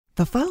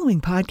The following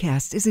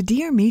podcast is a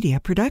Dear Media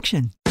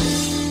production.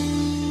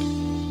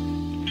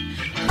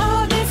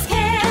 Oh, this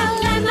kale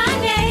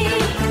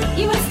lemonade,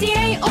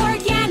 USDA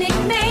organic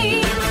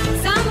made.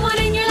 Someone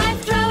in your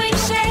life throwing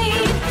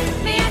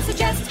shade. May I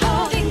suggest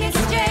holding this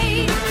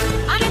jade?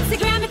 On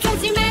Instagram it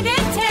says you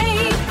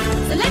meditate.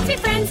 So let's be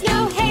friends,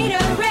 no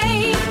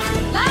haterade.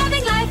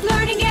 Loving life,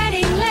 learning,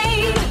 getting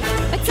laid.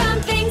 But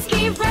some things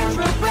keep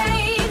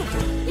retrograde.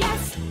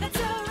 Yes, that's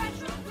so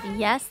retrograde.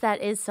 Yes,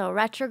 that is so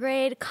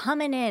retrograde.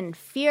 Coming in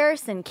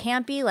fierce and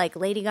campy like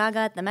Lady Gaga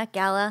at the Met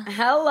Gala.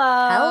 Hello.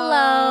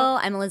 Hello.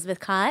 I'm Elizabeth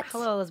Kotz.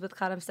 Hello, Elizabeth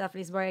Cott. I'm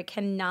Stephanie Sbory. I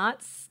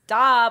cannot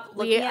stop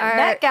looking We at are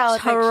Met Gala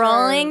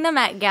trolling pictures. the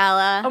Met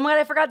Gala. Oh my God,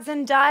 I forgot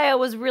Zendaya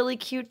was really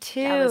cute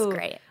too. That was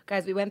great.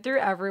 Guys, we went through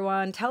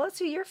everyone. Tell us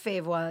who your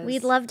fave was.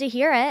 We'd love to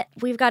hear it.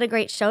 We've got a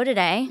great show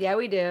today. Yeah,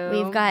 we do.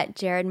 We've got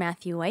Jared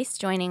Matthew Weiss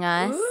joining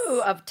us.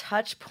 Ooh, of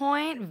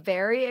Touchpoint.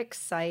 Very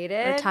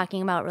excited. We're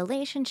talking about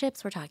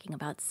relationships. We're talking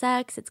about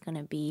sex. It's going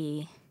to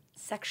be...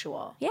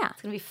 Sexual. Yeah.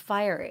 It's going to be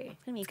fiery.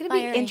 gonna be It's going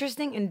fiery. to be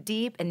interesting and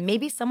deep, and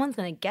maybe someone's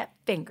going to get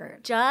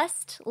fingered.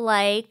 just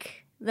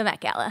like the Met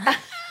Gala.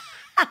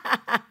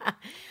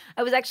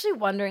 I was actually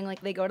wondering,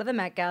 like, they go to the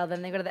Met Gala,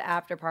 then they go to the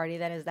after party,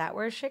 then is that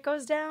where shit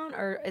goes down?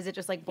 Or is it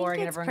just, like, boring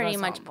and It's everyone pretty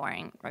goes much home?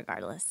 boring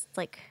regardless. It's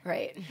like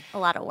Right. a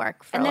lot of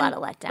work for And a then lot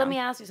of letdown. Let me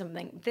ask you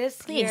something. This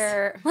Please.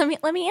 year,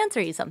 Let me answer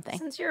you something.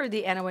 since you're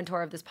the Anna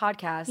Wintour of this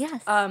podcast,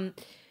 Yes.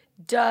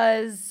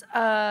 does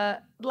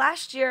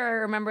last year I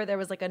remember there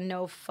was like a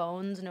no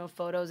phones, no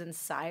photos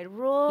inside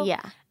rule.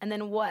 Yeah. And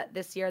then what?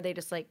 This year they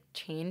just like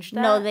changed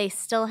that? No, they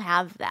still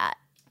have that.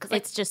 'Cause,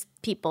 like- It's just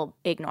people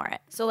ignore it.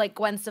 So like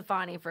Gwen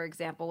Stefani, for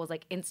example, was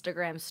like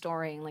Instagram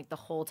storying like the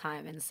whole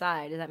time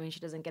inside. Does that mean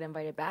she doesn't get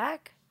invited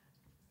back?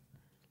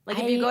 Like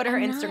if you go to her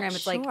I'm not Instagram,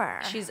 it's sure.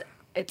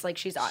 like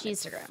she's on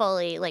She's Instagram.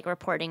 fully like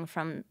reporting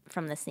from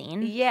the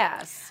scene.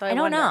 Yes. So I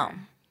don't wonder. know.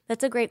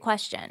 That's a great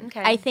question.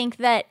 Okay. I think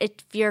that if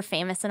you're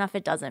famous enough,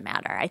 it doesn't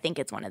matter. I think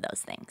it's one of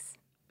those things.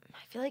 I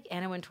feel like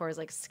Anna Wintour is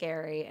like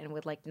scary and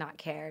would like not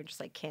care, just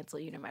like cancel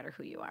you no matter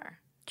who you are.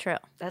 True.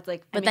 That's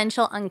like, But then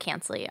she'll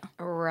uncancel you.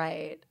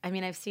 right. I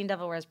mean, I've seen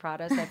Devil Wears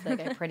Prada, so I feel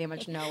like I pretty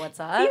much know what's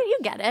up. You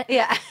get it.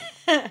 Yeah.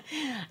 I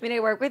mean, I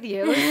work with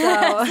you,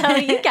 so. So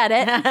you get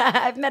it.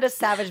 I've met a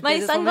savage My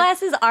businesswoman.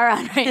 sunglasses are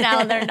on right now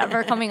and they're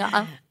never coming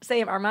off.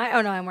 Same, are mine?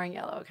 Oh, no, I'm wearing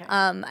yellow. Okay.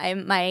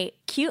 I'm my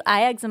cute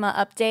eye eczema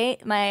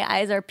update. My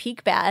eyes are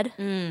peak bad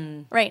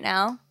right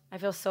now. I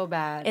feel so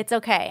bad. It's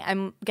okay.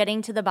 I'm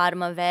getting to the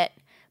bottom of it.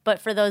 But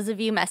for those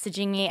of you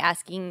messaging me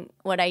asking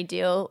what I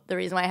do, the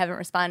reason why I haven't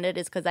responded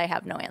is because I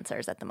have no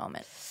answers at the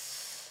moment.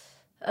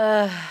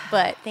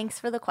 But thanks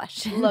for the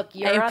question. Look, I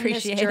you're on this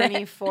appreciate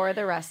journey it. for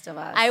the rest of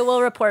us. I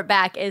will report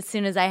back as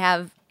soon as I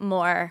have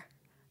more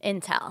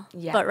intel.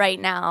 Yeah. But right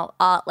now,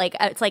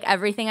 it's like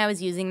everything I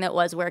was using that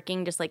was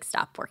working just like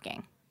stopped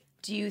working.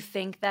 Do you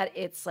think that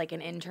it's like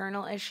an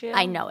internal issue?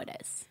 I know it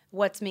is.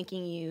 What's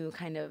making you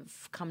kind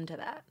of come to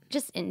that?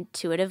 Just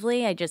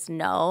intuitively, I just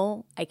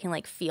know I can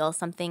like feel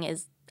something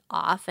is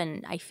off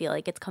and I feel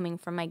like it's coming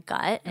from my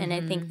gut and I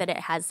think that it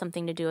has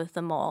something to do with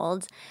the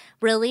mold.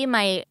 Really,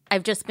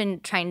 I've just been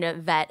trying to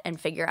vet and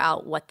figure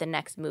out what the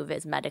next move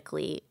is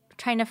medically,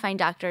 trying to find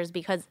doctors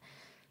because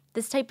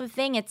this type of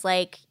thing, it's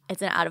like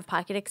it's an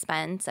out-of-pocket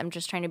expense. I'm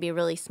just trying to be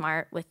really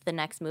smart with the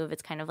next move.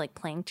 It's kind of like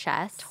playing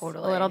chess a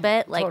little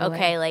bit. Like, Totally.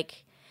 okay,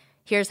 like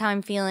here's how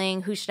I'm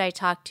feeling. Who should I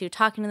talk to?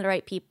 Talking to the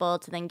right people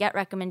to then get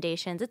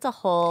recommendations. It's a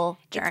whole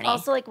journey. It's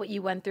also like what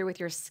you went through with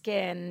your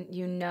skin.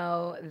 You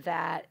know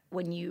that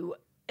when you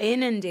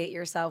inundate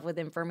yourself with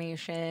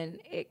information,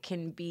 it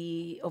can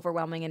be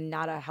overwhelming and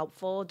not a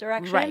helpful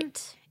direction.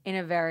 Right. In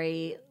a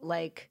very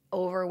like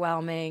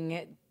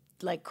overwhelming,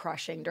 like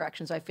crushing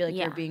direction. So I feel like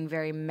Yeah. you're being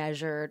very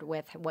measured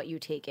with what you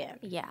take in.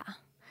 Yeah.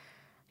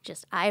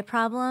 Just eye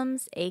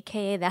problems,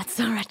 aka that's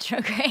the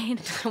retrograde.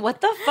 What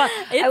the fuck?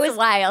 It's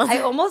wild. I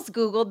almost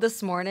Googled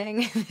this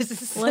morning. This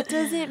is- What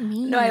does it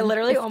mean? No, I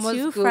literally It's almost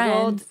two Googled,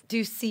 friends.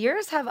 do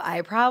seers have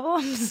eye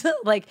problems?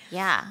 Like,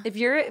 Yeah. if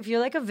you're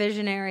like a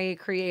visionary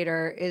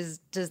creator,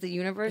 does the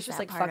universe just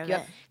that like part fuck of you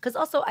up? it? Because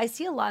also I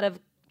see a lot of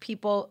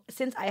people,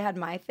 since I had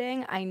my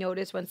thing, I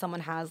notice when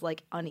someone has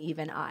like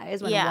uneven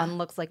eyes, when Yeah. one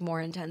looks like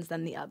more intense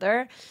than the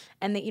other.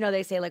 And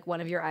they say like one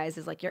of your eyes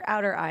is like your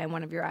outer eye and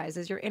one of your eyes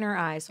is your inner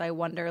eye. So I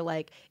wonder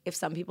like if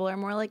some people are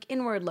more like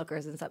inward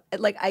lookers and stuff.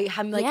 Like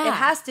I'm like Yeah. it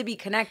has to be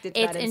connected to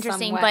It's that in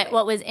interesting, some way. but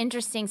what was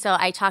interesting, so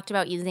I talked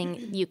about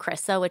using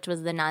Eucrisa, which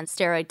was the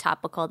non-steroid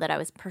topical that I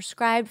was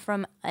prescribed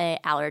from an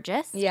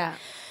allergist. Yeah.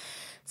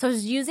 So I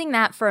was using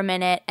that for a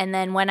minute, and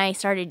then when I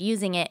started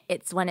using it,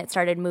 it's when it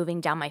started moving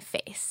down my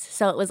face.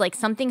 So it was like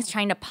something's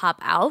trying to pop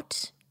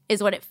out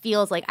is what it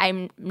feels like.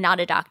 I'm not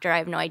a doctor. I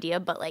have no idea,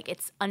 but like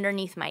it's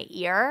underneath my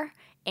ear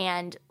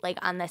and like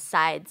on the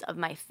sides of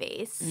my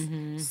face.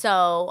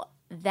 So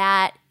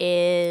that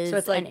is So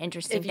it's like an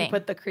interesting if thing. you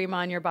put the cream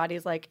on, your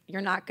body's like,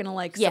 you're not gonna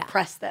like Yeah.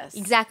 suppress this.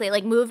 Exactly.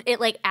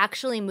 Like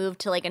actually moved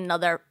to like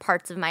another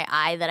parts of my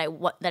eye that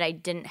I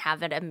didn't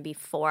have it in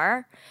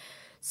before.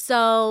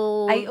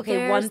 So One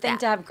there's thing that.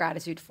 to have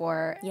gratitude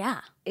for Yeah.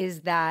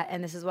 is that,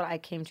 and this is what I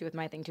came to with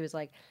my thing too, is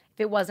like, if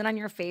it wasn't on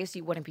your face,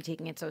 you wouldn't be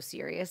taking it so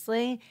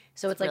seriously.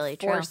 So it's like really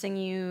true. forcing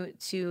you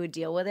to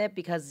deal with it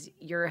because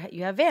you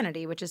have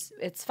vanity, which is,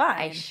 it's fine.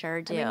 I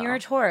sure do. I mean, you're a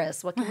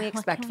Taurus. What can we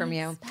expect from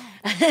you?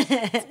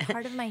 It's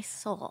part of my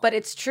soul. But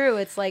it's true.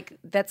 It's like,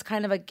 that's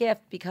kind of a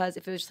gift, because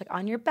if it was just like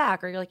on your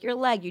back or you're like your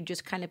leg, you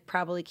just kind of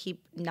probably keep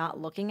not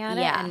looking at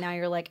it. Yeah. And now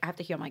you're like, I have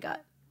to heal my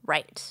gut.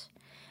 Right.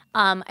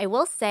 I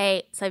will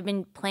say, so I've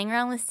been playing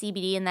around with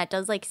CBD, and that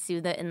does like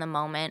soothe it in the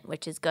moment,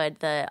 which is good.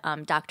 The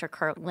Dr.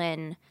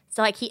 Kirtland.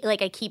 So I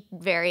keep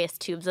various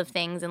tubes of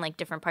things in like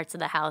different parts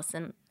of the house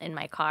and in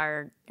my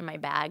car, in my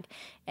bag,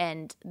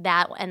 and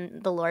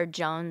the Lord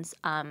Jones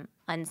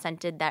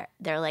unscented, that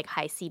they're like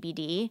high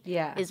CBD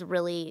is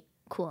really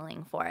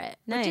cooling for it,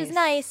 which is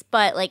nice,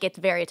 but like it's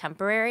very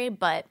temporary.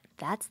 But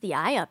that's the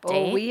eye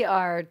update. Oh, we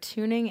are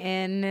tuning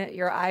in.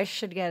 Your eyes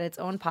should get its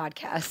own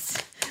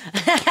podcast.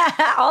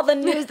 All the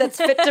news that's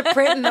fit to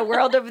print in the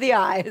world of the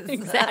eyes.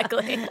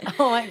 Exactly.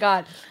 Oh my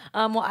God.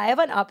 Well, I have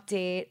an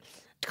update.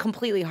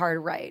 Completely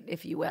hard right,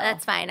 if you will.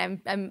 That's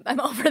fine. I'm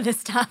over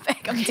this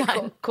topic. I'm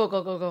done.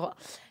 Cool.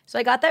 So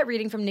I got that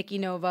reading from Nikki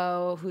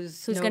Novo,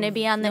 who's going to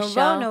be on the Novo,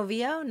 show.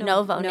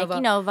 Novo.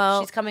 Nikki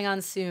Novo. She's coming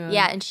on soon.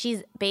 Yeah, and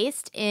she's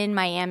based in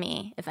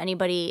Miami. If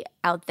anybody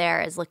out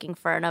there is looking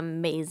for an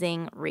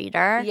amazing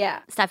reader. Yeah.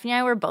 Stephanie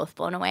and I were both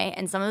blown away,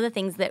 and some of the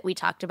things that we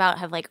talked about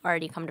have like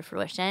already come to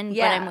fruition.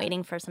 Yeah. But I'm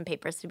waiting for some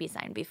papers to be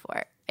signed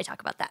before I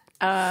talk about that.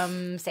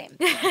 Same.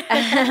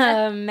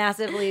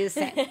 Massively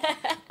same.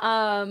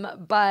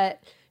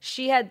 But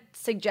she had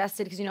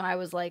suggested, because, I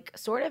was like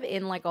sort of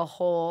in like a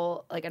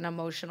whole, like an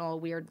emotional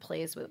weird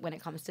place when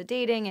it comes to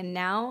dating. And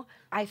now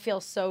I feel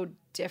so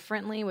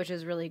differently, which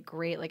is really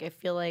great. Like I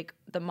feel like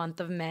the month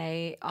of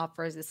May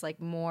offers this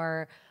like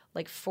more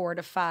like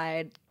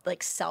fortified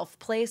like self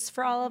place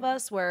for all of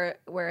us, where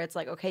it's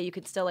like, okay, you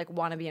could still like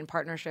want to be in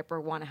partnership or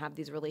want to have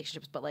these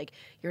relationships, but like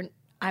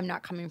I'm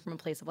not coming from a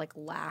place of like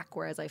lack,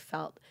 whereas I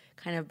felt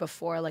kind of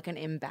before like an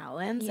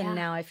imbalance. Yeah. And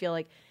now I feel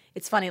like,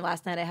 it's funny,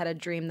 last night I had a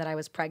dream that I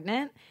was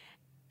pregnant,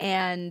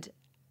 and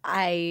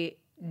I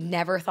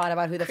never thought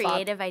about who the father.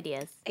 Creative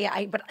ideas.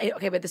 Yeah,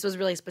 but this was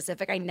really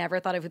specific. I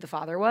never thought of who the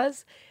father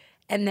was,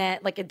 and then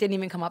like it didn't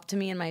even come up to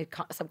me in my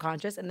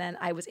subconscious. And then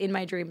I was in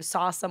my dream,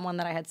 saw someone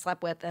that I had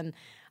slept with, and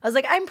I was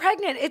like, "I'm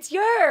pregnant. It's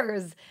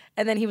yours."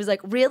 And then he was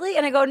like, "Really?"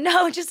 And I go,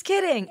 "No, just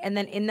kidding." And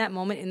then in that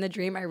moment in the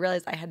dream, I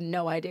realized I had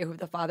no idea who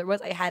the father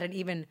was. I hadn't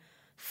even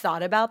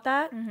thought about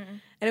that, and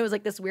it was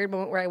like this weird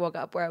moment where I woke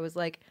up where I was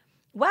like,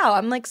 wow,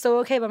 I'm like so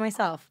okay by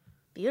myself.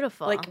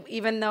 Beautiful. Like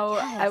even though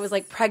I was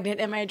like pregnant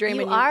in my dream.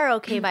 You and are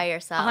okay by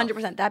yourself.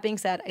 100%. That being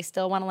said, I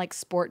still want to like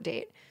sport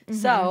date.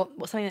 So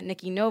something that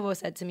Nikki Novo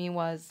said to me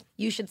was,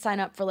 you should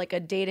sign up for like a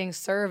dating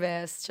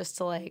service just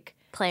to like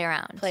play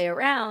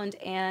around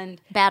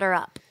and batter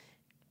up.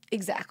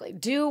 Exactly.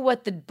 Do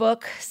what the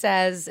book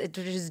says, which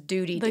is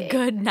duty The date.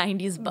 good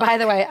 90s book. By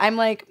the way, I'm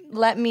like,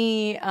 let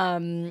me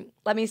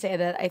say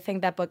that I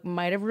think that book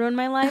might have ruined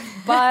my life,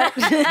 but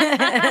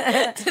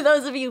To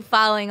those of you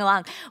following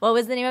along, what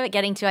was the name of it?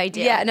 Getting to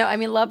Idea. yeah, no, I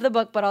mean, love the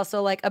book, but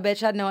also like a bitch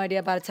had no idea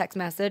about a text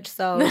message,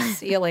 so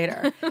see you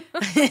later.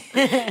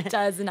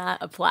 Does not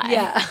apply.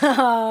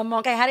 Yeah.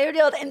 Okay, how do you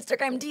deal with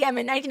Instagram DM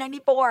in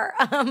 1994?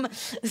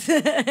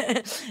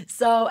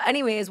 So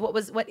anyways,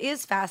 what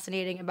is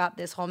fascinating about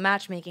this whole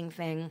matchmaking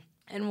thing,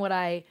 and what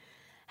I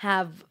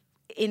have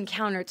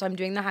encountered, so I'm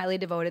doing the highly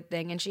devoted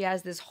thing, and she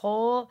has this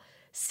whole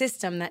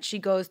system that she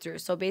goes through.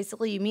 So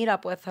basically you meet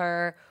up with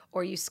her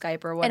or you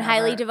Skype or whatever. And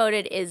Highly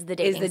Devoted is the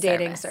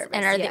dating service.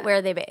 And where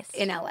are they based?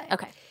 In LA.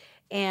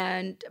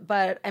 Okay.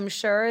 But I'm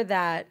sure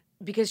that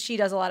because she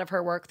does a lot of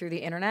her work through the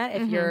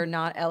internet, if you're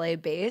not LA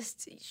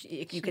based,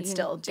 you could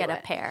still do get it.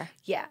 a pair.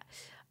 Yeah.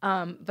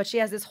 But she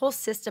has this whole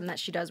system that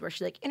she does where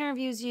she like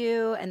interviews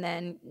you and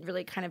then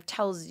really kind of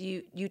tells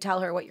you tell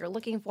her what you're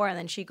looking for, and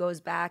then she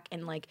goes back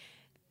and like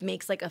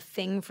makes like a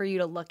thing for you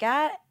to look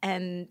at,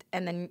 and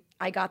then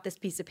I got this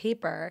piece of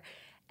paper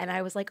and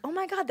I was like, oh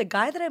my God, the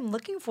guy that I'm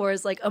looking for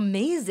is like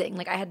amazing.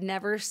 Like I had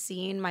never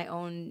seen my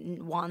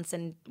own wants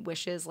and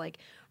wishes like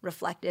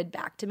reflected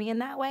back to me in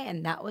that way,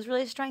 and that was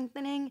really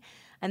strengthening.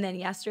 And then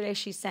yesterday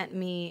she sent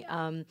me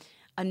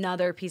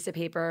another piece of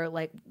paper,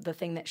 like the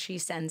thing that she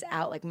sends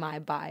out, like my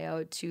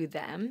bio to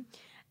them.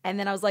 And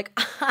then I was like,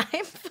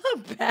 I'm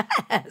the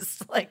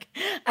best. Like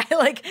I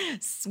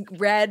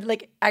read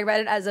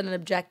it as an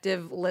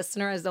objective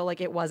listener, as though like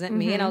it wasn't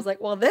me. And I was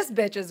like, well, this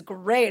bitch is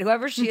great.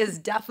 Whoever she is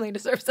definitely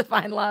deserves to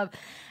find love.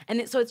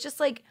 And so it's just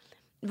like,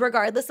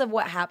 regardless of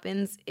what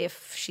happens,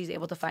 if she's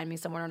able to find me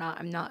someone or not,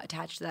 I'm not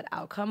attached to that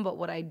outcome. But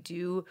what I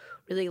do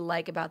really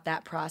like about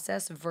that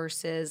process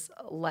versus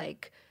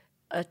like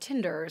a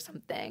Tinder or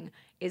something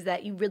is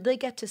that you really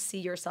get to see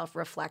yourself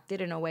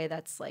reflected in a way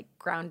that's like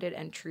grounded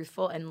and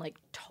truthful and like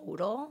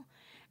total.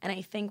 And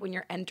I think when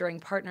you're entering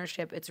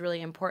partnership, it's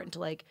really important to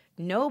like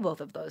know both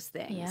of those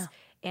things. Yeah.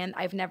 And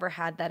I've never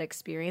had that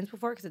experience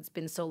before because it's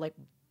been so like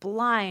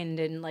blind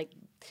and like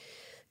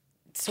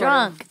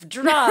drunk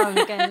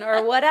and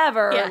or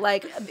whatever, Yeah. or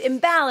like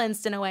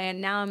imbalanced in a way.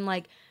 And now I'm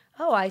like,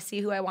 oh, I see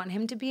who I want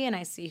him to be and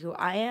I see who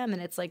I am.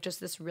 And it's like just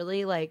this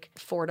really like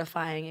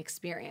fortifying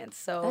experience.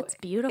 So That's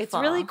beautiful. It's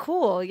really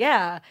cool.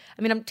 Yeah.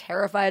 I mean, I'm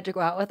terrified to go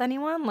out with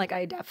anyone. Like,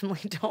 I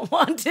definitely don't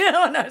want to.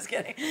 No, I was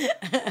kidding.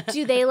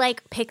 Do they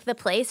like pick the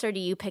place or do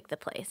you pick the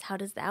place? How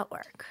does that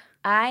work?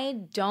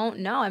 I don't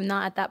know. I'm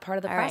not at that part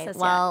of the All right. process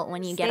Well, yet.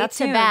 when you Stay get up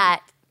tuned. to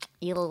bat,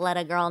 you'll let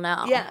a girl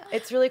know. Yeah,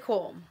 it's really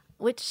cool.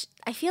 Which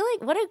I feel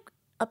like what a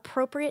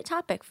appropriate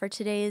topic for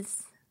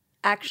today's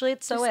Actually,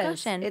 it so is.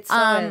 discussion. It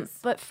so is.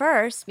 But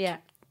first, Yeah.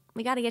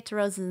 we got to get to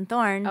Roses and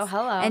Thorns. Oh,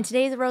 hello. And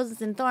today's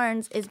Roses and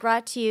Thorns is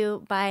brought to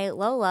you by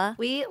Lola.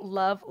 We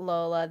love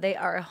Lola. They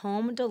are a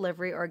home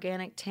delivery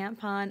organic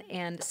tampon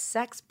and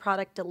sex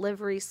product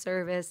delivery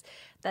service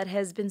that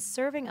has been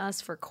serving us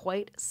for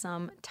quite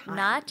some time.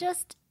 Not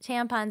just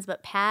tampons,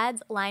 but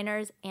pads,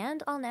 liners,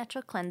 and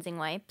all-natural cleansing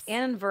wipes.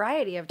 And a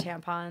variety of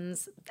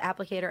tampons,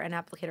 applicator and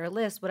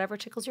applicator-less, whatever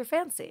tickles your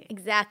fancy.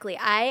 Exactly.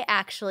 I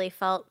actually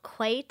felt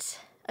quite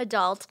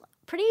adult,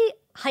 pretty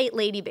height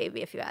lady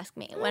baby, if you ask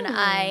me, when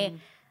I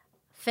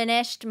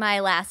finished my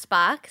last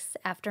box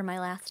after my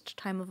last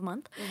time of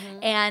month.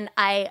 And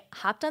I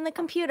hopped on the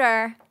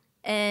computer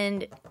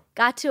and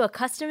got to a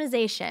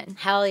customization.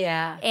 Hell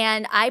yeah.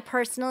 And I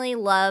personally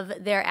love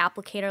their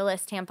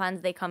applicator-less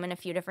tampons. They come in a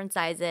few different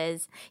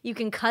sizes. You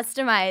can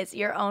customize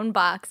your own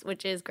box,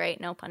 which is great,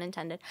 no pun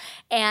intended.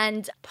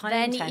 And Pun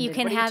then intended. you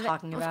can What are you have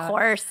talking it, about? of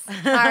course.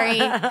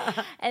 Sorry.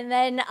 And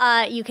then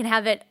you can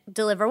have it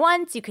deliver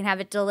once. You can have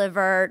it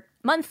deliver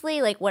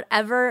monthly, like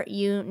whatever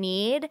you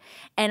need.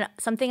 And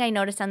something I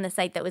noticed on the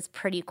site that was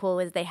pretty cool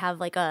was they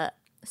have like a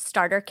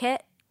starter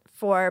kit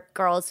for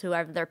girls who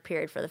have their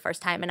period for the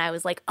first time. And I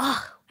was like,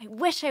 oh, I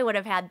wish I would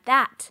have had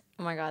that.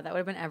 Oh my God, that would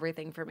have been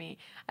everything for me.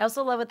 I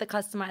also love with the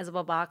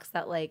customizable box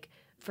that, like,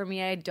 for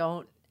me, I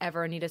don't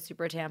ever need a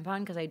super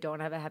tampon because I don't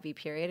have a heavy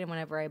period. And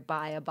whenever I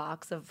buy a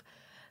box of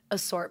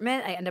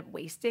assortment, I end up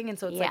wasting. And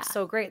so it's Yeah. like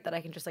so great that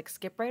I can just like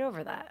skip right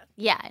over that.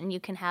 Yeah, and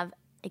you can have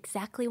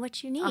exactly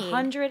what you need.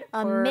 100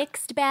 A for-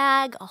 mixed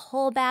bag, a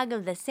whole bag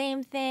of the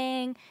same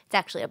thing. It's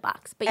actually a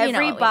box, but you know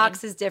Every what we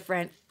box is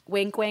different.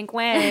 Wink, wink,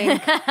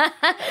 wink.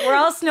 We're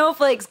all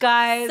snowflakes,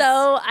 guys. mean.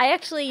 So I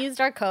actually used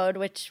our code,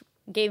 which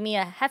gave me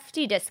a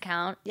hefty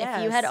discount. If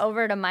you Yes. head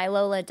over to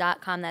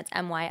mylola.com, that's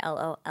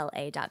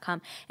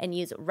MYLOLA.com, and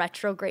use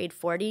retrograde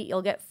 40,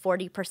 you'll get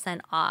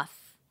 40%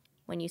 off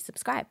when you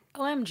subscribe.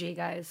 OMG,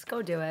 guys,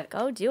 go do it.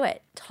 Go do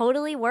it.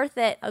 Totally worth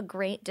it. A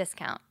great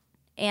discount.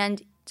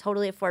 And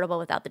totally affordable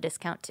without the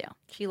discount, too.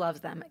 She loves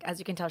them. As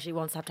you can tell, she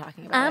won't stop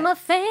talking about I'm it. a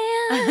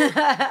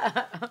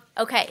fan.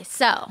 Okay,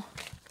 so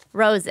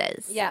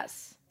roses.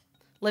 Yes.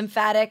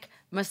 Lymphatic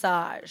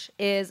massage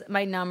is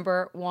my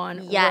number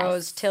one Yes.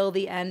 rose till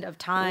the end of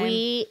time.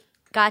 We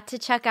got to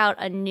check out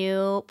a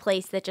new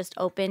place that just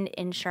opened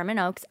in Sherman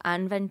Oaks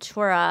on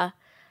Ventura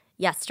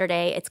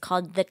yesterday. It's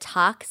called The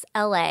Tox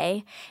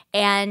LA,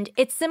 and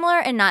it's similar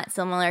and not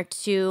similar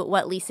to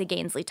what Lisa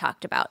Gainsley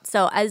talked about.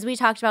 So as we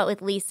talked about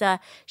with Lisa,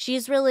 she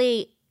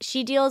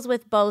deals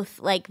with both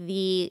like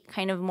the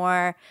kind of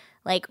more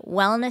like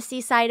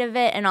wellnessy side of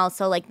it and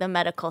also like the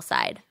medical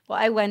side. Well,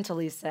 I went to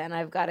Lisa, and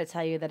I've got to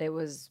tell you that it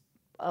was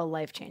a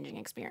life-changing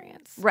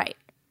experience. Right.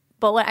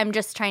 But what I'm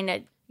just trying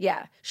to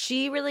Yeah.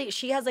 She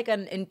has like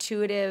an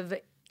intuitive,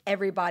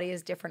 everybody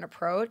is different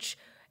approach.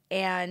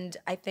 And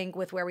I think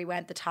with where we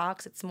went, the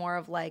talks, it's more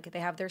of like they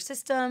have their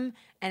system,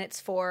 and it's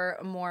for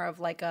more of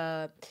like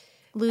a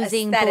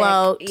losing aesthetic-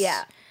 bloat,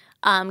 Yeah.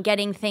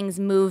 getting things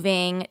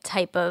moving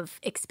type of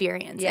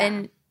experience. Yeah.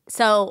 And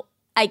so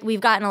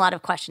we've gotten a lot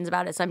of questions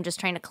about it, so I'm just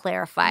trying to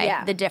clarify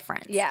Yeah. the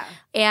difference. Yeah.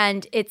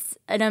 And it's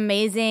an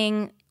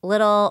amazing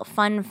little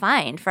fun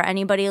find for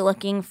anybody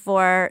looking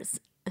for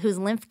who's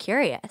lymph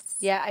curious.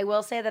 Yeah, I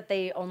will say that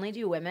they only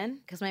do women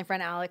because my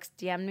friend Alex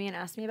DM'd me and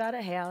asked me about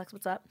it. Hey, Alex,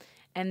 what's up?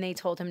 And they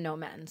told him no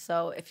men.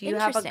 So if you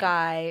have a Interesting.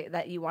 guy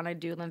that you want to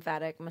do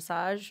lymphatic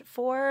massage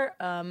for,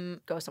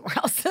 go somewhere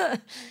else.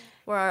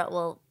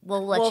 We'll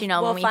let you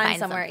know when we find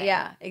somewhere. something.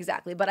 Yeah,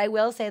 exactly. But I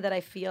will say that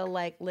I feel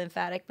like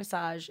lymphatic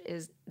massage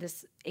is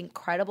this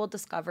incredible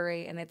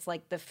discovery, and it's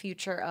like the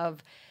future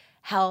of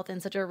health in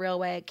such a real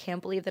way. I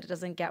can't believe that it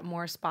doesn't get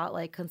more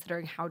spotlight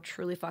considering how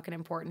truly fucking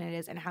important it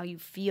is and how you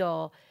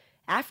feel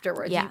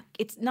afterwards. Yeah.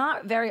 It's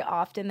not very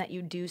often that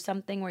you do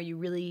something where you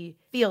really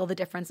feel the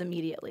difference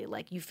immediately.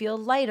 Like you feel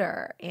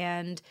lighter,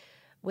 and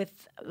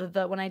with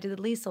when I did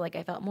Lisa, like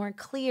I felt more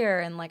clear,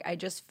 and like I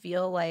just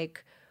feel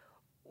like,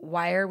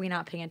 why are we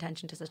not paying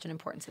attention to such an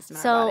important system in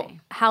our So body?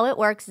 how it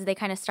works is they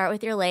kind of start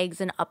with your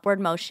legs in upward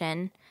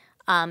motion.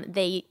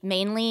 They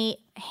mainly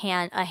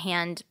a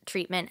hand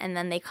treatment, and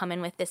then they come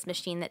in with this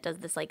machine that does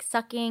this like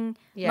sucking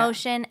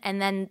motion,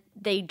 and then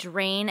they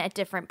drain at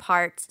different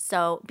parts.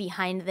 So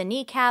behind the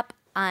kneecap,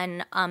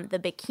 on the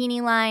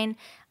bikini line,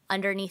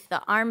 underneath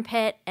the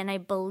armpit, and I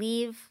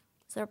believe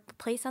is there a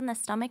place on the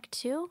stomach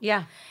too?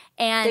 Yeah.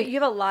 And You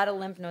have a lot of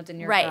lymph nodes in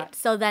your right. gut.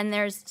 So then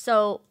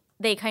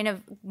they kind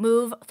of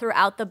move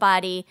throughout the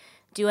body,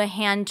 do a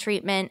hand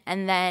treatment,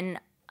 and then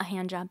a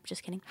hand job,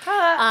 just kidding.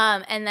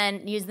 And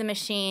then use the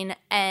machine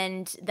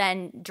and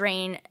then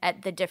drain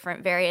at the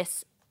different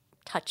various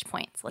touch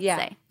points, let's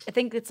say. I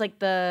think it's like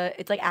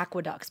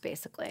aqueducts,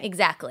 basically.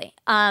 Exactly.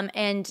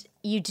 And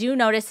you do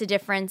notice a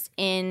difference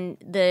in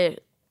the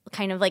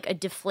kind of like a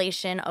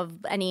deflation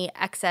of any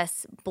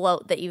excess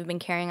bloat that you've been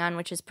carrying on,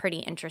 which is pretty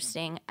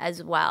interesting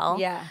as well.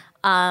 Yeah.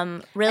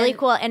 Really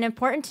cool. And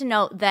important to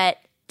note that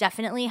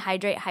definitely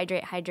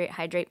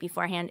hydrate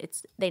beforehand.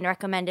 They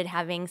recommended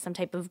having some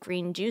type of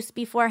green juice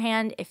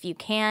beforehand if you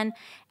can.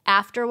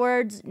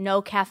 Afterwards,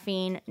 no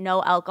caffeine,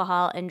 no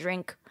alcohol, and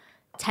drink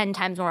 10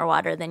 times more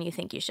water than you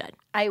think you should.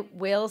 I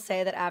will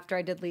say that after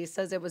I did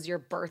Lisa's, it was your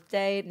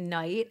birthday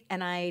night,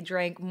 and I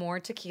drank more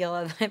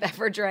tequila than I've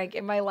ever drank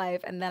in my life,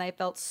 and then I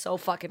felt so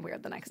fucking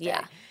weird the next day.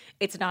 Yeah.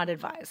 It's not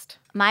advised.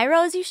 My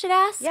rose, you should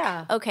ask?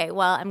 Yeah. Okay,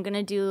 well, I'm going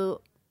to do,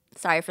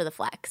 sorry for the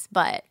flex,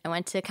 but I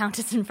went to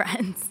Countess and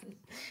Friends.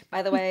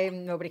 By the way,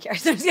 nobody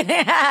cares. I'm just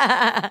kidding.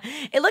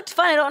 It looked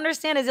fun. I don't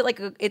understand. Is it like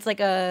it's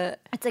a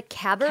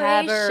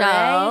cabaret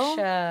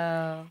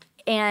show.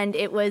 And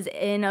it was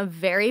in a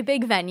very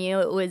big venue.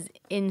 It was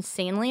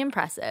insanely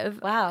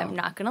impressive. Wow. I'm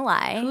not going to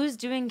lie. Who's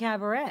doing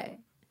cabaret?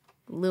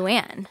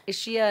 Luann. Is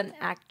she an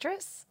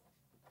actress?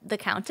 The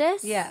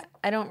Countess? Yeah.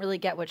 I don't really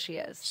get what she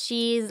is.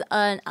 She's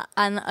on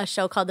a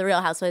show called The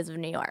Real Housewives of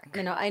New York.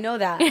 I know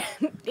that.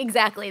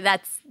 Exactly.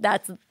 That's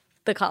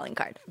the calling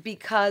card.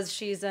 Because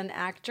she's an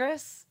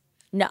actress?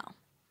 No.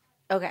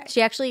 Okay.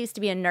 She actually used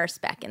to be a nurse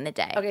back in the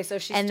day. Okay, so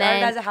she started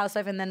as a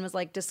housewife and then was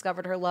like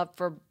discovered her love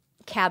for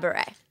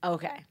cabaret.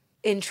 Okay.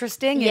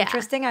 Interesting. Yeah.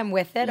 Interesting. I'm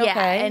with it. Yeah,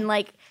 Okay. and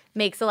like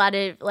makes a lot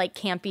of like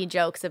campy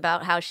jokes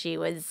about how she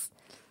was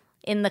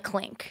in the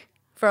clink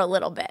for a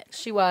little bit.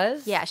 She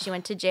was? Yeah, she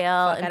went to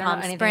jail in I don't Palm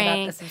know anything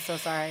Springs. about this. I'm so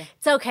sorry.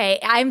 It's okay.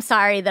 I'm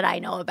sorry that I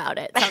know about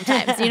it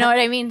sometimes. You know what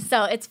I mean?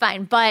 So it's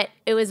fine. But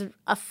it was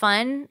a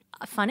fun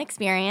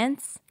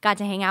experience. Got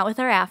to hang out with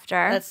her after.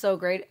 That's so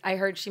great. I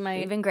heard she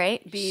might Even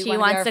great. be She one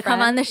of wants our to come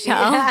on the friends.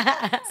 show.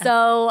 Yeah.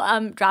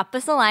 So drop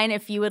us a line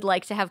if you would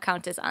like to have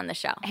Countess on the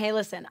show. Hey,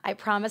 listen, I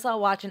promise I'll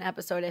watch an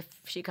episode if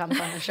she comes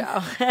on the show.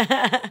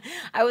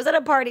 I was at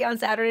a party on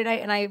Saturday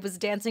night and I was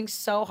dancing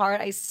so hard,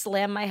 I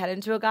slammed my head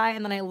into a guy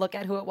and then I look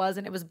at who it was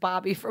and it was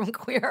Bobby from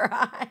Queer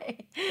Eye.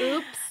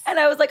 Oops. And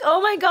I was like,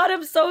 oh my God,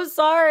 I'm so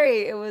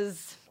sorry.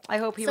 I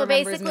hope he So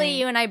remembers basically, me.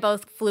 you and I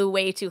both flew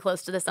way too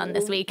close to the sun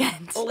this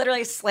weekend.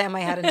 Literally slammed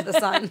my head into the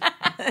sun.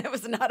 It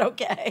was not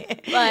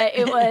okay. But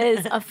it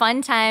was a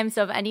fun time.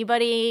 So if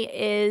anybody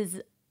is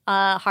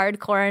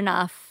hardcore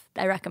enough,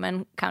 I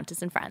recommend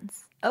Countess and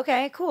Friends.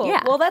 Okay, cool.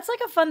 Yeah. Well, that's like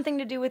a fun thing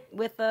to do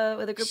with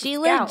a group She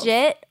of gals.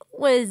 legit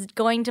was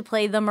going to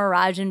play the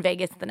Mirage in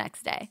Vegas the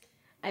next day.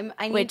 I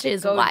need which to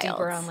is go wild.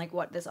 deeper on like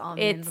what this all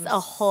means. It's I'm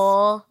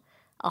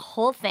a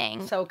whole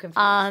thing. so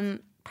confused.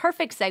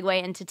 Perfect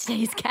segue into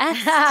today's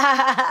guest.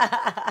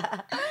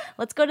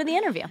 Let's go to the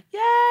interview.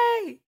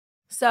 Yay!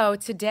 So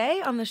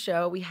today on the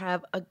show, we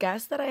have a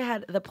guest that I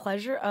had the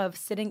pleasure of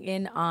sitting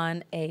in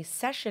on a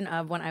session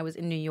of when I was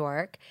in New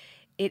York.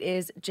 It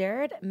is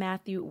Jared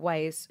Matthew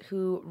Weiss,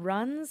 who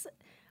runs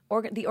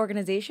the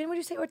organization. Would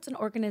you say it's an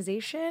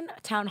organization?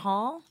 A town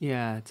hall?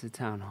 Yeah, it's a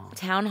town hall.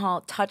 Town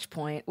Hall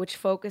Touchpoint, which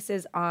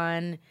focuses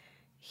on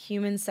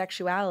human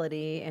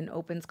sexuality and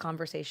opens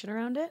conversation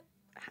around it.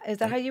 Is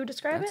that how you would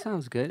describe That it?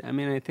 sounds good. I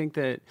mean, I think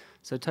that,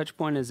 so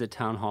Touchpoint is a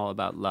town hall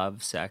about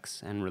love,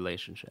 sex, and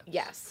relationships.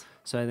 Yes.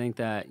 So I think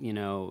that,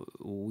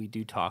 we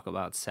do talk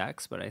about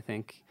sex, but I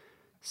think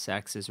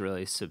sex is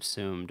really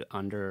subsumed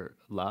under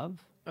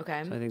love.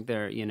 Okay. So I think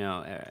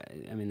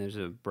there's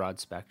a broad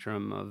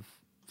spectrum of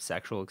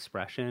sexual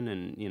expression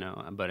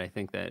and, but I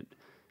think that,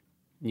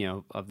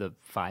 of the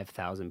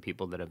 5,000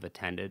 people that have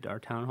attended our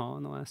town hall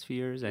in the last few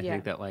years, I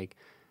think that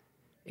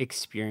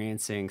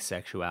experiencing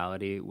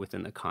sexuality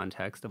within the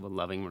context of a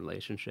loving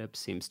relationship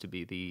seems to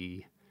be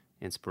the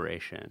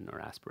inspiration or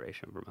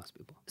aspiration for most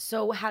people.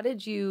 So how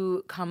did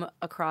you come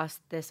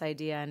across this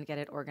idea and get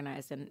it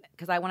organized? And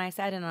because when I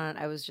sat in on it,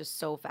 I was just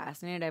so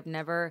fascinated. I've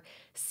never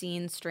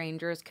seen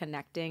strangers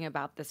connecting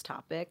about this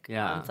topic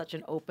on such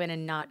an open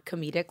and not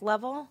comedic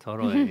level.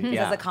 Totally.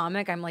 As a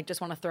comic, I'm like,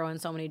 just want to throw in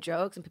so many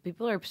jokes, and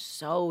people are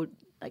so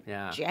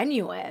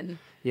genuine.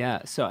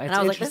 Yeah, so it's And I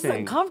was like, this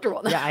interesting. is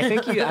uncomfortable. Yeah,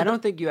 I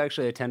don't think you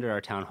actually attended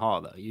our town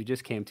hall though. You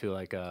just came to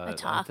like a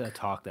talk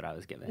that I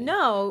was giving.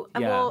 No,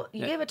 Yeah. well,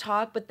 you gave a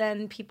talk, but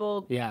then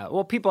people. Yeah,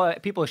 well,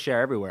 people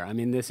share everywhere. I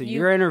mean,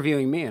 you're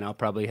interviewing me, and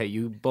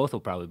you both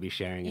will probably be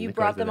sharing. You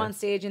brought them on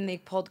stage, and they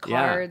pulled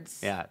cards.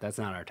 Yeah, that's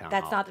not our town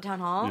hall. That's not the town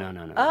hall.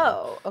 No.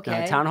 Oh,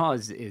 okay. No, town hall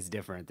is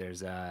different.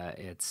 There's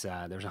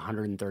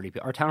 130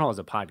 people. Our town hall is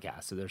a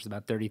podcast, so there's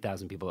about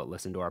 30,000 people that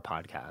listen to our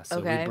podcast. So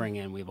Okay.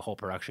 we have a whole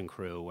production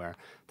crew where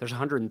there's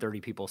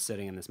 130 people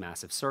sitting in this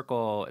massive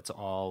circle. It's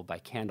all by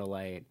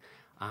candlelight.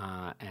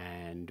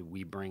 And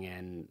we bring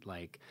in,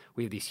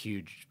 we have these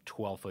huge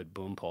 12-foot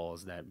boom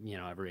poles that,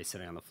 everybody's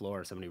sitting on the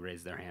floor. Somebody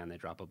raises their hand, they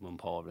drop a boom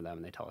pole over them,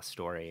 and they tell a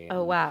story.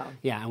 Oh, wow.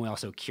 Yeah, and we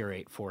also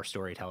curate 4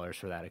 storytellers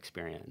for that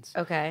experience.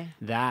 Okay.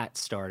 That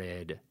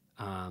started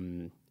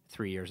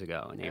 3 years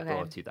ago in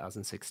April of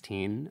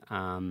 2016.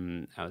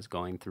 I was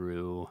going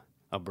through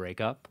a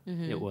breakup.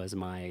 It was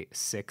my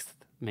 6th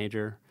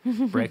major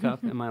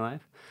breakup in my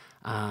life.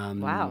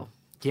 Wow.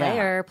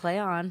 Yeah. Play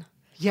on.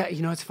 Yeah,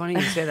 it's funny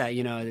you say that.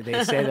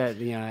 They say that,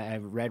 I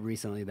read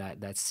recently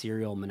that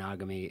serial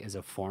monogamy is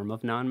a form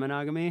of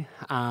non-monogamy.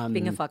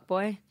 Being a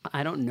fuckboy?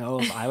 I don't know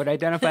if I would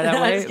identify that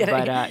way, kidding.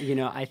 but,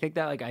 I think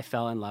that, like, I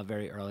fell in love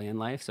very early in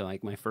life. So,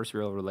 like, my first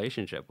real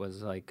relationship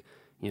was, like,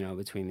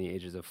 between the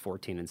ages of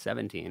 14 and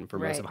 17 for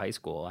most of high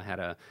school. I had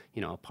a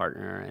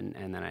partner,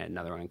 and then I had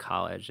another one in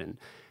college. And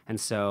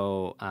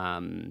so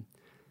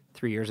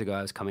 3 years ago,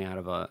 I was coming out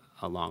of a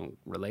long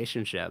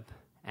relationship,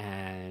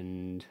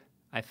 and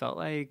I felt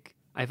like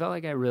I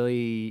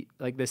really,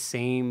 like, the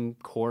same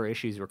core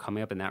issues were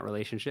coming up in that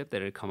relationship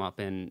that had come up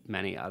in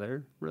many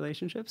other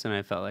relationships. And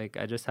I felt like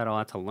I just had a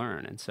lot to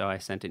learn. And so I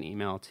sent an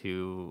email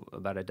to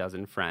about a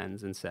dozen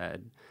friends and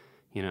said,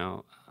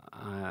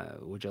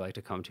 would you like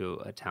to come to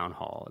a town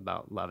hall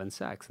about love and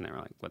sex? And they were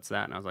like, what's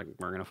that? And I was like,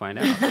 we're going to find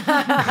out.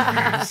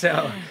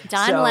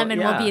 Don Lemon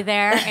will be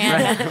there.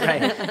 And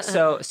right.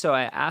 So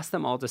I asked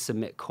them all to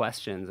submit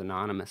questions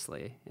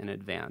anonymously in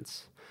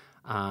advance.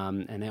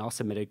 And they all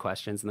submitted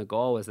questions, and the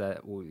goal was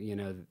that we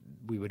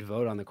would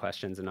vote on the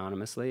questions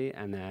anonymously,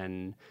 and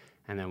then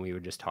we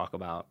would just talk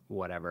about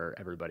whatever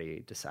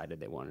everybody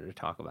decided they wanted to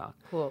talk about.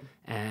 Cool.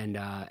 And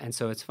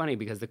so it's funny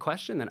because the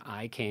question that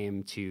I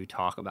came to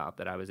talk about,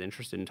 that I was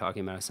interested in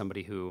talking about, as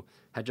somebody who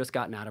had just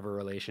gotten out of a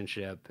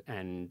relationship,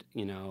 and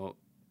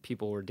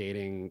people were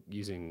dating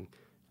using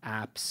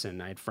apps,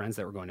 and I had friends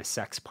that were going to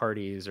sex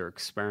parties or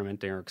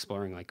experimenting or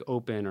exploring, like,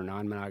 open or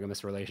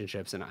non-monogamous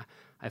relationships, and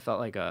I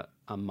felt like a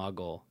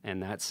muggle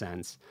in that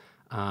sense.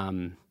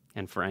 And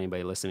for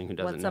anybody listening who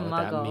doesn't know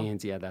what that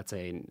means, that's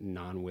a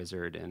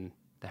non-wizard in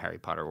the Harry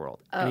Potter world.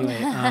 Anyway,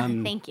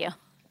 thank you.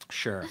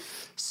 Sure.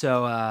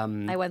 So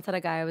I once had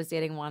a guy I was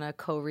dating want to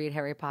co-read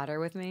Harry Potter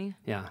with me.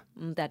 Yeah.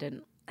 That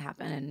didn't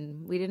happen,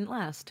 and we didn't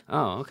last.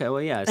 Oh, okay.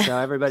 Well, yeah. So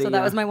everybody. So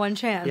that was my one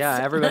chance. Yeah,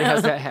 everybody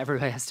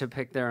has to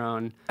pick their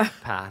own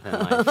path in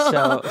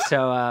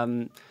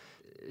life.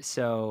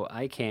 So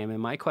I came, and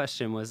my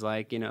question was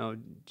like,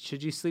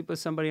 should you sleep with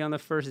somebody on the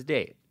first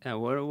date?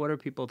 What are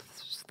people's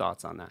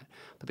thoughts on that?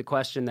 But the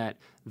question that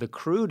the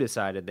crew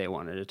decided they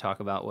wanted to talk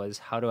about was,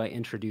 how do I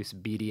introduce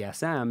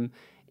BDSM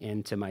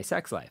into my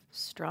sex life?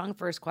 Strong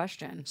first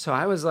question. So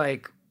I was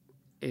like,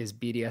 is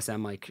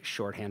BDSM like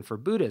shorthand for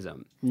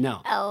Buddhism?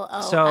 No.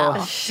 So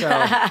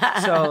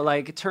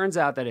like, it turns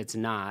out that it's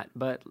not,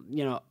 but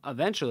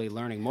eventually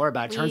learning more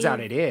about it, turns out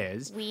it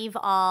is. We've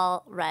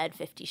all read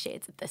 50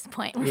 Shades at this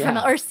point,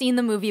 Yeah. or seen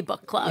the movie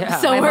Book Club, Yeah.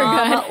 so My we're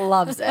mom good.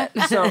 loves it.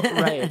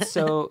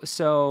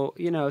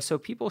 So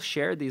people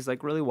shared these,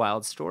 like, really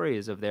wild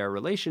stories of their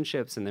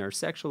relationships and their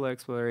sexual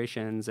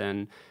explorations,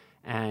 and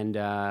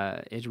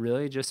it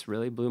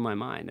really blew my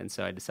mind. And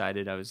so I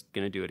decided I was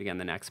going to do it again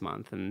the next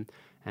month, and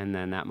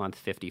then that month,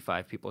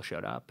 55 people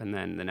showed up. And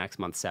then the next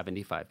month,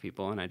 75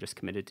 people. And I just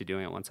committed to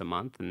doing it once a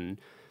month. And,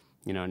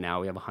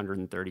 now we have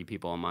 130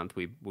 people a month.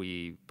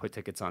 We put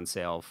tickets on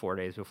sale 4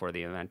 days before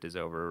the event is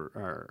over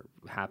or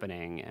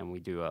happening. And we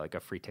do a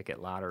free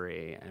ticket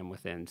lottery. And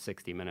within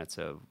 60 minutes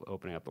of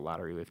opening up the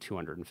lottery, we have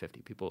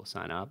 250 people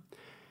sign up.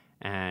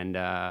 And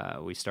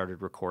we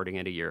started recording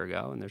it a year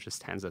ago. And there's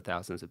just tens of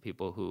thousands of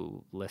people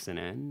who listen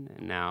in.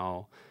 And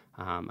now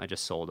I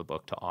just sold a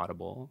book to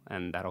Audible,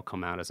 and that'll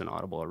come out as an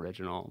Audible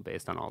original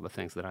based on all the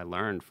things that I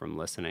learned from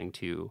listening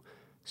to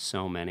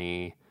so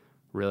many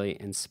really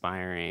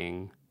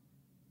inspiring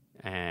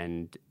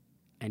and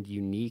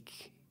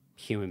unique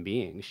human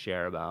beings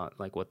share about,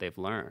 like, what they've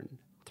learned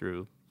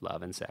through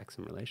love and sex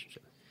and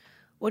relationships.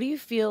 What do you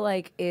feel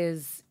like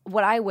is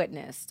what I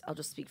witnessed? I'll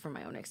just speak from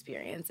my own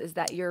experience, is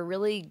that you're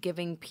really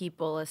giving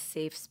people a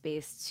safe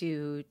space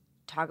to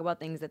talk about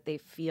things that they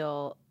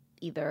feel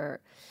either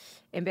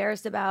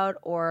embarrassed about,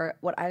 or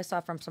what I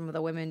saw from some of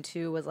the women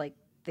too was like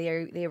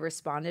they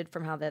responded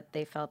from how that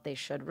they felt they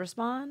should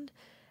respond,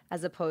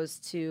 as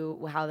opposed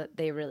to how that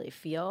they really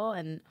feel.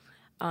 And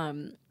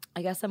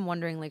I guess I'm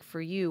wondering, like,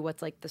 for you,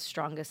 what's like the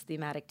strongest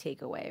thematic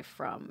takeaway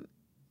from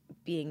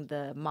being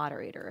the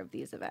moderator of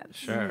these events?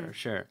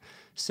 Sure.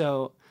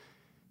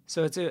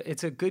 So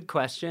it's a good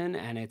question,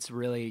 and it's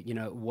really,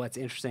 what's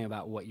interesting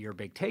about what your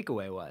big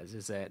takeaway was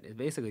is that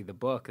basically the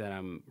book that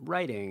I'm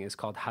writing is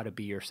called How to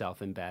Be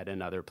Yourself in Bed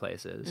and Other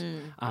Places.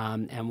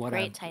 And what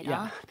Great title.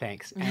 Yeah,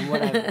 thanks.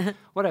 And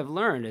what I've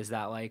learned is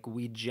that, like,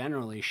 we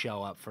generally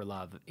show up for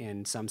love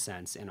in some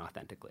sense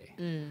inauthentically,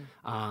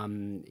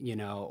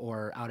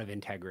 or out of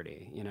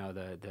integrity.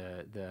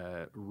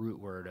 The root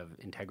word of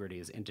integrity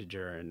is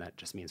integer, and that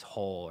just means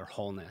whole or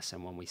wholeness.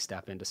 And when we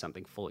step into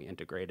something fully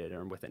integrated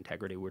or with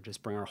integrity, we're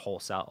just bring our whole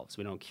selves.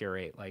 We don't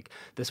curate like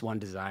this one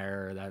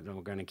desire that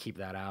we're going to keep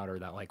that out, or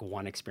that like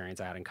one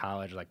experience I had in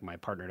college, like my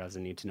partner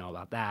doesn't need to know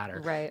about that,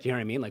 or Right. do you know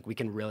what I mean? Like we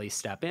can really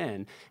step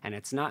in, and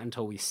it's not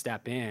until we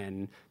step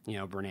in, you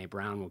know, Brene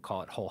Brown would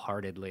call it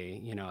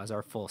wholeheartedly, you know, as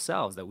our full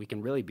selves, that we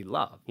can really be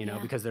loved, you know,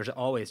 because there's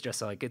always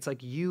just like, it's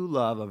like you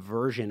love a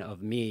version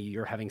of me,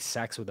 you're having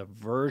sex with a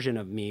version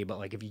of me, but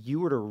like if you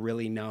were to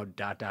really know ...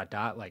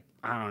 like,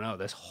 I don't know,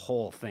 this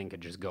whole thing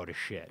could just go to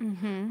shit,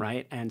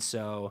 right? And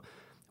so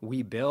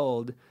we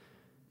build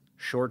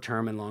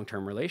short-term and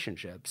long-term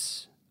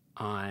relationships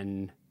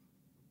on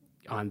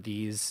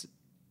these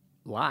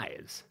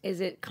lies. Is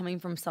it coming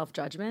from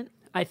self-judgment?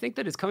 I think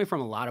that it's coming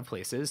from a lot of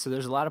places. So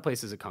there's a lot of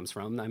places it comes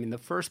from. I mean, the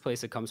first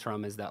place it comes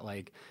from is that,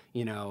 like,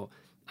 you know,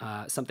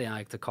 something I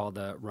like to call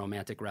the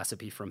romantic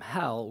recipe from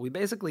hell. We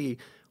basically,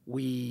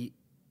 we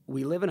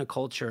live in a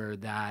culture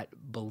that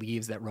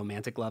believes that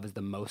romantic love is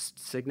the most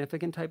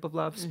significant type of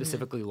love,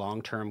 specifically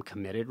long-term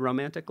committed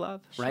romantic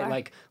love,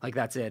 right? Like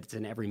that's it. It's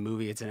in every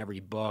movie. It's in every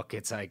book.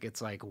 It's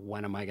like,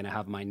 when am I going to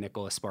have my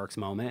Nicholas Sparks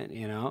moment,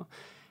 you know?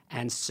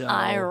 And so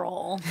Eye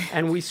roll.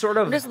 And we sort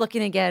of I'm just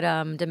looking to get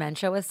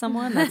dementia with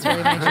someone. That's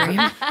really my dream.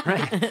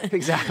 right,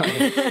 exactly.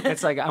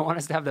 It's like I want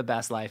us to have the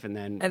best life, and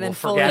then we'll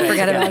fully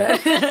forget about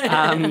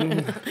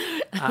it.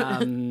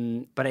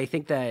 But I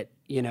think that,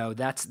 you know,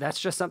 that's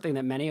just something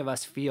that many of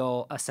us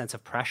feel a sense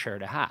of pressure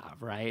to have,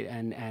 right?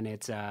 And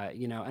it's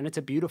you know, and it's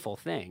a beautiful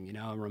thing, you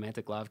know.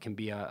 Romantic love can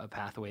be a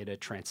pathway to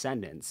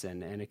transcendence,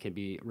 and it can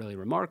be really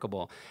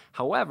remarkable.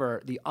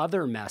 However, the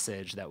other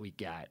message that we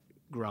get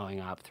growing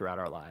up throughout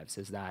our lives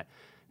is that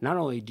not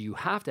only do you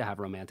have to have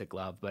romantic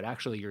love, but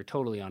actually you're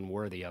totally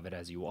unworthy of it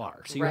as you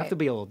are. So you have to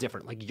be a little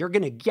different. Like, you're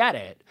going to get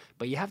it,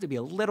 but you have to be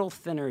a little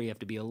thinner. You have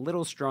to be a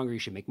little stronger. You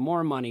should make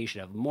more money. You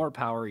should have more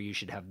power. You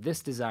should have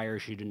this desire. You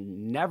should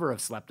never have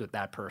slept with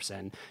that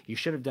person. You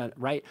should have done,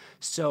 right?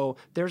 So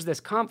there's this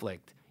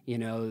conflict, you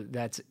know,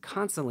 that's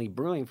constantly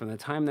brewing from the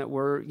time that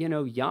we're, you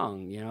know,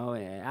 young, you know,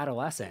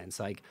 adolescents.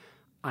 Like,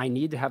 I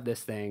need to have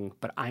this thing,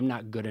 but I'm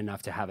not good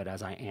enough to have it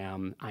as I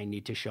am. I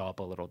need to show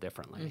up a little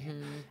differently.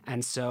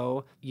 And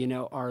so, you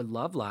know, our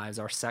love lives,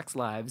 our sex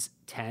lives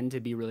tend to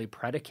be really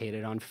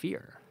predicated on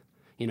fear.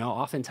 You know,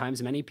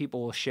 oftentimes many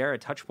people will share a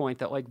touch point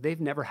that, like,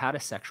 they've never had a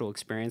sexual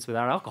experience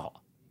without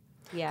alcohol.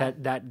 Yeah.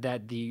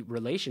 That the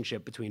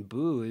relationship between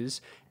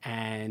booze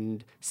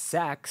and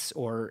sex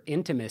or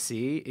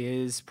intimacy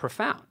is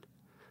profound.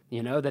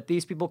 You know, that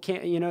these people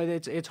can't, you know,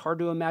 it's hard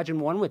to imagine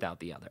one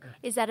without the other.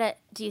 Is that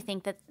do you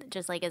think that,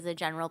 just like as a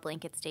general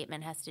blanket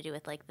statement, has to do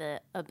with like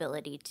the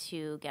ability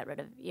to get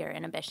rid of your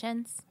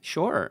inhibitions?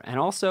 Sure. And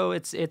also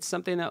it's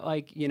something that,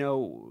 like, you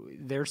know,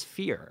 there's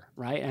fear,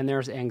 right? And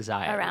there's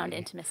anxiety. Around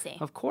intimacy.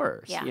 Of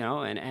course. Yeah. You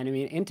know, and I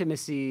mean,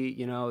 intimacy,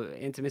 you know,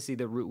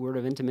 the root word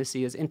of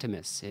intimacy is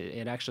intimus.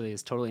 It actually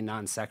is totally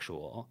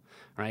non-sexual,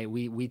 right?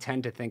 We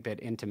tend to think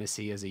that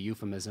intimacy is a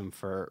euphemism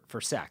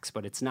for sex,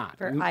 but it's not.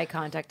 For eye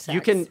contact sex.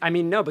 You can, I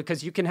mean, no,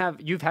 because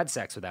you've had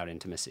sex without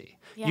intimacy.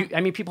 Yeah.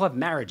 I mean, people have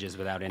marriages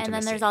without intimacy. And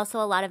then there's also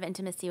a lot of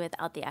intimacy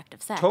without the act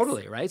of sex.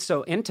 Totally, right?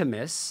 So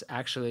intimus,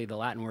 actually, the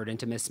Latin word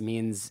intimus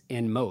means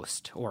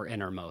inmost or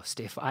innermost.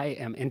 If I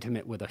am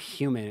intimate with a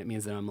human, it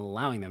means that I'm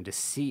allowing them to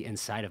see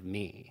inside of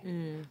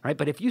me, right?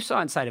 But if you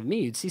saw inside of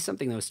me, you'd see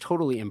something that was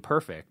totally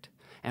imperfect.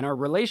 And our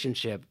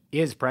relationship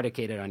is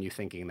predicated on you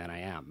thinking that I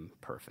am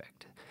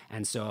perfect.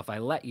 And so if I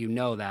let you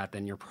know that,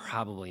 then you're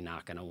probably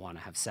not going to want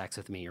to have sex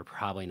with me. You're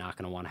probably not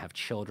going to want to have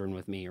children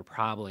with me. You're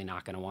probably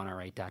not going to want to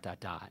write ...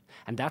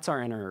 And that's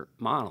our inner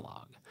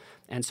monologue.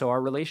 And so our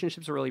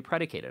relationships are really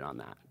predicated on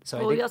that. So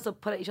Well, I think, we also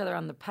put each other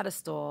on the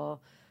pedestal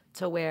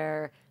to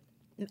where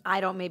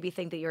I don't maybe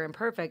think that you're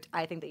imperfect.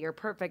 I think that you're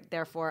perfect.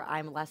 Therefore,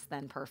 I'm less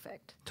than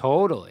perfect.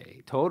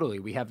 Totally.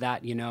 We have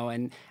that, you know,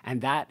 and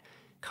that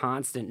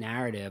constant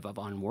narrative of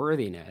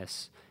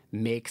unworthiness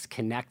makes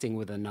connecting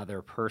with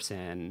another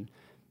person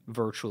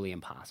virtually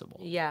impossible.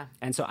 Yeah.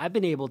 And so I've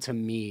been able to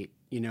meet,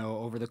 you know,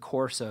 over the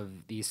course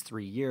of these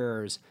 3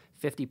 years,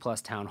 50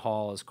 plus town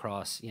halls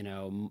across,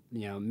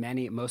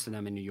 most of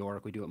them in New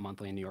York. We do it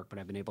monthly in New York, but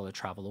I've been able to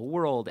travel the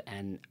world.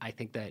 And I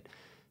think that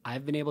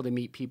I've been able to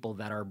meet people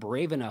that are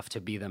brave enough to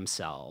be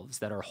themselves,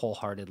 that are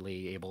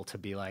wholeheartedly able to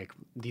be like,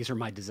 these are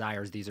my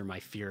desires, these are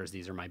my fears,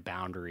 these are my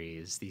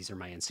boundaries, these are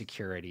my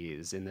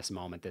insecurities in this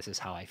moment, this is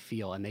how I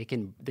feel. And they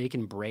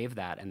can brave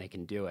that and they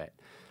can do it.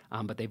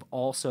 But they've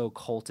also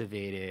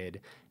cultivated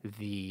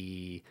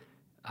the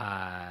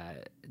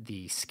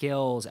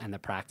skills and the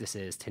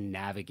practices to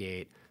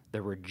navigate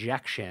the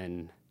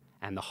rejection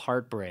and the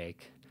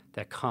heartbreak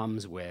that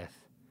comes with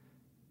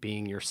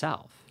being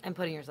yourself. And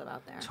putting yourself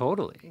out there.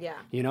 Totally. Yeah.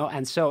 You know,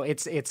 and so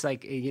it's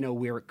like, you know,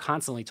 we're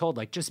constantly told,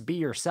 like, just be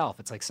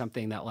yourself. It's like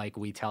something that, like,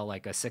 we tell,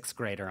 like, a sixth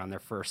grader on their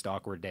first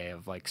awkward day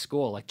of, like,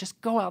 school, like,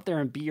 just go out there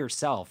and be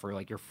yourself, or,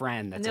 like, your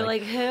friend. That's And they're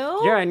like,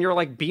 who? Yeah, and you're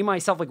like, be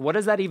myself. Like, what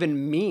does that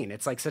even mean?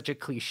 It's like such a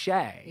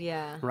cliche.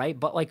 Yeah. Right?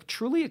 But, like,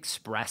 truly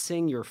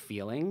expressing your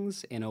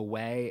feelings in a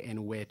way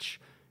in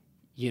which,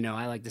 you know,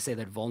 I like to say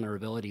that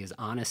vulnerability is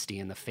honesty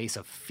in the face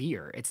of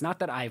fear. It's not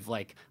that I've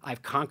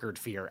conquered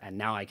fear and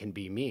now I can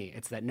be me.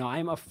 It's that, no,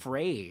 I'm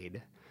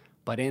afraid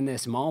But in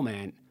this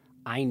moment,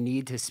 I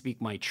need to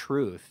speak my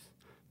truth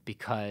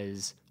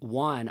because,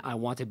 one, I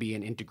want to be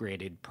an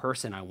integrated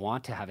person. I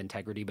want to have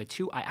integrity. But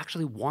two, I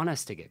actually want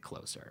us to get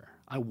closer.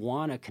 I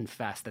want to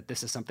confess that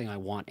this is something I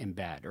want in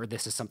bed, or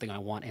this is something I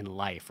want in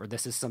life, or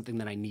this is something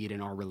that I need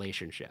in our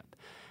relationship.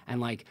 And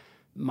like,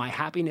 my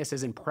happiness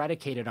isn't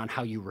predicated on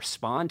how you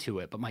respond to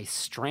it, but my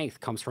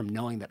strength comes from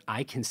knowing that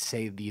I can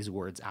say these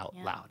words out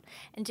loud.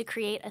 And to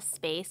create a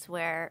space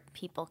where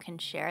people can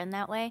share in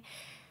that way,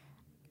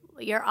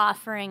 you're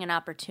offering an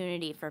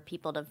opportunity for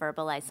people to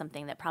verbalize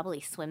something that probably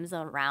swims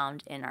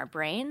around in our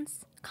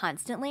brains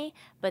constantly.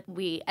 But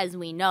as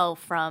we know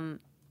from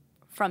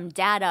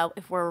data,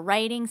 if we're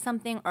writing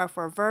something or if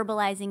we're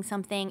verbalizing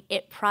something,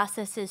 it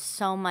processes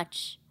so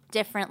much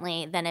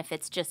differently than if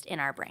it's just in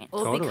our brain.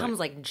 Well, it becomes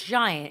like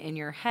giant in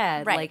your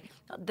head. Right. Like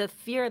the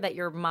fear that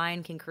your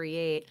mind can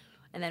create.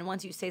 And then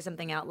once you say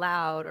something out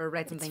loud or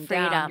write something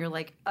down, you're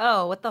like,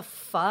 oh, what the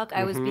fuck?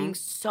 I was being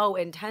so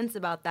intense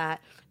about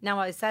that. Now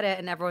I said it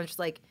and everyone's just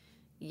like,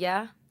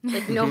 yeah.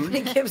 Like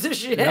nobody gives a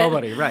shit.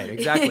 Nobody, right,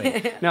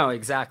 exactly. No,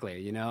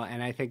 exactly,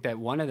 and I think that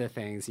one of the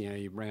things,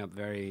 you bring up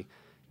very,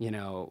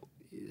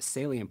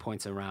 salient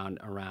points around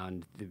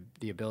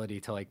the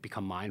ability to like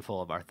become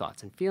mindful of our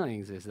thoughts and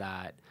feelings is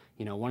that,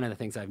 one of the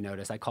things I've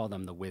noticed, I call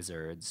them the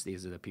wizards.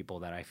 These are the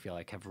people that I feel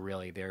like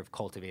they've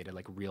cultivated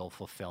like real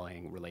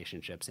fulfilling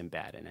relationships in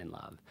bed and in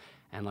love.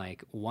 And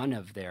like one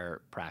of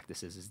their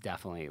practices is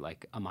definitely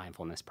like a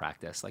mindfulness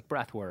practice, like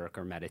breath work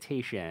or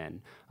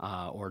meditation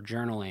or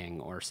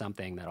journaling or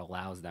something that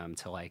allows them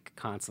to like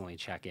constantly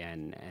check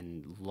in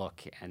and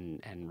look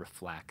and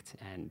reflect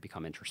and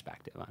become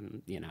introspective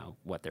on,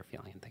 what they're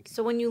feeling and thinking.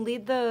 So when you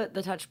lead the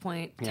touch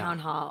point town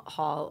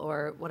hall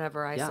or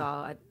whatever I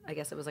saw, I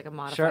guess it was like a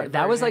modified version.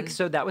 That was like,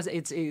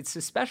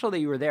 it's special that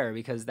you were there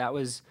because that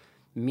was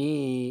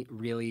me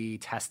really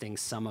testing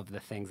some of the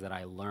things that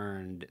I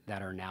learned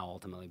that are now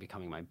ultimately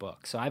becoming my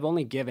book. So I've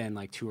only given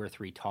like 2 or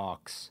 3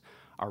 talks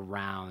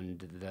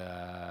around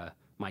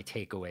my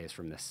takeaways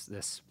from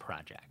this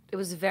project. It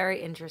was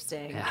very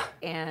interesting.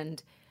 Yeah.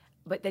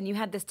 But then you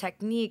had this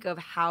technique of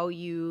how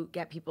you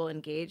get people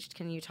engaged.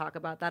 Can you talk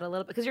about that a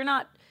little bit? Because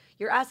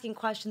you're asking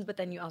questions, but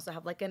then you also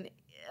have like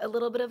a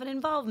little bit of an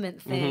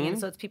involvement thing. And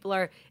so it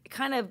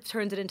kind of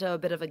turns it into a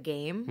bit of a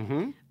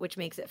game, which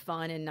makes it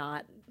fun and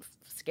not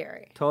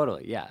scary.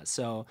 Totally, yeah.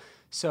 So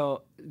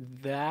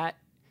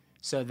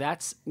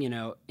that's,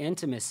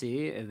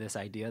 intimacy, this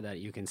idea that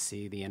you can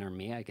see the inner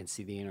me, I can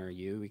see the inner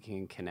you, we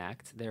can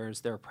connect. There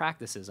are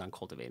practices on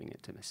cultivating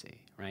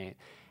intimacy, right?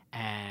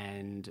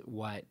 And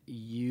what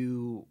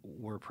you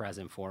were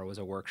present for was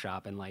a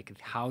workshop and like,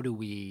 how do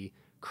we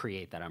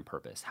create that on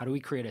purpose? How do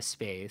we create a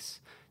space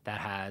that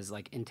has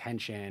like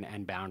intention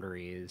and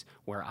boundaries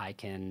where I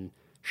can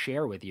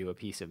share with you a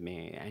piece of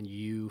me and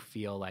you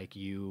feel like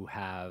you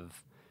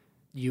have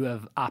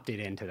opted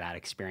into that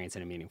experience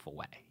in a meaningful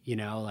way,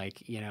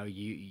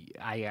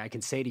 I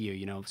can say to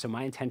you, so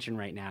my intention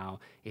right now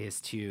is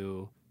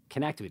to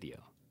connect with you.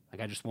 Like,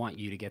 I just want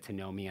you to get to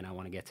know me and I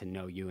want to get to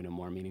know you in a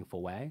more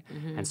meaningful way.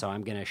 And so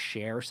I'm going to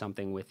share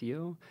something with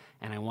you.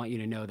 And I want you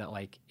to know that,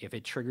 like, if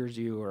it triggers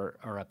you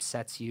or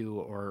upsets you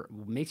or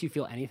makes you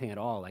feel anything at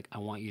all, like, I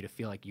want you to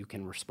feel like you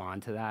can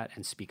respond to that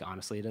and speak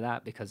honestly to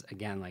that. Because,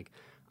 again, like,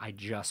 I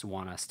just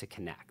want us to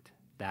connect.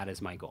 That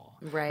is my goal.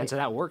 Right. And so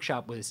that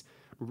workshop was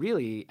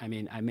really, I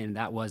mean,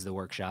 that was the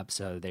workshop.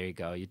 So there you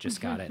go. You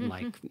just got it in,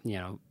 like,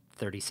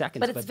 30 seconds.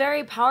 But it's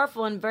very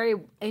powerful and very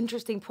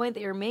interesting point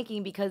that you're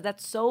making, because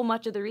that's so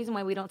much of the reason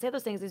why we don't say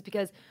those things is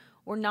because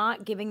we're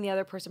not giving the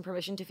other person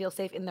permission to feel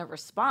safe in their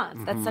response.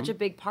 That's such a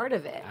big part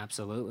of it.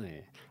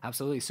 Absolutely.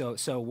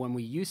 So when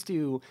we used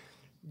to,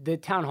 the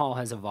town hall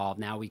has evolved.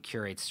 Now we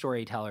curate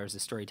storytellers. The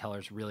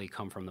storytellers really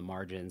come from the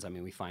margins. I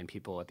mean, we find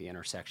people at the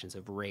intersections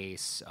of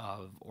race,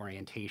 of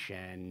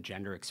orientation,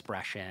 gender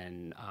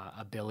expression,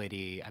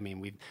 ability. I mean,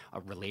 we've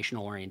a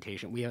relational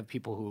orientation. We have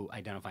people who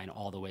identify in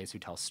all the ways who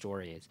tell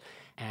stories.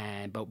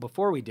 But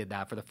before we did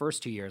that, for the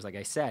first 2 years, like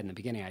I said in the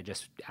beginning, I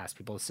just asked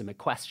people to submit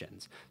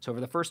questions. So over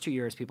the first 2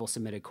 years, people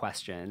submitted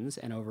questions.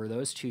 And over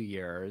those 2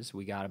 years,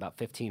 we got about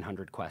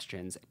 1,500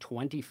 questions.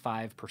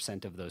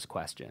 25% of those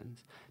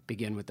questions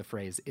begin with the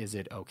phrase, is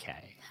it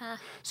okay?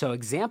 So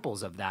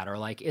examples of that are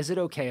like, is it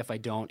okay if I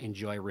don't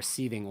enjoy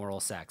receiving oral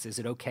sex? Is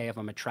it okay if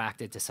I'm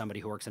attracted to somebody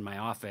who works in my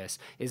office?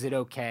 Is it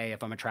okay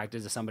if I'm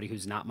attracted to somebody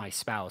who's not my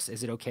spouse?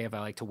 Is it okay if I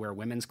like to wear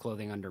women's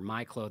clothing under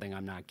my clothing?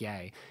 I'm not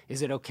gay.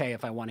 Is it okay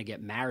if I want to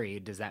get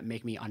married? Does that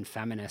make me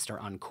unfeminist or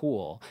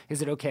uncool?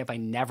 Is it okay if I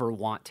never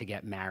want to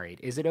get married?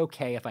 Is it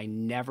okay if I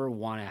never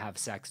want to have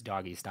sex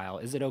doggy style?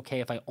 Is it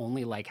okay if I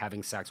only like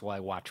having sex while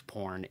I watch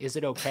porn? Is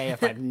it okay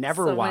if I've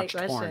never So many watched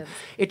porn? questions.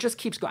 It just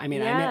keeps going. I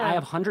mean, I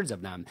have hundreds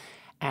of them.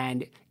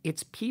 And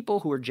it's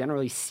people who are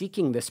generally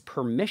seeking this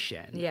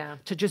permission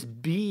to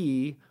just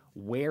be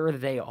where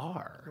they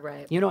are.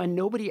 Right. And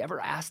nobody ever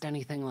asked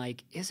anything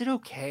like, is it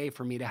okay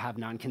for me to have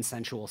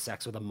non-consensual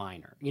sex with a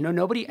minor?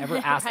 Nobody ever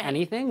asked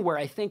anything where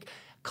I think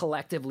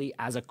collectively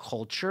as a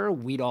culture,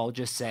 we'd all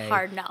just say,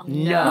 Hard no.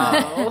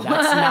 No,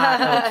 that's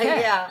not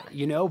okay.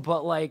 Yeah.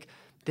 But like,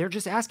 they're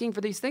just asking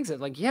for these things that,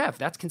 like, yeah, if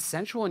that's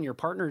consensual and your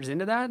partner's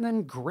into that,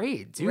 then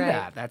great, do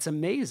that. That's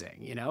amazing,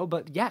 you know?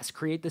 But yes,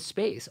 create the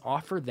space,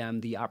 offer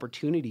them the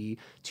opportunity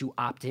to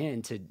opt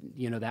in to,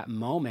 you know, that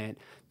moment,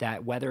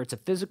 that whether it's a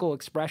physical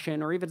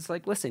expression or even it's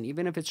like, listen,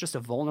 even if it's just a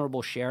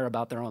vulnerable share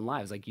about their own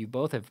lives, like you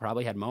both have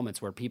probably had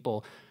moments where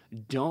people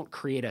don't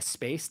create a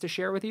space to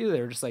share with you.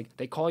 They're just like,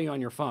 they call you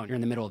on your phone. You're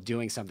in the middle of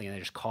doing something and they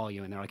just call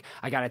you and they're like,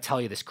 I got to tell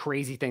you this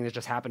crazy thing that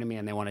just happened to me,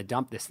 and they want to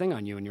dump this thing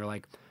on you. And you're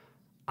like,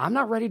 I'm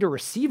not ready to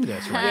receive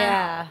this right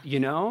now, you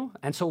know?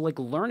 And so like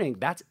learning,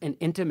 that's an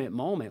intimate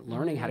moment,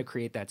 learning how to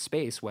create that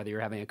space, whether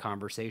you're having a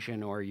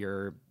conversation or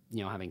you're,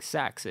 you know, having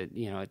sex, it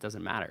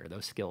doesn't matter.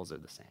 Those skills are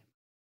the same.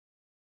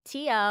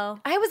 T.O.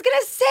 I was going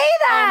to say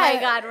that. Oh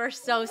my God, we're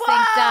so synced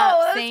Whoa, up.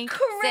 that's Sync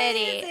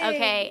crazy. City.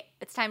 Okay,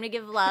 it's time to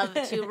give love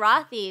to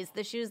Rothy's,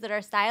 the shoes that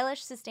are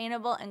stylish,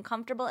 sustainable, and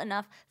comfortable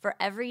enough for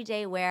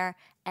everyday wear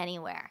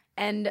anywhere.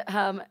 And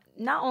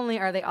not only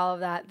are they all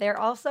of that, they're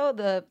also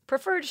the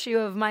preferred shoe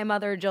of my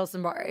mother, Jill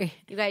Sambari.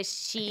 You guys,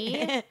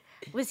 she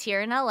was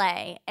here in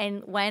LA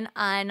and went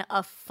on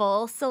a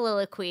full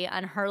soliloquy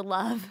on her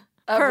love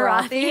Of for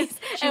Rothy's.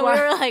 Rothy's. And we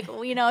were like,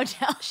 you know,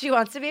 Jill. She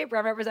wants to be a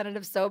brand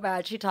representative so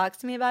bad. She talks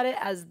to me about it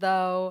as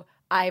though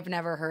I've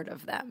never heard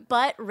of them.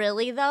 But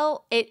really,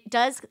 though, it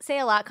does say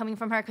a lot coming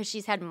from her because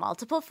she's had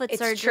multiple foot It's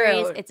surgeries.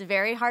 true. It's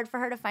very hard for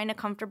her to find a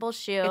comfortable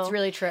shoe. It's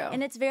really true.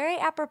 And it's very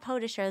apropos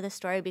to share this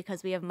story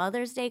because we have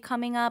Mother's Day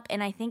coming up,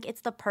 and I think it's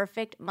the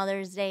perfect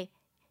Mother's Day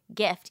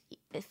gift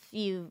if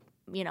you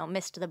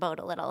missed the boat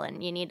a little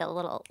and you need a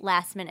little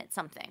last minute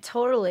something.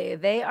 Totally.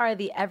 They are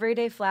the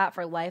everyday flat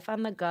for life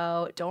on the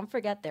go. Don't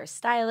forget they're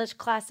stylish,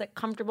 classic,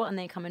 comfortable, and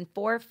they come in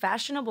 4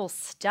 fashionable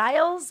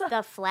styles.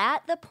 The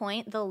flat, the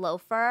point, the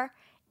loafer,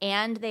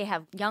 and they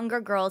have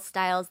younger girls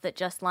styles that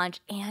just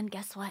launched. And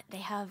guess what? They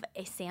have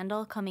a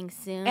sandal coming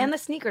soon. And the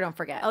sneaker, don't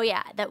forget. Oh,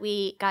 yeah, that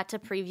we got to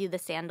preview the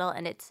sandal,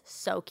 and it's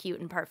so cute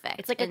and perfect.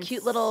 It's like a and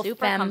cute little super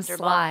femme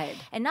comfortable. slide.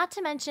 And not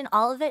to mention,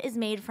 all of it is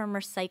made from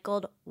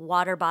recycled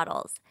water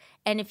bottles.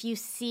 And if you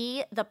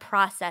see the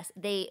process,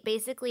 they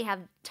basically have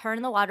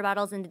turned the water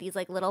bottles into these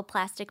like little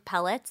plastic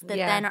pellets that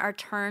then are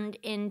turned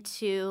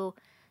into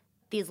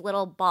these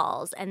little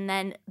balls, and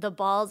then the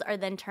balls are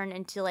then turned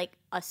into like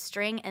a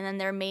string, and then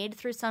they're made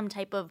through some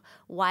type of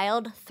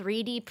wild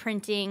 3D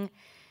printing,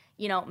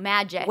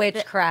 magic.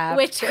 Witchcraft.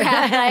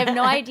 Witchcraft. I have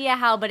no idea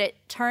how, but it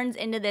turns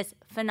into this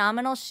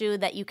phenomenal shoe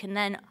that you can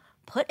then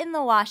put in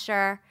the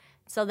washer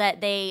so that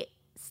they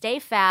stay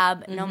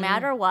fab no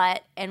matter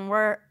what, and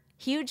we're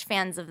huge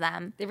fans of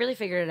them. They really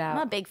figured it out.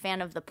 I'm a big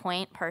fan of the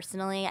point,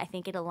 personally. I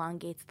think it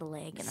elongates the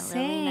leg in a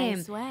really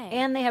nice way.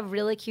 And they have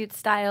really cute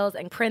styles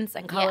and prints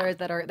and colors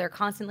they're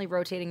constantly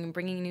rotating and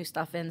bringing new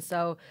stuff in.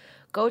 So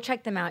go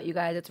check them out, you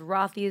guys. It's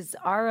Rothy's,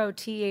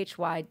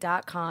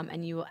 ROTHY.com,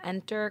 and you will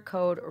enter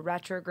code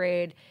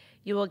retrograde.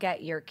 You will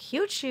get your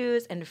cute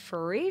shoes and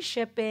free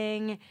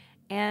shipping.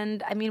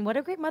 And, I mean, what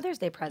a great Mother's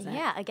Day present.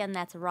 Yeah, again,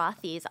 that's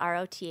Rothy's,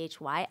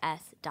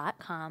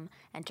 ROTHYS.com.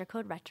 Enter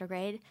code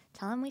retrograde.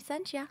 Tell them we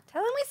sent you.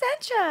 Tell them we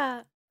sent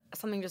you.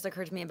 Something just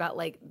occurred to me about,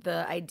 like,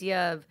 the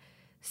idea of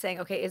saying,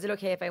 okay, is it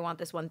okay if I want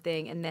this one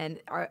thing? And then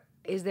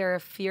is there a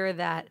fear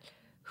that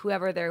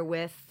whoever they're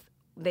with,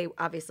 they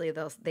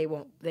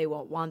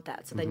won't want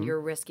that. So then you're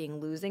risking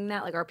losing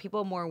that. Like, are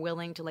people more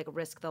willing to, like,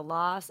 risk the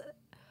loss?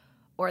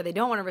 Or they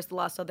don't want to risk the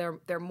loss, so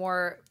they're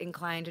more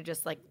inclined to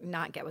just like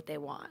not get what they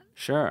want.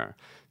 Sure.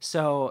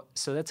 So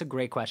that's a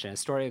great question. A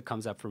story that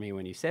comes up for me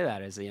when you say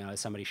that is,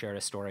 somebody shared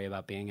a story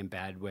about being in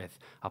bed with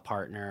a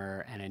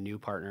partner and a new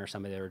partner,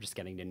 somebody they were just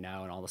getting to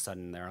know, and all of a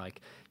sudden they're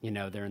like,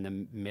 they're in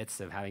the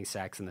midst of having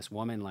sex, and this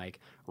woman like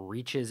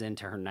reaches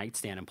into her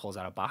nightstand and pulls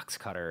out a box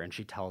cutter, and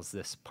she tells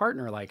this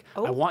partner like,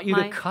 I want you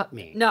to cut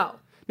me.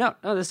 No,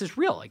 this is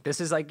real. Like,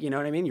 this is like, you know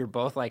what I mean? You're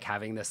both like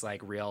having this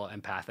like real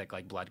empathic,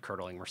 like blood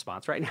curdling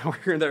response right now.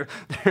 Where they're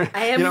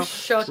I am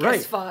shook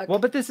as fuck. Well,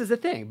 but this is the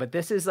thing. But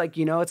this is like,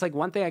 it's like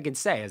one thing I can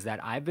say is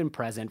that I've been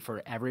present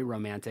for every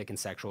romantic and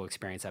sexual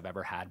experience I've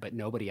ever had, but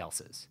nobody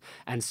else's.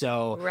 And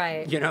so,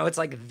 it's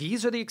like,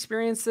 these are the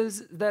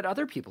experiences that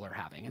other people are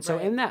having. And so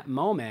in that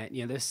moment,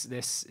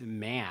 this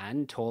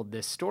man told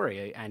this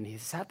story, and he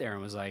sat there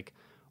and was like,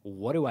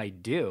 what do I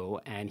do?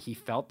 And he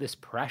felt this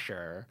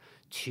pressure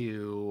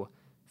to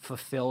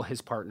fulfill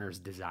his partner's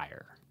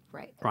desire.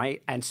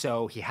 Right. And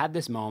so he had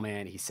this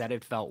moment. He said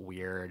it felt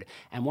weird.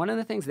 And one of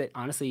the things that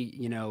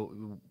honestly,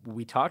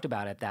 we talked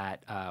about at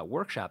that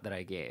workshop that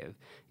I gave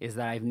is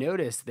that I've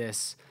noticed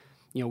this,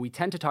 we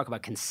tend to talk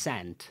about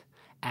consent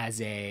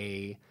as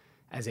a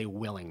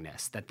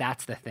willingness,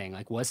 that's the thing.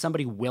 Like, was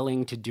somebody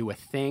willing to do a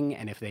thing?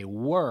 And if they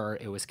were,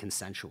 it was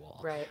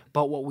consensual. Right.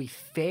 But what we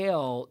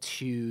fail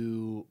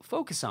to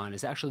focus on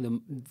is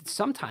actually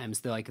sometimes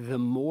the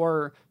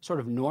more sort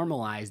of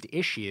normalized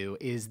issue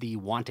is the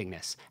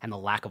wantingness and the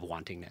lack of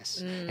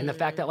wantingness. And the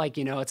fact that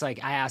it's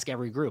like I ask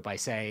every group, I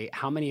say,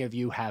 how many of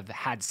you have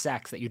had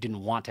sex that you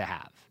didn't want to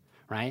have?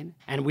 right?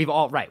 And we've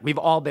all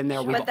been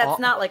there. But that's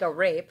not like a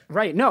rape.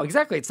 Right. No,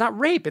 exactly. It's not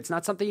rape. It's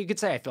not something you could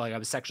say, I feel like I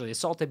was sexually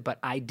assaulted, but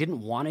I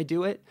didn't want to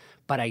do it,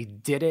 but I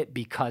did it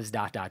because ...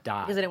 Because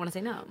I didn't want to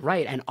say no.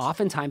 Right. And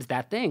oftentimes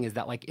that thing is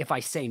that like, if I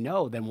say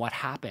no, then what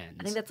happens?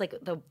 I think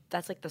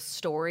that's like the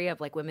story of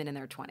like women in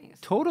their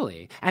 20s.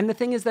 Totally. And the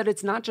thing is that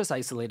it's not just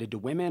isolated to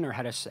women or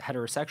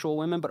heterosexual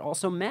women, but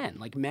also men.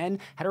 Like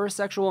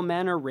heterosexual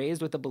men are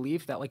raised with the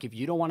belief that like, if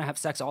you don't want to have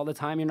sex all the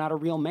time, you're not a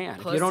real man.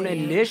 If you don't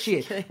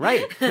initiate,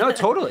 right. No,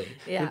 totally.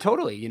 Yeah.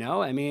 Totally. You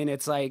know, I mean,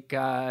 it's like,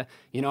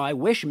 you know, I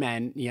wish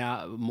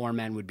more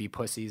men would be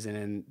pussies. And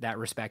in that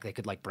respect, they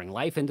could like bring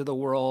life into the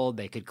world.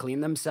 They could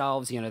clean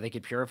themselves. You know, they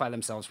could purify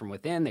themselves from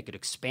within. They could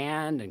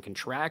expand and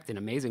contract in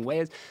amazing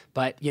ways.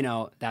 But, you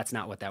know, that's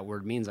not what that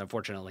word means,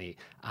 unfortunately.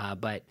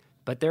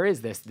 But there's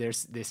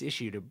this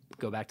issue, to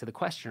go back to the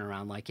question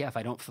around like, yeah, if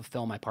I don't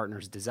fulfill my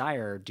partner's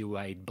desire, do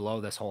I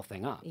blow this whole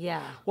thing up?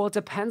 Yeah. Well, it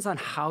depends on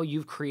how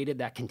you've created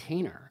that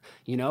container.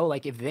 You know,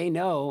 like if they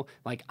know,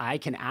 like I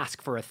can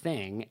ask for a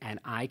thing and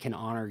I can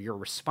honor your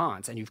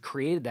response, and you've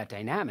created that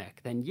dynamic,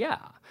 then yeah.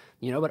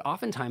 You know, but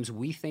oftentimes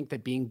we think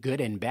that being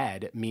good in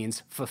bed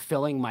means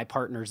fulfilling my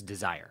partner's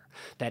desire.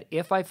 That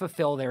if I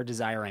fulfill their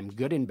desire, I'm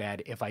good in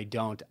bed. If I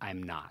don't,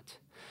 I'm not.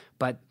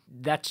 But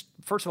that's,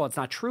 first of all, it's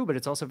not true, but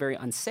it's also very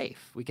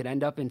unsafe. We could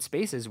end up in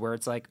spaces where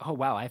it's like, oh,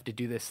 wow, I have to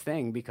do this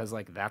thing because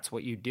like that's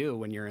what you do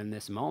when you're in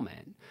this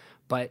moment.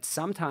 But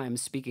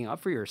sometimes speaking up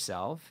for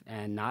yourself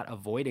and not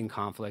avoiding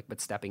conflict but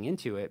stepping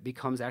into it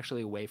becomes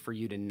actually a way for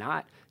you to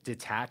not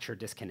detach or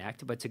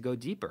disconnect, but to go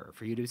deeper,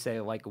 for you to say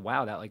like,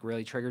 wow, that like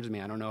really triggers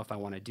me. I don't know if I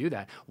want to do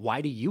that.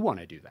 Why do you want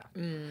to do that?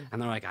 And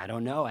they're like, I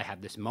don't know. I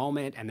have this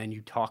moment. And then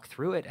you talk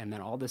through it. And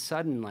then all of a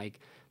sudden, like,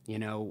 you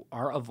know,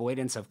 our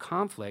avoidance of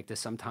conflict is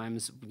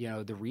sometimes, you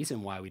know, the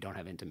reason why we don't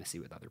have intimacy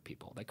with other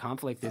people. That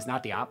conflict is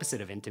not the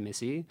opposite of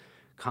intimacy.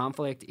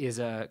 Conflict is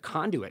a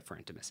conduit for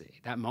intimacy.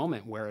 That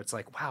moment where it's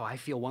like, wow, I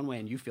feel one way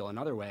and you feel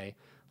another way.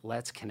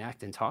 Let's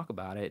connect and talk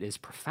about it is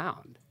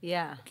profound.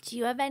 Yeah. Do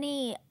you have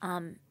any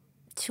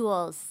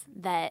tools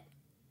that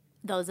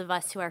those of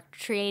us who are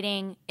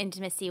creating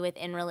intimacy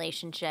within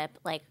relationship,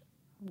 like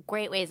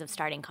great ways of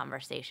starting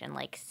conversation,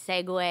 like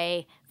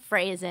segue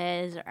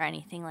phrases or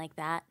anything like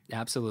that?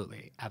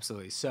 Absolutely.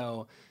 Absolutely.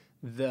 So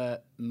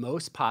the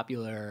most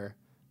popular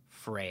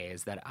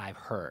phrase that I've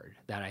heard,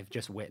 that I've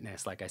just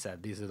witnessed, like I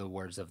said, these are the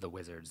words of the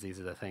wizards. These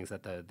are the things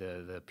that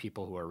the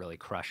people who are really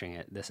crushing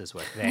it, this is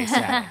what they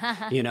say.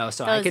 You know,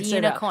 so I could say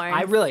that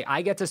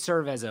I get to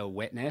serve as a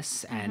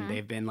witness, and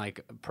they've been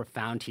like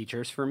profound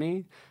teachers for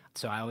me.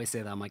 So I always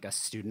say that I'm like a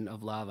student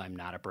of love. I'm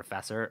not a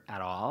professor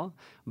at all.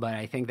 But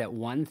I think that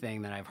one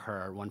thing that I've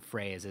heard, one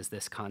phrase, is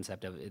this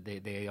concept of,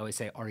 they always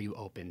say, are you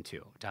open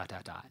to ...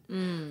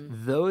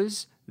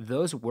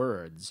 Those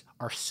words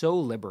are so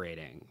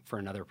liberating for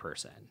another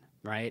person,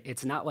 right?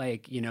 It's not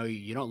like, you know,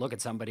 you don't look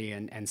at somebody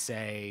and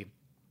say,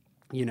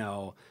 you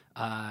know,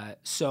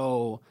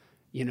 so,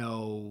 you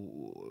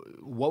know,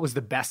 what was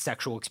the best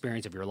sexual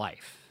experience of your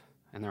life?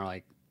 And they're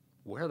like,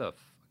 where the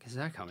fuck is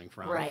that coming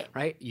from?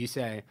 Right? You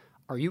say,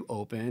 are you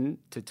open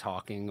to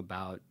talking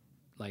about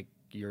like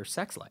your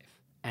sex life?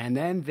 And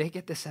then they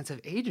get this sense of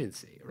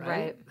agency,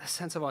 right? The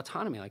sense of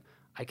autonomy. Like,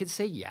 I could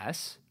say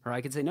yes, or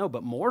I could say no,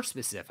 but more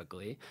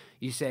specifically,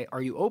 you say,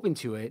 are you open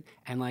to it?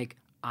 And like,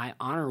 I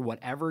honor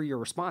whatever your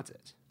response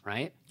is,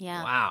 right?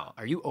 Yeah. Wow.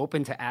 Are you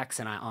open to X?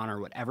 And I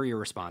honor whatever your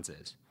response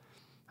is.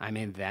 I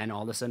mean, then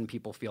all of a sudden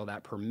people feel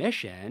that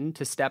permission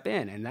to step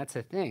in. And that's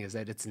the thing, is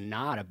that it's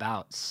not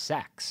about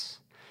sex.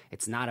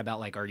 It's not about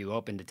like, are you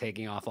open to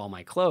taking off all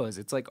my clothes?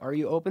 It's like, are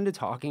you open to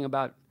talking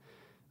about,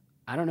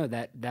 I don't know,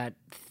 that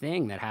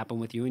thing that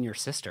happened with you and your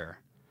sister?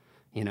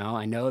 You know,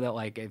 I know that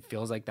like, it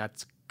feels like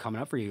that's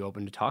coming up for you,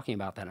 open to talking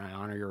about that, and I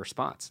honor your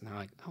response. And they're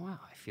like, oh wow,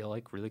 I feel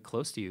like really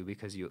close to you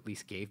because you at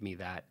least gave me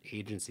that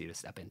agency to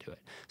step into it.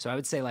 So I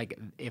would say like,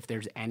 if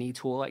there's any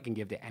tool I can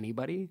give to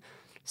anybody,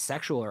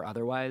 sexual or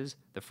otherwise,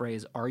 the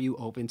phrase, are you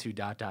open to ...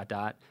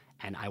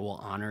 and I will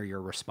honor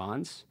your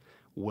response,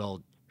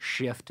 will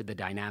shift the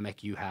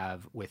dynamic you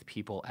have with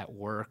people at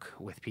work,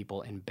 with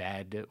people in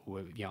bed,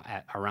 you know,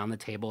 around the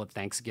table at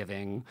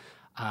Thanksgiving.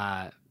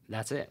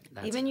 That's it.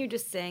 Even you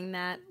just saying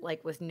that,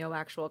 like with no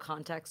actual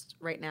context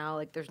right now,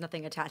 like there's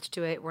nothing attached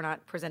to it. We're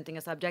not presenting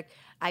a subject.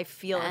 I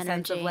feel a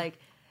sense of like,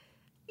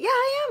 yeah,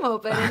 I am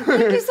open. And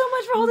thank you so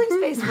much for holding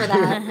space for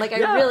that. Like,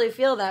 I really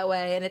feel that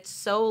way. And it's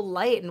so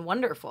light and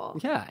wonderful.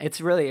 Yeah,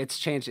 it's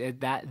changed.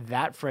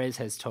 That phrase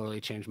has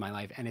totally changed my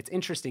life. And it's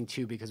interesting,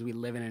 too, because we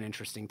live in an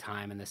interesting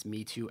time in this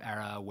Me Too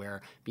era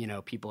where, you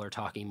know, people are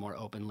talking more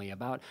openly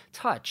about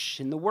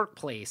touch in the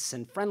workplace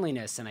and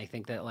friendliness. And I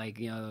think that, like,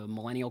 you know,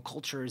 millennial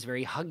culture is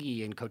very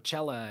huggy and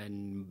Coachella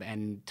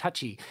and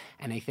touchy.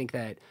 And I think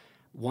that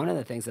one of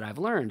the things that I've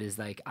learned is,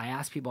 like, I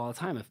ask people all the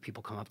time, if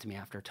people come up to me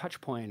after a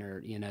touch point or,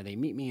 you know, they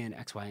meet me in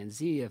X, Y, and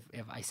Z,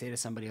 if I say to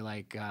somebody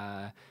like,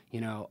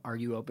 you know, are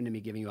you open to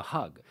me giving you a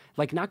hug?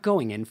 Like, not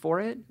going in for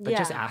it, but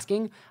just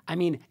asking. I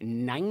mean,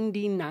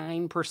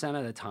 99%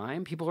 of the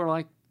time, people are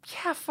like,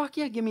 yeah, fuck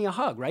yeah, give me a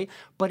hug, right?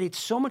 But it's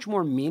so much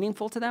more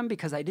meaningful to them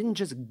because I didn't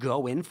just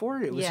go in for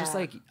it. It was just Yeah.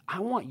 like, I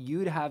want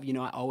you to have,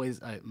 I always,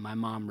 my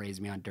mom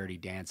raised me on Dirty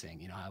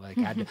Dancing.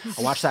 I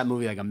watched that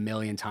movie like a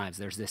million times.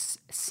 There's this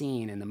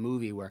scene in the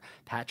movie where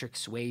Patrick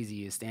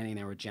Swayze is standing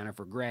there with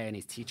Jennifer Grey and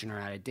he's teaching her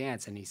how to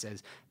dance. And he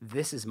says,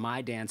 this is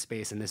my dance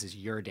space and this is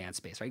your dance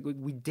space, right?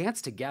 We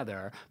dance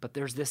together, but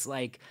there's this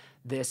like,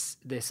 this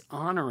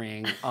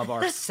honoring of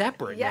our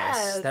separateness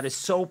Yes. that is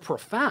so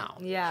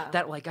profound. Yeah.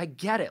 That like, I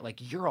get it.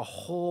 Like, you're a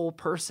whole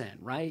person,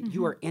 right?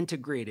 You are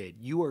integrated.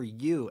 You are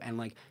you. And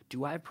like,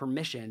 do I have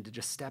permission to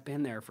just step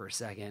in there for a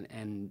second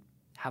and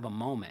have a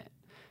moment,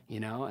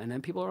 And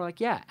then people are like,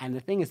 yeah. And the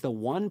thing is, the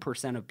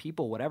 1% of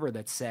people, whatever,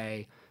 that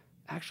say,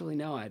 actually,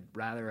 no, I'd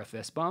rather a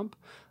fist bump.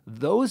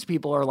 Those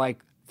people are like,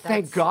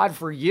 thank God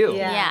for you.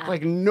 Yeah.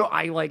 Like, no,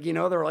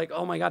 they're like,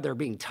 oh my God, they're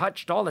being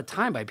touched all the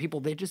time by people.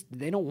 They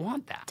don't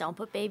want that. Don't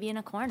put baby in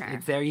a corner.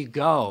 There you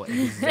go.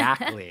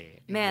 Exactly.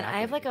 Man,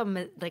 I have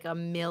Exactly. like a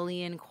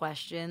million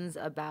questions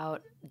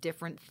about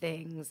different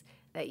things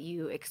that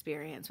you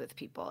experience with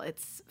people.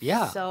 It's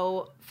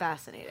so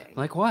fascinating.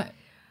 Like what?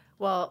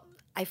 Well,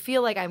 I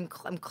feel like I'm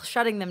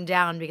shutting them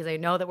down because I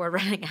know that we're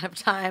running out of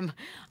time,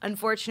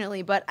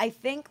 unfortunately. But I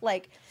think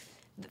like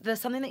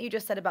something that you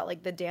just said about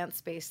like the dance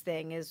space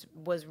thing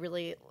was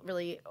really,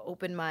 really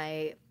opened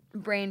my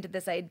brain to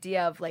this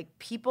idea of like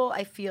people.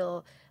 I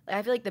feel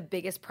like the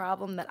biggest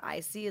problem that I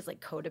see is like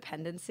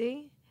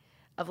codependency,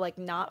 of like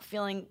not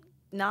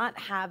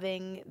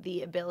having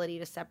the ability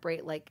to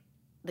separate like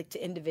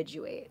to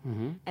individuate,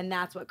 and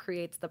that's what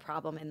creates the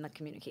problem in the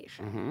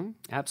communication.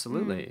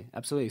 Absolutely.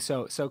 Absolutely.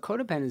 So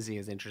codependency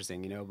is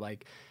interesting,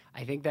 like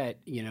I think that,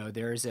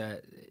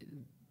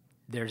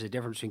 there's a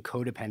difference between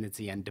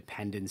codependency and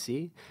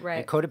dependency. Right.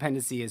 And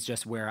codependency is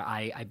just where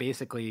I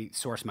basically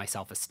source my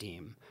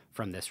self-esteem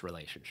from this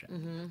relationship.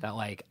 That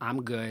like,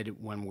 I'm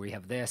good when we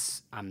have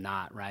this, I'm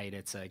not, right?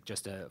 It's like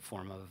just a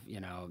form of,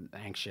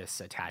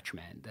 anxious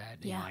attachment that,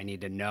 I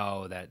need to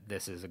know that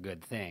this is a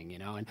good thing,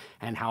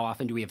 and how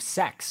often do we have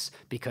sex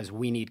because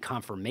we need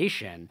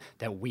confirmation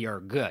that we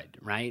are good,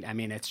 right? I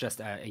mean, it's just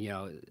a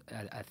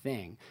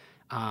thing.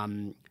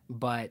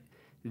 But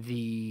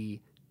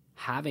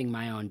having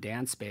my own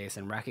dance space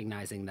and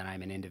recognizing that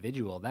I'm an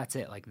individual, that's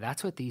it. Like,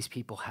 that's what these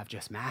people have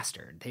just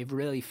mastered. They've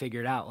really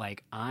figured out,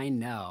 like, I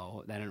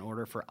know that in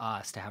order for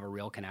us to have a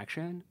real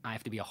connection, I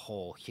have to be a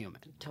whole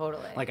human.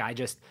 Totally. Like,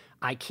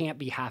 I can't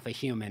be half a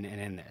human and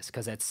in this,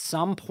 because at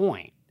some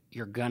point,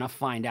 you're gonna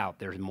find out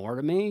there's more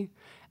to me.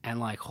 And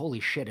like,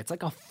 holy shit, it's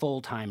like a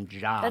full-time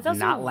job That's also-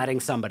 not letting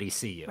somebody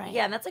see you. Right.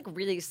 Yeah, and that's like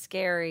really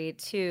scary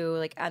too.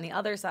 Like on the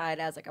other side,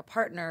 as like a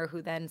partner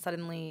who then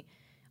suddenly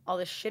all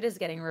this shit is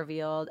getting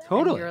revealed.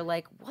 Totally. And you're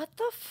like, what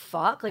the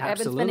fuck? Like I've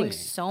been Absolutely. spending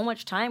so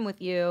much time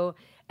with you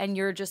and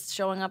you're just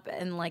showing up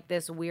in like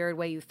this weird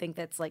way you think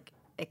that's like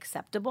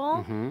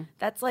acceptable.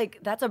 That's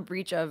a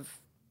breach of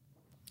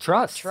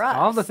Trust.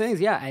 All the Trust. things.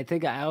 Yeah. I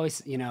think I always,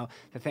 the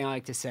thing I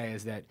like to say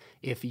is that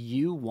if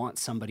you want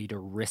somebody to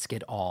risk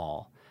it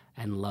all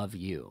and love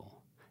you,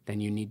 then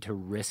you need to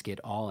risk it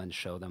all and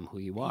show them who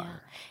you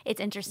are. It's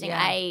interesting.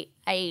 Yeah.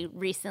 I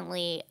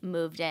recently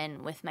moved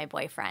in with my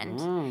boyfriend,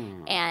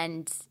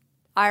 and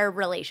our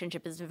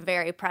relationship is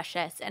very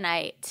precious, and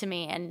I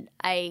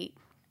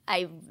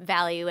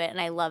value it,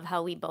 and I love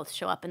how we both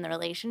show up in the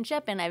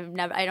relationship. And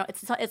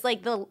it's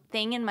like the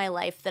thing in my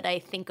life that I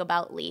think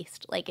about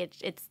least. Like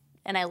it's.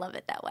 And I love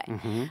it that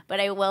way.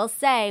 But I will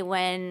say,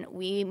 when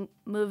we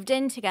moved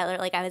in together,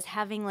 like I was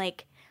having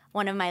like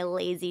one of my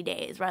lazy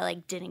days where I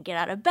like didn't get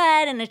out of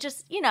bed, and it's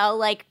just,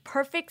 like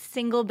perfect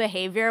single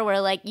behavior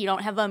where like you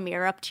don't have a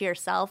mirror up to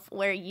yourself,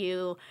 where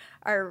you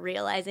are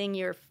realizing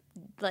you're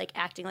like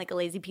acting like a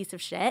lazy piece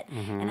of shit.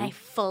 And I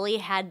fully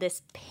had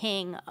this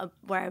ping of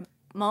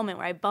moment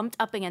where I bumped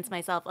up against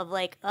myself of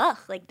like, ugh,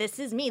 like this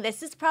is me.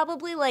 This is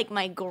probably like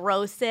my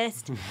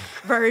grossest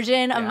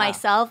version of Yeah.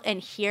 myself, and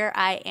here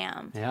I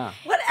am. Yeah.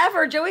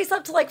 whatever. Joey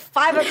slept till like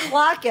 5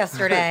 o'clock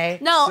yesterday.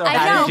 No, So I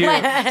how know, did you-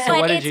 but, so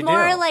what but did it's you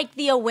more do? like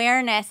the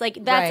awareness. Like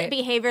that's Right.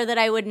 behavior that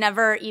I would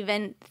never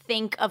even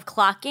think of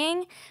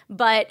clocking.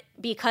 But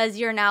because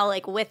you're now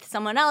like with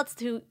someone else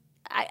who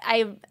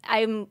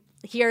I'm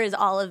here is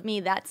all of me,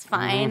 that's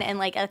fine. And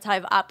like that's how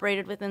I've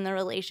operated within the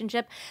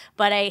relationship.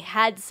 But I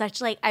had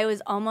such like, I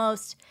was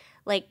almost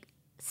like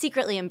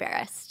secretly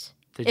embarrassed.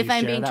 Did if you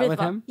I'm share being that truthful. with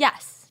him?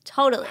 Yes,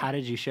 totally. How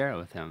did you share it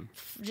with him?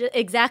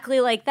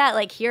 Exactly like that.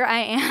 Like here I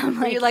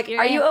am. Are you like, here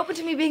are I you am. open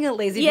to me being a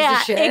lazy Yeah, piece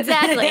of shit?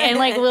 exactly. And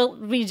like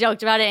we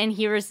joked about it, and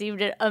he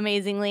received it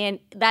amazingly. And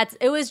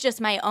it was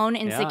just my own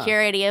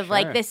insecurity of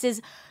like, sure. this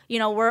is, we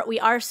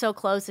are so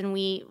close, and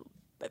we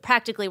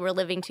practically were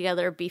living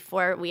together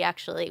before we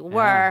actually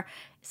were.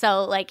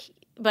 So like,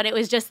 but it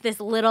was just this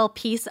little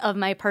piece of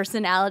my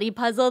personality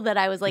puzzle that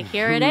I was like,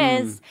 here it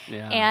is.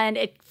 Yeah. And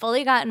it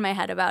fully got in my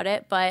head about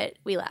it, but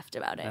we laughed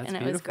about it, That's and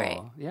it beautiful. was great.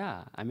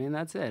 Yeah. I mean,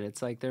 that's it.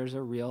 It's like there's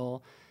a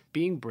real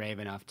being brave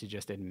enough to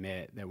just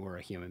admit that we're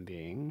a human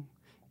being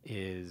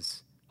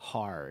is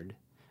hard.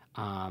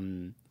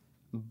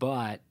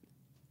 But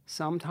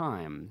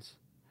sometimes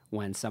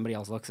when somebody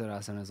else looks at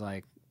us and is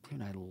like,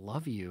 dude, I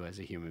love you as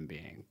a human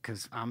being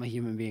because I'm a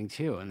human being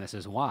too, and this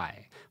is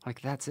why.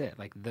 Like, that's it.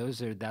 Like,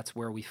 that's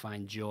where we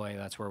find joy.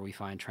 That's where we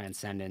find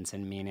transcendence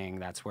and meaning.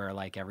 That's where,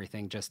 like,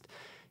 everything just,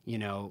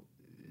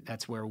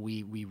 that's where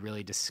we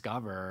really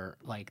discover,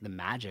 like, the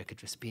magic of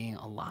just being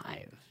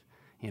alive.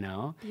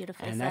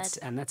 Beautifully and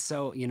said. that's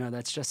so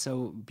that's just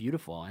so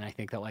beautiful. And I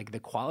think that, like,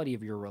 the quality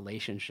of your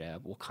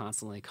relationship will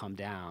constantly come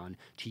down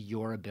to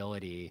your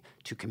ability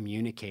to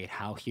communicate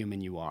how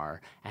human you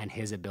are and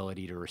his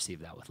ability to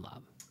receive that with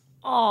love.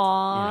 Aww.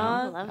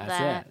 I love That's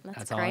that. it.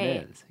 That's all great.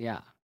 it is.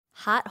 Yeah.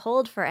 Hot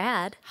hold for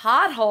ad.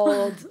 Hot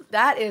hold.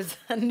 That is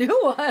a new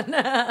one.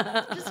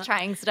 Just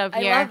trying stuff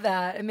I here. love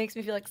that. It makes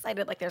me feel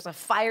excited. Like there's a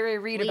fiery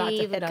read about to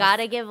We've hit us. got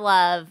to give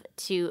love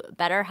to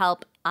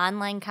BetterHelp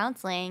online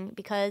counseling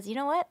because you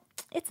know what?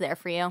 It's there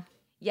for you.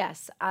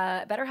 Yes.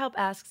 BetterHelp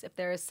asks if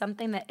there is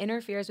something that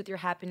interferes with your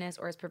happiness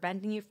or is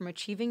preventing you from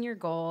achieving your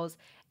goals,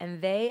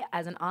 and they,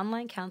 as an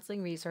online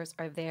counseling resource,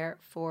 are there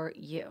for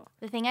you.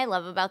 The thing I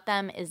love about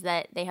them is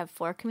that they have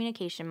 4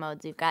 communication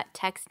modes. You've got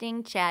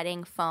texting,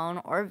 chatting,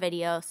 phone, or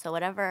video, so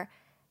whatever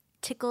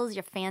tickles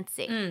your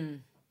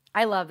fancy.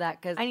 I love that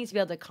because I need to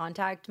be able to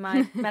contact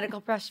my medical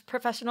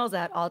professionals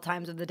at all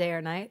times of the day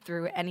or night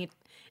through any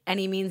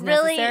means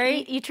Really,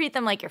 necessary. you treat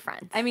them like your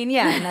friends. I mean,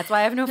 yeah, and that's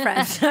why I have no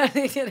friends.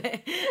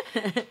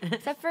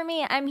 Except for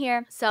me, I'm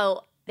here.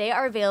 So they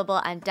are available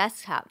on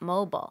desktop,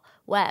 mobile,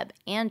 web,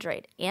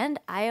 Android, and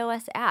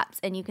iOS apps.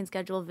 And you can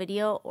schedule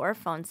video or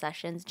phone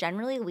sessions,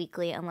 generally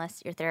weekly,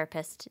 unless your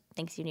therapist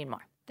thinks you need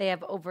more. They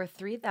have over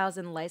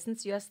 3,000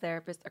 licensed U.S.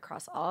 therapists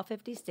across all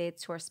 50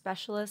 states who are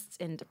specialists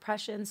in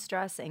depression,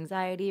 stress,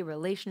 anxiety,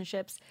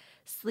 relationships,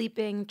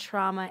 sleeping,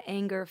 trauma,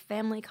 anger,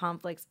 family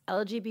conflicts,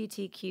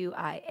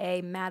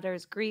 LGBTQIA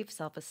matters, grief,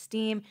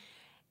 self-esteem,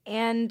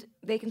 and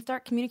they can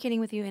start communicating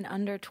with you in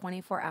under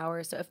 24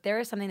 hours. So if there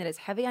is something that is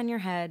heavy on your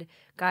head,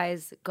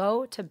 guys,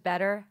 go to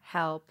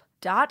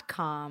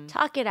BetterHelp.com.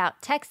 Talk it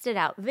out, text it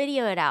out,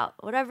 video it out,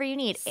 whatever you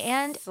need.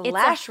 And /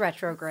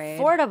 retrograde.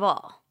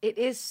 affordable. It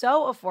is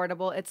so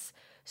affordable. It's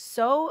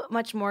so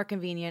much more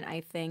convenient, I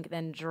think,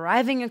 than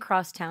driving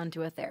across town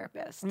to a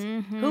therapist.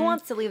 Who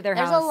wants to leave their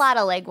There's house? a lot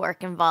of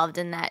legwork involved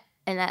in that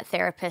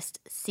therapist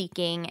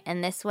seeking,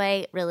 and this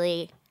way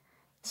really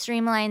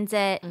streamlines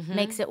it,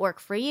 makes it work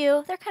for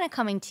you. They're kind of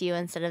coming to you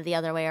instead of the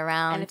other way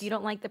around. And if you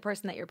don't like the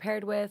person that you're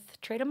paired with,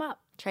 trade them up.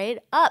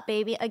 Trade up,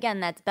 baby. Again,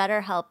 that's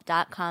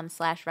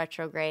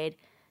betterhelp.com/retrograde.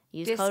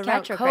 Use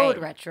Discount code code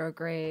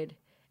retrograde.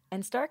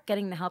 And start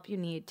getting the help you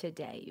need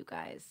today, you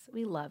guys.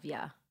 We love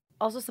ya.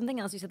 Also, something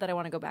else you said that I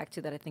want to go back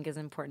to that I think is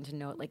important to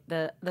note, like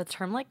the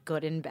term like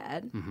good in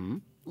bed,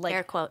 like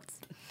Air quotes.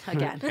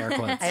 again, Air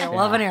quotes. I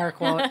love an air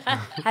quote,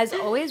 has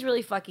always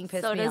really fucking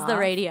pissed So me does off. the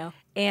radio.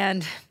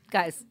 And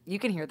guys, you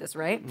can hear this,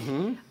 right?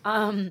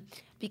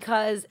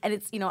 Because, and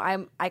it's,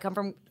 I come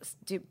from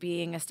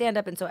being a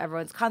stand-up, and so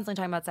everyone's constantly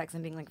talking about sex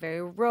and being like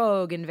very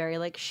rogue and very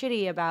like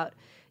shitty about.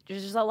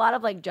 There's just a lot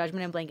of like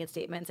judgment and blanket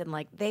statements and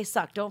like they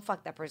suck, don't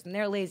fuck that person,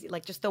 they're lazy.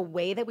 Like just the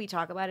way that we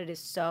talk about it is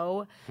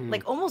so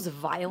like almost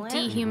violent,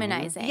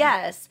 Dehumanizing.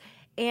 Yes,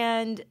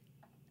 and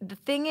the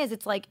thing is,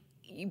 it's like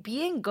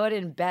being good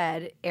in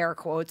bed, air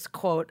quotes,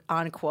 quote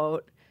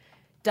unquote,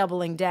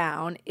 doubling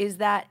down, is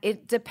that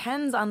it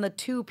depends on the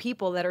 2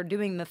 people that are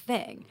doing the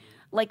thing.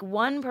 Like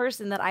one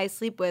person that I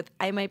sleep with,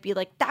 I might be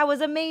like, that was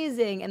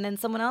amazing. And then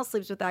someone else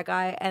sleeps with that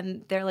guy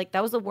and they're like,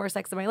 that was the worst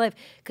sex of my life.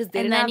 Because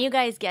they And didn't then have, you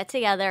guys get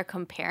together,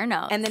 compare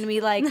notes. and then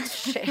we like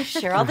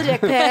share all the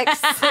dick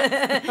pics.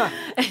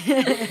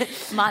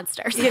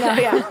 monsters.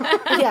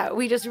 Yeah,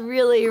 we just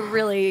really,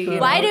 really.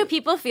 Why do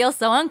people feel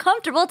so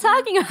uncomfortable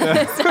talking about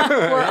this stuff?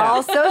 We're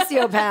all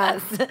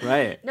sociopaths.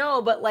 Right.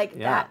 No, but like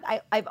Yeah.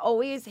 that, I've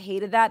always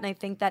hated that. And I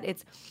think that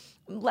it's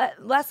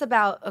less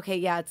about, okay,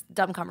 yeah, it's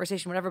dumb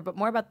conversation, whatever, but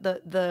more about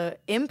the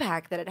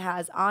impact that it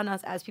has on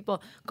us as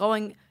people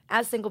going,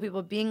 as single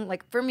people, being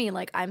like, for me,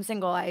 like I'm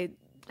single, I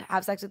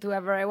have sex with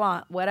whoever I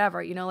want,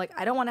 whatever, like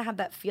I don't want to have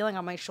that feeling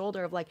on my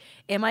shoulder of like,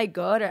 am I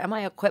good or am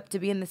I equipped to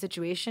be in the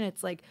situation?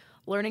 It's like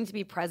learning to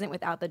be present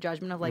without the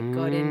judgment of like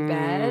good in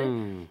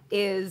bed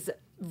is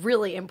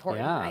really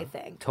important, I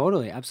think.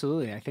 Totally,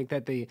 absolutely. I think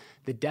that the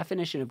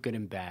definition of good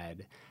in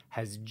bed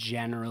has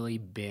generally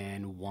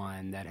been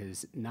one that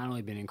has not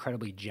only been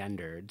incredibly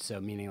gendered, so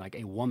meaning like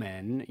a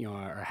woman,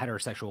 or a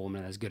heterosexual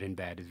woman that's good in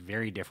bed is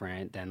very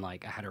different than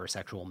like a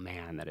heterosexual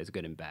man that is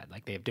good in bed.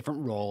 Like they have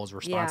different roles,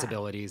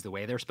 responsibilities, the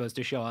way they're supposed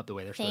to show up, the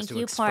way they're Thank supposed to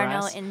you,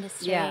 express. porno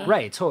industry. Yeah.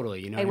 Right,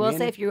 totally. I will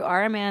say, if you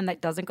are a man that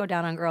doesn't go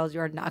down on girls,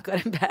 you are not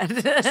good in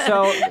bed.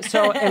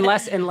 So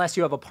unless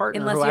you have a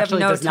partner Unless who you have actually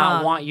no does not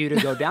tongue. want you to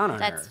go down on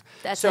her.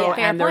 That's so a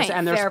fair and there's point.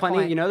 and there's Fair plenty,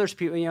 point. there's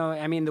people,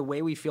 I mean, the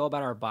way we feel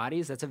about our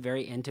bodies, that's a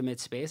very intimate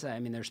space. I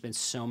mean, there's been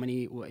so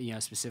many,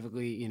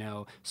 specifically,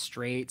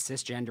 straight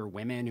cisgender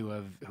women who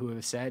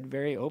have said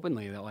very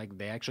openly that like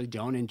they actually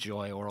don't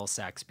enjoy oral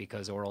sex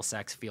because oral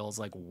sex feels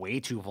like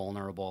way too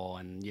vulnerable,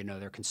 and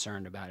they're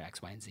concerned about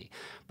X, Y, and Z.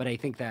 But I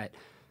think that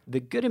the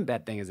good in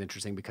bed thing is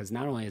interesting because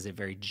not only is it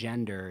very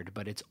gendered,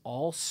 but it's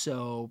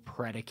also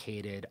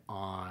predicated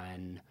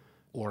on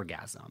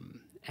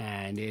orgasm.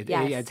 And it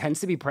Yes. tends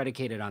to be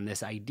predicated on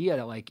this idea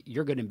that like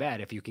you're good in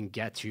bed if you can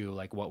get to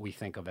like what we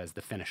think of as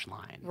the finish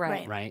line.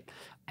 Right. Right.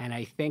 And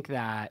I think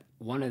that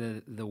one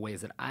of the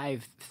ways that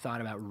I've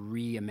thought about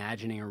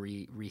reimagining or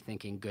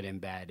rethinking good in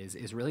bed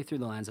is really through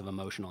the lens of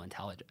emotional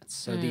intelligence.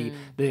 So the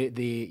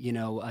you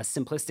know, a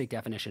simplistic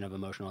definition of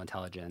emotional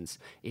intelligence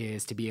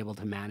is to be able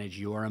to manage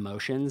your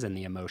emotions and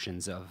the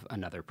emotions of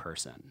another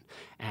person.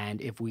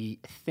 And if we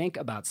think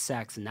about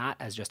sex not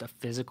as just a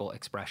physical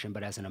expression,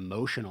 but as an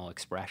emotional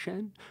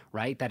expression,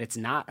 right? That it's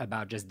not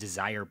about just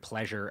desire,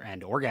 pleasure,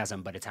 and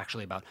orgasm, but it's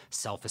actually about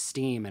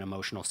self-esteem and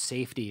emotional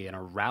safety and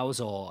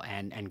arousal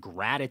and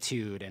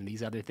gratitude and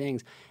these other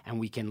things. And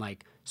we can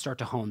like start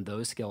to hone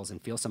those skills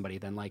and feel somebody,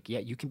 then like, yeah,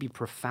 you can be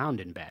profound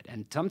in bed.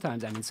 And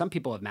sometimes, I mean, some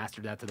people have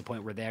mastered that to the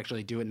point where they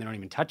actually do it and they don't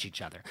even touch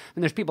each other.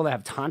 And there's people that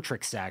have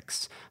tantric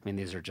sex. I mean,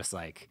 these are just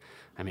like,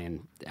 I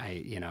mean,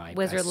 I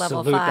Wizard I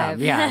level salute 5.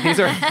 them. Yeah, these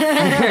are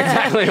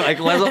exactly like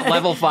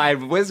level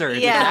 5 wizards.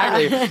 Yeah.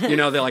 Exactly. You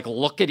know, they like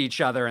look at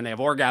each other and they have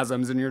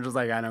orgasms and you're just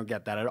like, I don't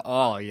get that at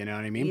all. You know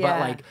what I mean?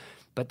 Yeah.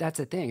 But that's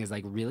the thing is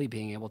like really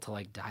being able to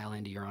like dial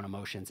into your own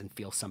emotions and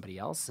feel somebody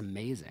else is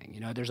amazing. You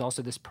know, there's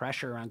also this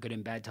pressure around good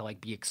in bed to like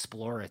be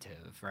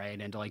explorative,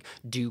 right? And to like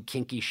do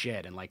kinky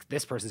shit. And like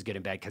this person's good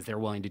in bed because they're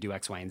willing to do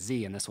X, Y, and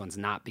Z. And this one's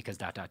not because ...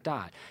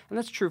 And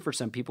that's true for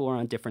some people who are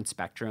on different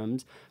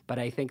spectrums. But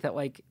I think that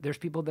like there's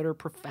people that are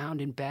profound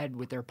in bed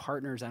with their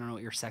partners. I don't know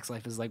what your sex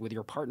life is like with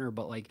your partner,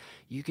 but like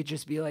you could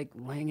just be like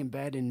laying in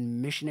bed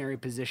in missionary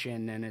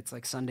position and it's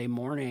like Sunday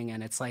morning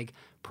and it's like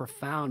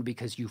profound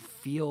because you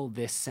feel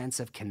this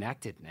sense of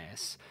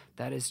connectedness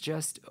that is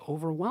just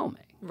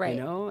overwhelming. Right.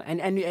 You know?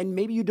 And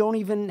maybe you don't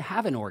even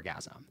have an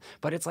orgasm,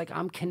 but it's like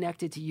I'm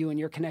connected to you and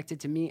you're connected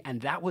to me,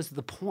 and that was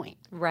the point.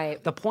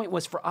 Right. The point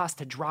was for us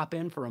to drop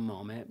in for a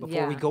moment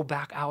before we go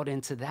back out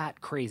into that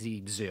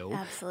crazy zoo.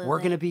 Absolutely.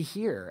 We're gonna be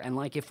here, and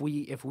like if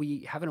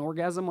we have an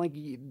orgasm, like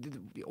the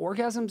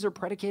orgasms are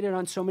predicated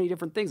on so many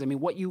different things. I mean,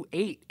 what you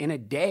ate in a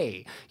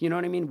day, you know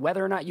what I mean?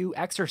 Whether or not you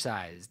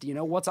exercised, you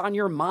know, what's on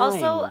your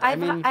mind. Also,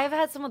 I've I've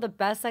had some of the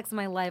best sex in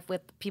my life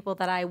with people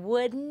that I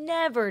would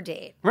never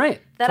date.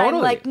 right. That totally.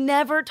 I'm like,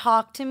 never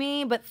talk to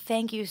me, but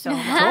thank you so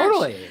much.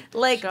 Totally.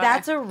 Like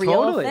that's a real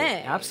Totally.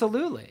 thing.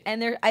 Absolutely.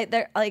 And they're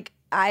like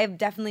I've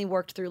definitely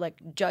worked through like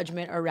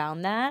judgment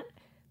around that.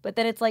 But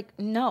then it's like,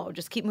 no,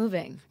 just keep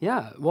moving.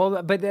 Yeah.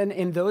 Well, but then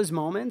in those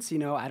moments, you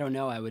know, I don't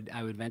know. I would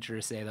venture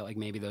to say that like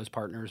maybe those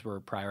partners were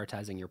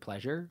prioritizing your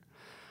pleasure.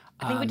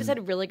 I think we just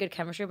had really good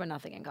chemistry, but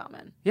nothing in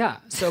common. Yeah.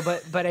 So,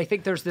 but I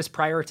think there's this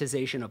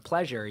prioritization of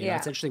pleasure. You know, Yeah.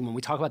 it's interesting when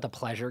we talk about the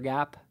pleasure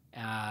gap.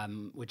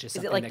 Which is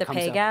Is it something like that the comes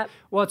pay up. gap?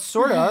 Well, it's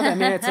sort of. I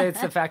mean,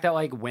 it's the fact that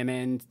like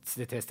women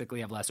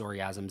statistically have less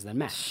orgasms than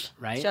men,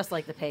 right? It's just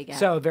like the pay gap.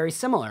 So very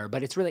similar,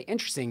 but it's really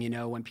interesting, you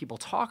know, when people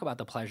talk about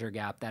the pleasure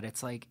gap, that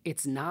it's like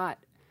it's not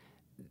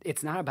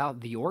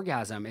about the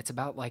orgasm. It's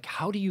about like,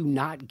 how do you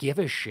not give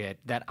a shit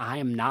that I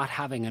am not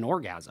having an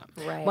orgasm?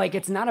 Right. Like,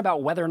 it's not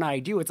about whether or not I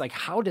do. It's like,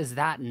 how does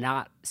that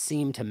not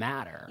seem to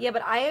matter? Yeah,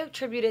 but I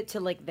attribute it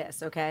to like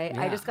this, okay?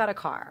 I Yeah. just got a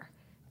car.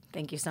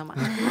 Thank you so much.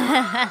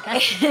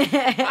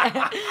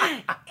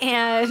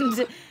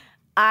 And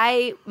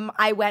I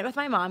went with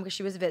my mom because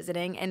she was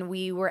visiting, and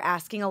we were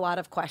asking a lot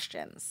of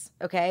questions,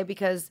 okay?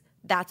 Because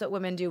that's what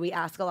women do. We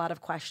ask a lot of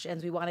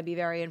questions. We want to be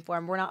very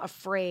informed. We're not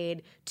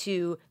afraid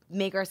to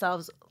make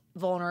ourselves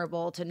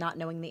vulnerable to not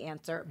knowing the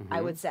answer,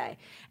 I would say.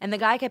 And the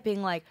guy kept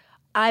being like,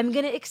 I'm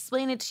going to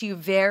explain it to you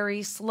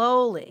very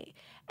slowly.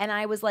 And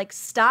I was like,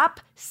 stop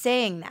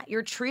saying that.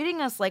 You're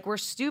treating us like we're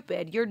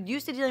stupid. You're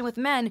used to dealing with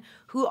men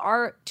who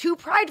are too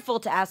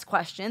prideful to ask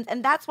questions,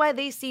 and that's why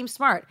they seem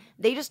smart.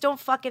 They just don't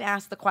fucking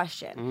ask the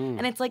question.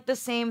 And it's like the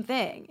same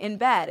thing in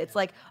bed. It's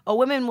like a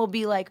woman will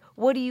be like,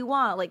 what do you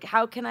want? Like,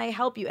 how can I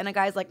help you? And a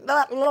guy's like,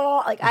 blah, blah,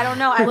 like, I don't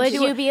know. Would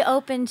you be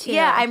open to?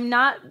 Yeah, I'm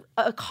not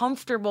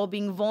comfortable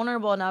being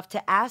vulnerable enough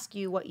to ask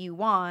you what you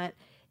want,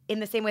 in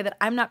the same way that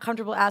I'm not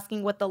comfortable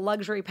asking what the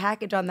luxury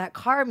package on that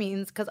car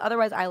means, because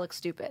otherwise I look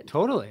stupid.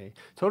 Totally.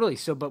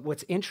 So, but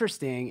what's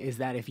interesting is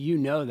that if you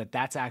know that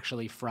that's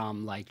actually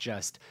from like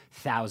just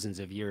thousands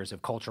of years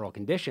of cultural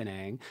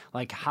conditioning,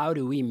 like how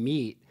do we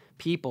meet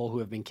people who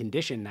have been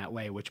conditioned that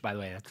way, which by the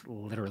way, that's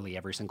literally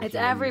every single It's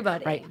human,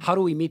 everybody. right? How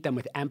do we meet them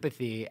with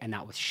empathy and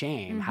not with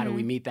shame? How do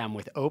we meet them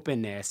with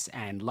openness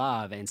and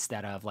love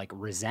instead of like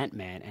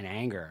resentment and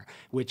anger,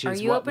 which Are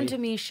is you what open we- to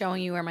me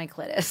showing you where my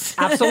clit is?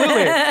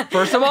 Absolutely.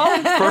 First of all,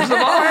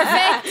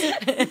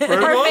 Perfect.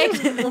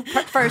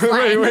 First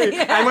line. wait,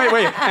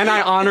 and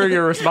I honor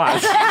your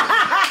response.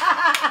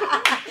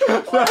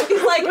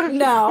 He's like,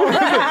 no.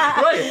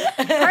 Right.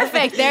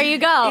 Perfect. There you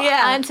go.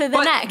 Yeah. On to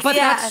the next. But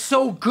Yeah. that's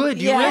so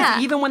good. You Yeah.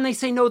 realize even when they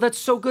say no, that's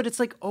so good. It's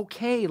like,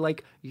 okay,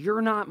 like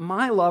you're not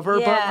my lover,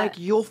 but Yeah. like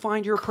you'll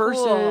find your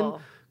person.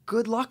 Cool.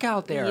 Good luck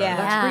out there. Yeah.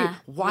 That's Yeah. great.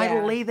 Why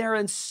Yeah. lay there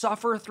and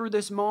suffer through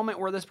this moment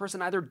where this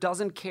person either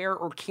doesn't care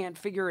or can't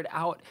figure it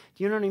out?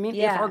 Do you know what I mean?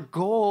 Yeah. If our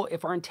goal,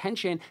 if our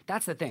intention,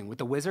 that's the thing with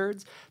the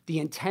wizards, the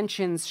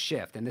intentions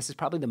shift. And this is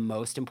probably the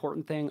most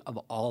important thing of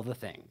all the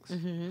things.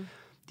 Mm-hmm.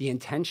 The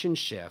intentions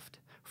shift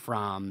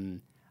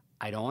from,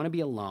 I don't want to be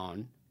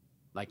alone,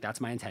 Like,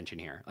 that's my intention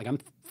here. Like, I'm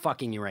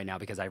fucking you right now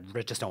because I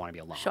just don't want to be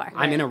alone. Sure.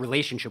 I'm in a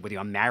relationship with you.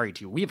 I'm married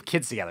to you. We have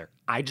kids together.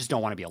 I just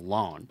don't want to be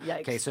alone.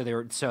 Yikes. Okay, so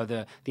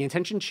the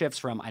intention shifts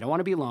from I don't want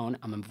to be alone.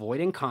 I'm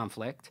avoiding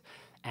conflict,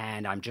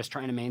 and I'm just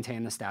trying to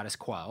maintain the status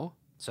quo.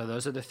 So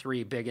those are the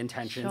three big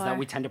intentions that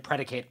we tend to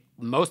predicate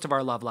most of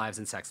our love lives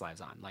and sex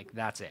lives on. Like,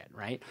 that's it,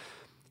 right?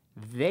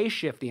 They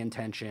shift the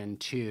intention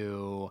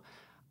to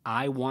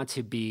I want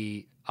to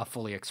be a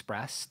fully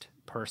expressed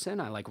person.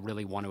 I like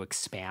really want to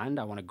expand.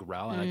 I want to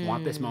grow. I like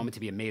want this moment to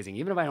be amazing.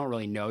 Even if I don't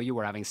really know you,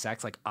 we're having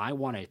sex, like I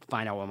want to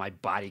find out what my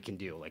body can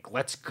do. Like,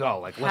 let's go.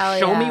 Like, let's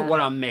show me what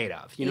I'm made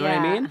of. You know what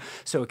I mean?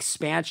 So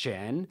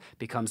expansion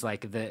becomes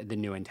like the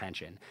new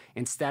intention.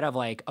 Instead of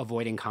like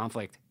avoiding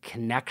conflict,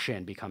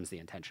 connection becomes the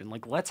intention.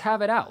 Like, let's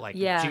have it out. Like,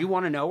 do you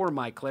want to know where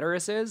my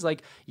clitoris is?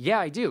 Like, yeah,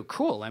 I do.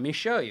 Cool. Let me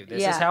show you.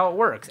 This is how it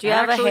works. Do you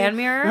have a hand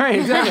mirror? Right,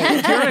 exactly. Do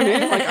you know what I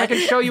mean? Like, I can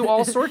show you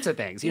all sorts of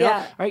things, you know?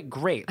 All right,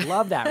 great.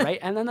 Love that, right?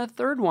 And then the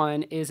third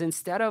one is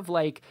instead of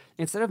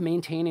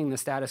maintaining the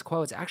status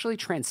quo, it's actually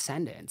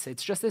transcendence.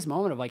 It's just this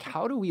moment of like,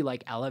 how do we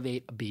like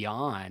elevate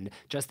beyond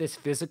just this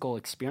physical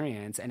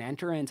experience and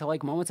enter into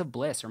like moments of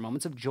bliss or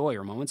moments of joy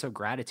or moments of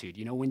gratitude?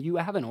 You know, when you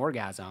have an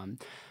orgasm,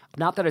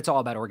 not that it's all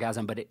about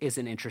orgasm, but it is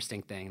an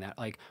interesting thing that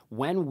like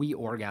when we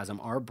orgasm,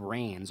 our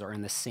brains are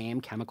in the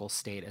same chemical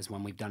state as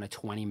when we've done a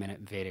 20-minute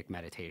Vedic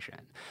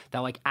meditation. That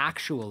like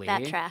actually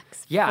That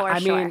tracks. Yeah, for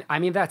I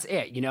mean that's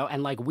it, you know,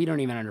 and like we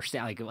don't even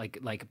understand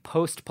like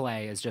post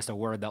play is just a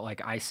word that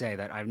like I say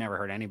that I've never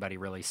heard anybody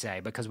really say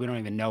because we don't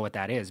even know what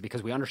that is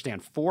because we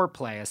understand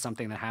foreplay as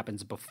something that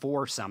happens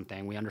before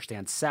something. We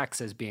understand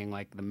sex as being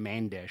like the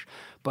main dish,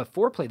 but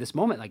foreplay, this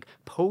moment like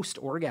post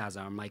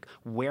orgasm, like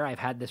where I've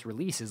had this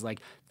release is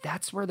like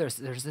that's where there's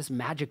this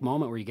magic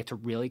moment where you get to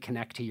really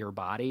connect to your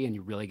body and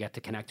you really get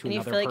to connect to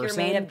another person. And you feel like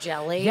you're made of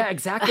jelly. Yeah,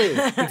 exactly.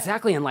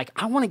 Exactly. And like,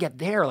 I want to get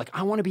there. Like,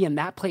 I want to be in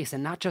that place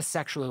and not just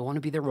sexually. I want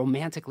to be there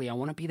romantically. I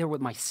want to be there with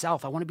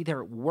myself. I want to be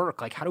there at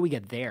work. Like, how do we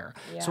get there?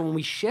 Yeah. So when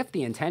we shift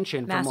the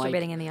intention from like...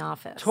 Masturbating in the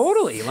office.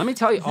 Totally. Let me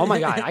tell you. Oh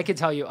my God. I could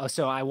tell you.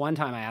 So one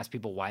time I asked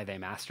people why they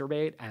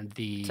masturbate and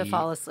To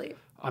fall asleep.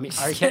 I mean,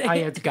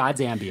 it's God's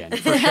ambient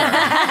for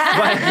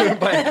sure.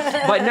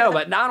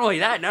 But not only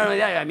that.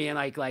 I mean,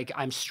 like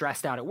I'm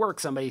stressed out at work.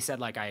 Somebody said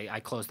like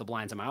I close the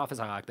blinds in my office,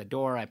 I lock the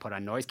door, I put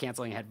on noise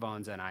canceling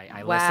headphones, and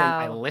I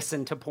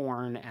listen to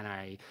porn, and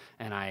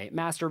I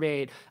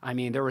masturbate. I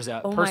mean, there was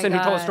a person who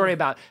told a story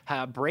about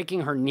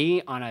breaking her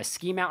knee on a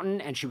ski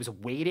mountain, and she was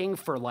waiting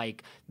for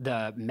like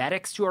the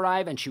medics to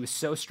arrive, and she was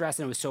so stressed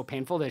and it was so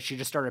painful that she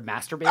just started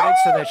masturbating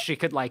so that she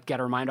could like get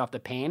her mind off the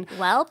pain.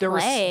 Well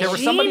played.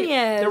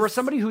 There was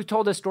somebody who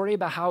told a story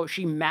about how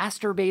she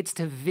masturbates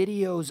to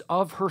videos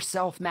of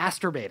herself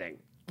masturbating.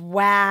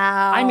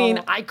 Wow. I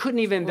mean, I couldn't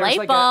even. There's Light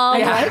like bulb.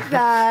 I like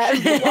that.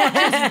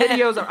 just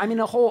videos.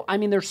 I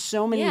mean, there's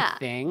so many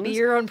things. Be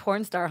your own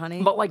porn star,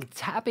 honey. But like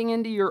tapping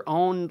into your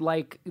own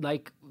like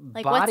what's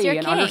body your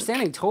and kink?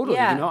 understanding totally.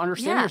 Yeah. You know,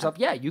 understanding Yeah. yourself.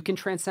 Yeah, you can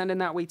transcend in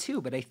that way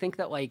too. But I think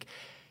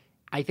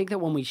that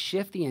when we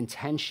shift the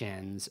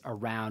intentions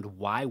around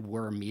why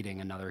we're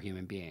meeting another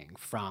human being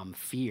from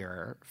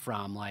fear,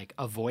 from like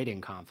avoiding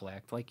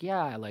conflict, like,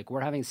 yeah, like we're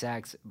having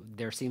sex,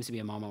 there seems to be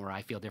a moment where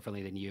I feel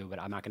differently than you, but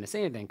I'm not going to say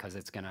anything because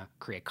it's going to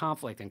create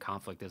conflict, and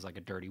conflict is like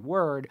a dirty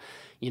word.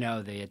 You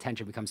know, the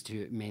intention becomes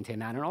to maintain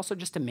that, and also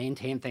just to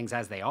maintain things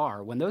as they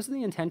are. When those are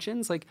the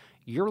intentions, like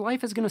your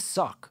life is going to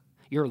suck.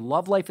 Your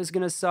love life is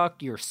going to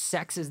suck. Your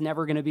sex is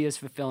never going to be as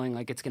fulfilling.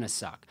 Like, it's going to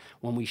suck.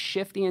 When we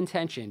shift the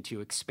intention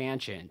to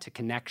expansion, to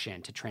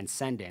connection, to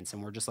transcendence,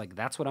 and we're just like,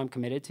 that's what I'm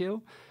committed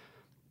to,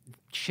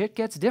 shit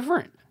gets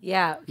different.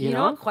 Yeah. You know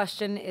know? what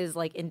question is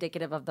like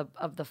indicative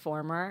of the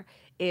former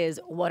is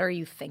what are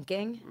you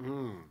thinking?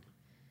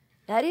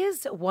 That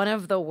is one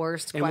of the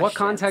worst questions. In what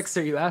context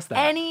are you asked that?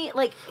 Any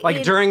like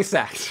during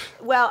sex.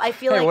 Well, I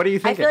feel Hey, like what are you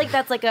I feel thinking?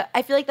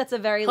 like that's a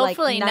very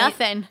Hopefully like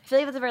nothing. I feel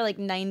like that's a very like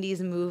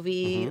 90s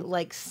movie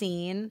like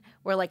scene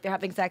where like they're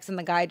having sex and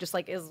the guy just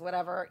like is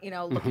whatever, you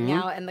know, looking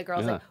out and the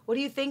girl's like, "What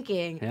are you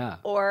thinking?" Yeah.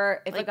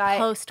 Or if like a guy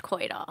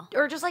post-coital.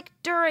 or just like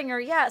during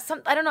or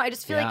some I don't know, I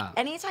just feel Yeah. like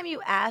anytime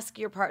you ask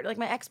your partner, like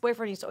my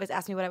ex-boyfriend used to always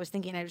ask me what I was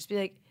thinking, I'd just be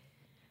like,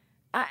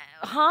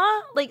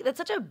 huh? Like, that's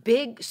such a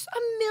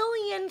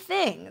million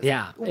things.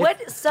 Yeah.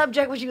 What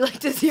subject would you like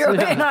to zero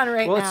in on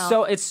right now?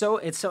 Well, it's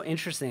so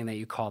interesting that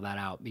you call that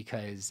out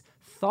because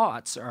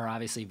thoughts are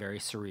obviously very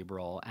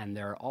cerebral and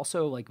they're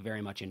also like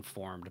very much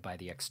informed by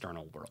the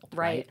external world,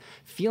 right?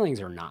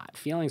 Feelings are not.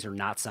 Feelings are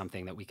not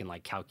something that we can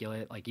like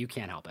calculate. Like you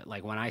can't help it.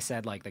 Like when I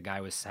said like the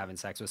guy was having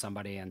sex with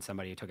somebody and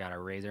somebody took out a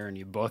razor and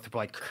you both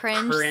like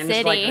Cringe cringed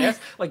city. like this,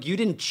 like you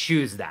didn't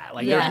choose that.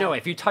 Like there's no,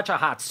 if you touch a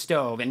hot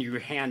stove and your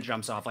hand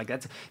jumps off, like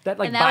that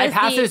like And that was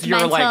bypasses the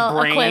your like mental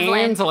brain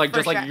equivalent, to like for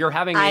just like sure. you're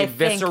having I a think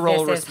visceral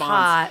this is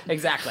response. hot.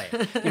 Exactly. You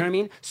know what I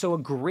mean? So a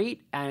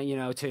great, you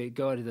know, to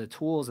go to the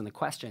tools and the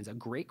questions, a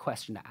great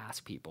question to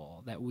ask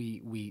people that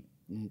we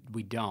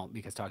don't,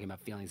 because talking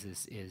about feelings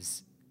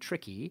is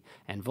tricky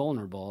and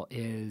vulnerable,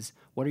 is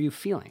what are you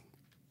feeling?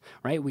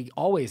 right? We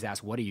always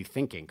ask, what are you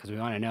thinking? Because we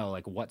want to know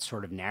like what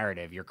sort of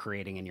narrative you're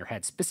creating in your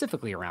head,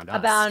 specifically around us.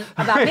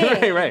 About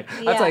me. Right.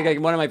 Yeah. That's like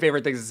one of my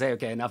favorite things to say,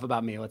 okay, enough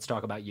about me. Let's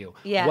talk about you.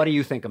 Yeah. What do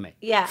you think of me?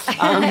 Yeah.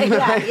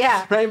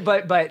 Yeah. Right.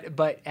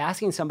 But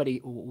asking somebody,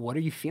 what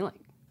are you feeling?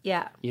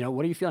 Yeah. You know,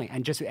 what are you feeling?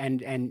 And just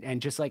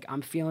just like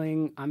I'm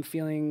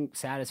feeling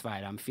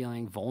satisfied. I'm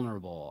feeling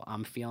vulnerable.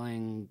 I'm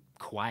feeling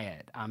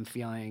quiet. I'm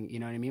feeling, you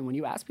know what I mean? When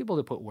you ask people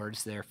to put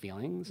words to their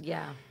feelings,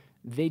 Yeah.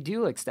 they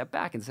do like step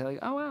back and say like,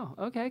 oh wow,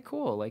 okay,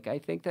 cool. Like I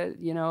think that,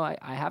 you know,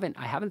 I haven't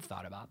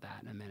thought about that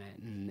in a minute.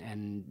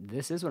 And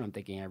this is what I'm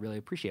thinking. I really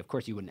appreciate. Of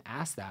course you wouldn't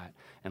ask that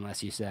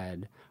unless you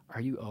said,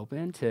 are you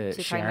open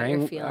to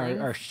sharing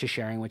or to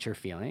sharing what you're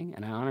feeling?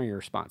 And I honor your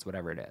response,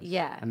 whatever it is.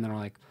 Yeah. And then we're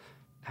like,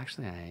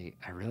 actually,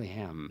 I really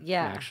am.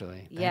 Yeah.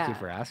 Actually, thank you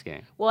for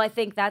asking. Well, I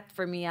think that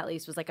for me at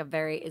least was like a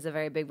very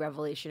big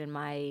revelation in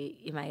my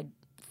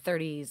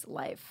 30s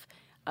life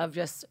of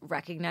just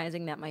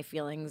recognizing that my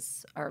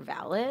feelings are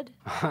valid.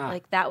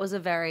 Like that was a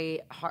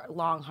very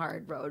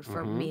hard road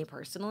for me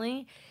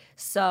personally.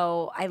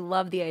 So I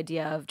love the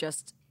idea of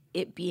just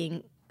it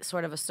being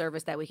sort of a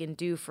service that we can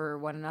do for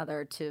one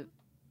another to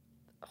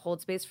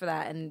hold space for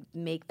that and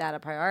make that a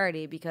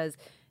priority because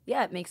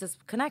it makes us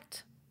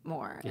connect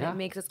more. And it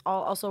makes us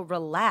all also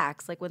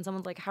relax. Like when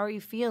someone's like, how are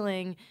you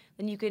feeling?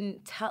 Then you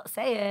can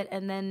say it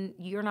and then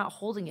you're not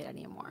holding it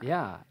anymore.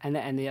 Yeah.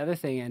 And the other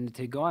thing, and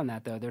to go on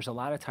that though, there's a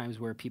lot of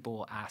times where people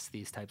will ask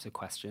these types of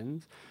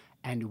questions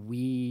and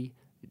we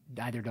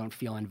either don't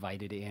feel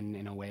invited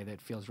in a way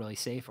that feels really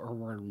safe or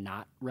we're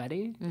not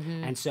ready.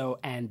 And so,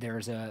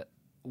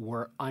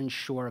 we're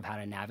unsure of how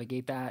to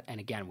navigate that.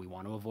 And again, we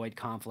want to avoid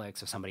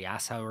conflicts. If somebody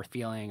asks how we're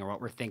feeling or what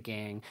we're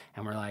thinking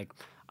and we're like,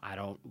 I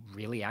don't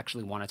really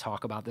actually want to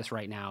talk about this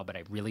right now, but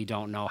I really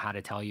don't know how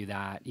to tell you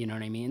that. You know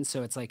what I mean?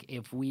 So it's like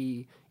if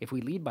we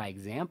lead by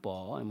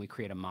example and we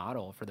create a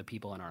model for the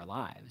people in our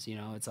lives, you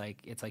know, it's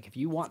like if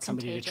you want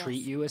somebody to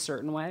treat you a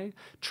certain way,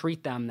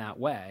 treat them that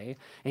way.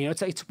 And you know,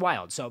 it's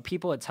wild. So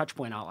people at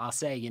Touchpoint, I'll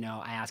say, you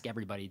know, I ask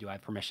everybody, do I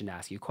have permission to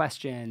ask you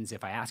questions?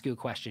 If I ask you a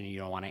question and you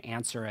don't want to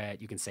answer it,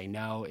 you can say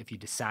no. If you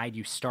decide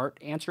you start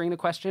answering the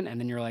question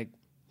and then you're like,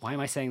 why am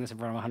I saying this in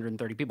front of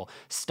 130 people?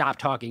 Stop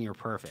talking, you're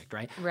perfect,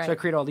 right? So I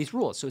create all these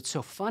rules. So it's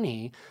so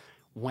funny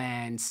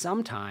when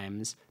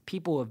sometimes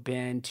people have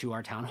been to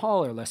our town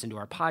hall or listened to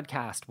our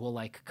podcast will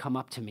like come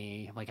up to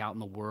me like out in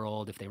the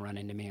world if they run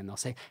into me and they'll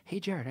say, hey,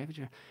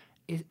 Jared,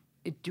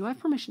 do I have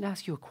permission to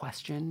ask you a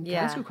question? Can I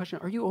ask you a question?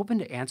 Are you open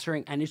to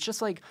answering? And it's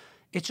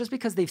just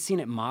because they've seen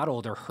it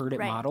modeled or heard it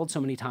modeled so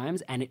many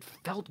times and it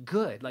felt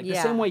good. Like the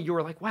same way you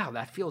were like, wow,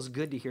 that feels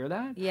good to hear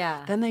that.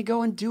 Yeah. Then they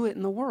go and do it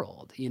in the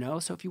world, you know?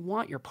 So if you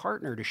want your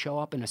partner to show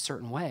up in a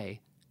certain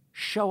way,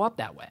 show up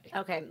that way.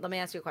 Okay, let me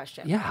ask you a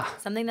question. Yeah.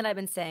 Something that I've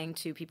been saying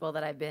to people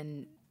that I've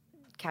been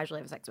casually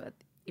having sex with,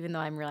 even though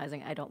I'm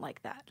realizing I don't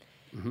like that,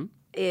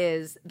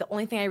 is the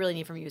only thing I really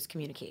need from you is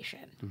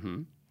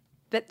communication.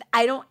 But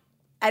I don't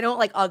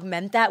like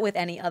augment that with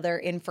any other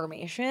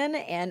information.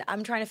 And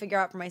I'm trying to figure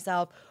out for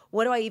myself,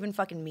 what do I even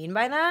fucking mean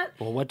by that?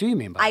 Well, what do you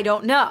mean by that? I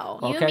don't know.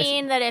 You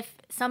mean that if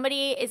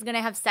somebody is going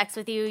to have sex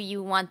with you,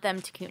 you want them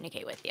to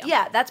communicate with you?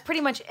 Yeah, that's pretty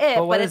much it.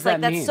 But what but does it's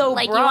like, that mean? that's so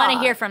Like broad. you want to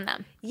hear from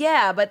them.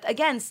 Yeah, but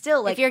again,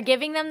 still like. If you're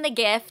giving them the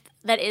gift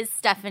that is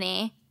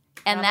Stephanie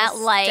and that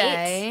Namaste.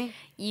 light,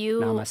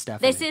 Namaste.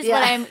 this is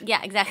what I'm,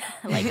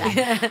 exactly, like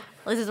that.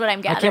 This is what I'm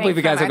gathering. I can't believe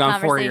you guys from have our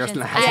gone 4 years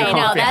from conversations. that. I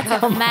know,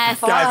 that's a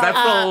mess. Guys,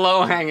 that's the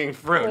low-hanging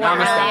fruit. Wow.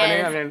 Namaste. It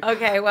I is. mean,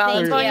 Okay, well,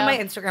 Thank it's going in you. my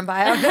Instagram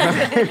bio.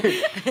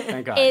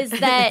 thank God. Is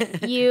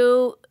that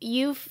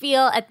you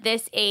feel at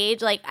this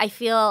age, like I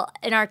feel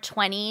in our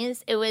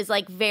 20s, it was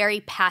like very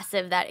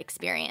passive, that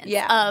experience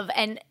of,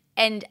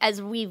 and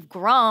as we've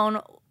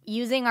grown,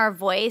 using our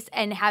voice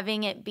and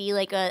having it be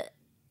like a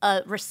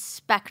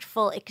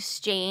respectful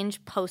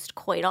exchange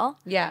post-coital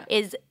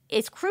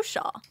is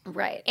crucial.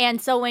 Right.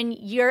 And so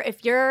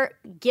if you're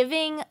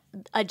giving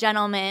a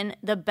gentleman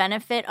the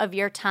benefit of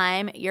your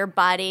time, your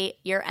body,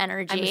 your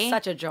energy, I'm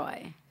such a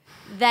joy.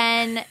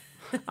 then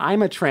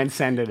I'm a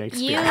transcendent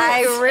experience.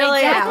 I really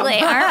exactly.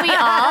 am. Aren't we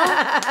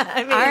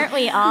all? Aren't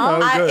we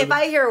all? If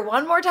I hear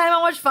one more time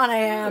how much fun I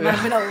am,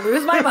 I'm going to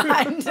lose my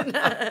mind.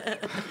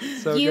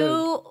 So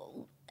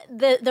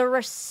good. The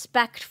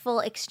respectful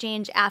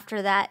exchange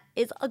after that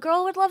is a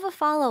girl would love a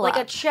follow-up.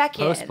 Like a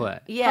check-in. Post-play.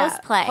 Yeah.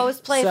 Post-play.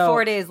 Post-play So-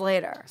 4 days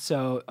later.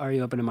 So are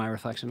you open to my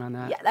reflection on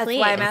that? Yeah, that's Please.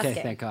 why I'm Okay,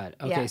 asking. thank God.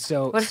 Okay, Yeah.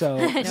 so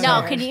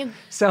no, can you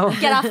so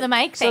get off the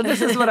mic? So Thanks.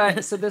 this is what I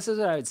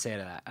would say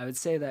to that. I would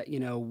say that, you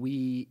know,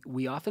 we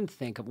often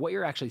think of what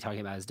you're actually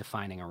talking about is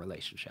defining a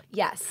relationship.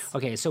 Yes.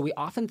 Okay, so we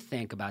often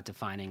think about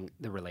defining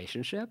the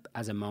relationship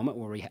as a moment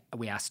where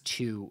we ask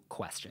two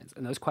questions.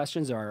 And those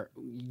questions are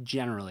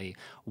generally,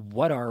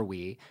 what are we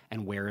we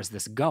and where is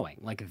this going?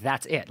 Like,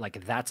 that's it. Like,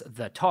 that's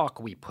the talk.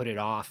 We put it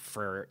off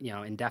for,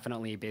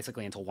 indefinitely,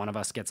 basically until one of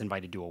us gets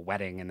invited to a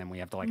wedding, and then we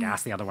have to like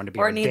ask the other one to be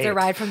or our needs date. a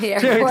ride from the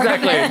airport.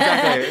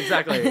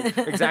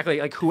 Exactly.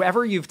 Like,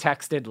 whoever you've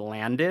texted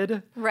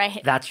landed,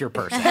 Right. that's your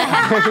person.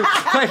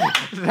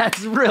 Like,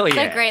 that's really It's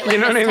it. a great You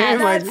know what I litmus mean?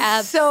 test. Like,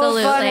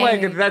 Absolutely. funny.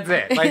 like, that's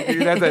it. Like,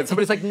 that's it.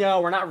 Somebody's like,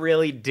 no, we're not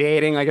really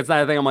dating. Like, it's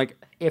not a thing. I'm like,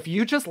 if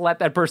you just let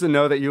that person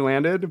know that you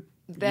landed,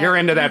 you're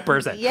into that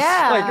person.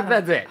 Yeah. Like,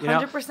 that's it.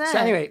 100%. So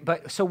anyway,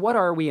 so what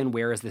are we and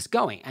where is this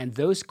going? And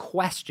those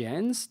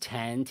questions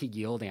tend to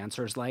yield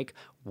answers like,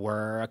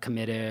 we're a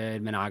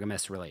committed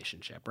monogamous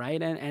relationship,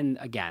 right? And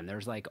again,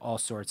 there's like all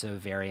sorts of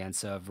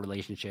variants of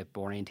relationship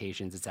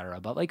orientations, et cetera.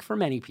 But like for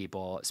many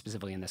people,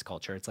 specifically in this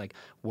culture, it's like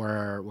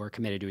we're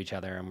committed to each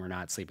other and we're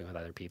not sleeping with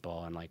other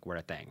people and like we're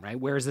a thing, right?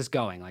 Where is this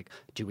going? Like,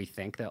 do we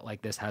think that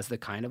like this has the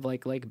kind of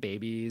like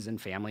babies and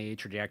family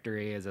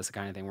trajectory? Is this the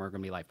kind of thing we're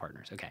going to be life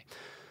partners? Okay.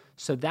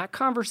 So that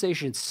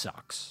conversation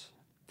sucks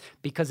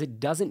because it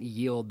doesn't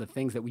yield the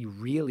things that we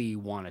really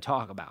want to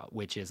talk about,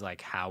 which is like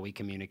how we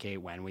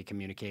communicate, when we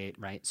communicate,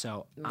 right?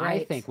 So I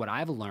Right. think what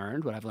I've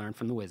learned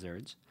from the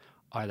wizards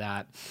are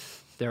that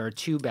there are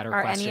two better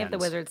Are questions. any of the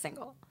wizards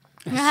single?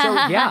 So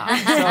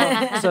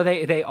yeah, so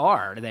they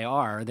are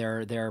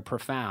they're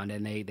profound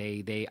and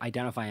they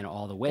identify in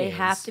all the ways. They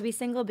have to be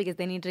single because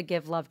they need to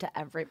give love to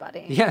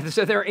everybody. Yeah,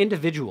 so they're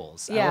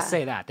individuals. I Yeah. will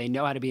say that. They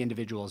know how to be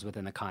individuals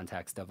within the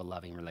context of a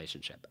loving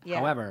relationship. Yeah.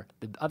 However,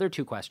 the other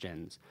two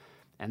questions,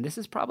 and this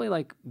has probably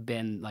like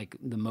been like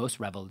the most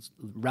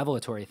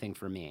revelatory thing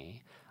for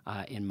me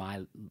in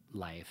my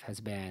life,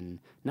 has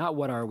been not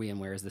what are we and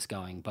where is this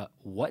going, but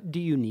what do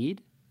you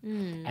need?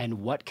 And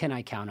what can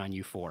I count on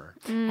you for?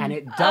 And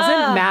it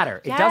doesn't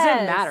matter. It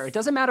doesn't matter. It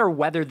doesn't matter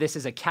whether this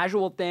is a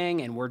casual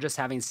thing and we're just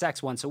having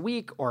sex once a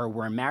week, or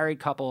we're a married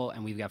couple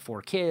and we've got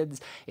 4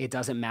 kids. It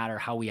doesn't matter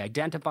how we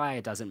identify.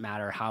 It doesn't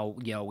matter how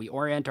we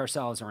orient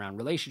ourselves around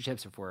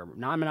relationships. If we're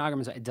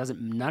non-monogamous,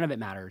 none of it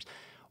matters.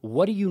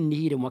 What do you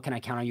need and what can I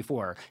count on you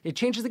for? It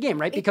changes the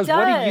game, right? Because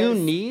what do you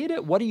need?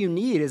 What do you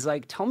need is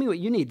like, tell me what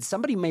you need.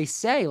 Somebody may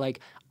say like,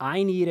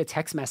 I need a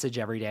text message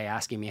every day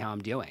asking me how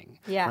I'm doing.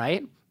 Yeah.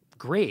 Right?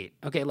 Great.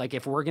 Okay, like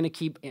if we're going to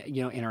keep,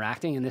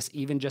 interacting in this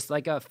even just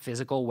like a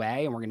physical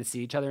way and we're going to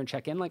see each other and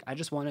check in, like I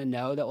just want to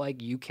know that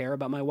like you care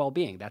about my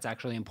well-being. That's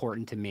actually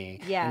important to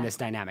me in this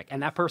dynamic.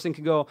 And that person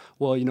could go,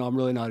 well, I'm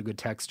really not a good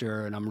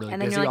texter and I'm really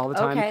And then busy you're like, all the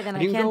time. okay, then And I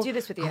you can can't go, do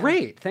this with you.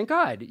 Great. Thank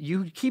God.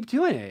 You keep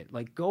doing it.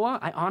 Like go on.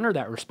 I honor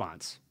that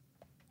response.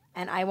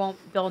 And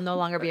they'll no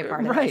longer be a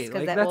part of this Right, because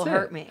like, that that's will it.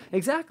 hurt me.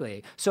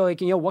 Exactly. So like,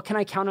 what can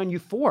I count on you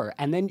for?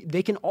 And then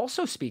they can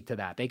also speak to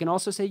that. They can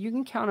also say, you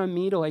can count on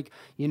me to like,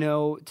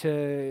 to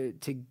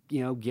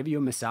give you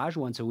a massage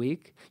once a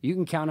week. You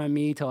can count on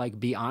me to like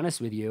be honest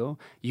with you.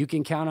 You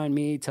can count on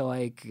me to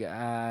like,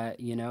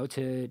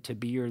 to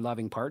be your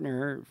loving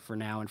partner for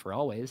now and for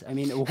always. I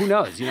mean, who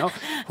knows?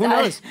 Who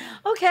knows?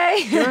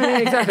 Okay. You know what I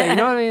mean? Exactly. You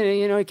know what I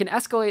mean? It can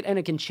escalate and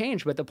it can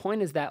change, but the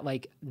point is that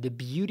like the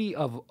beauty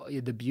of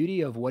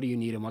what do you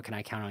need and what can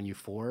I count on you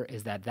for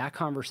is that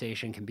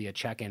conversation can be a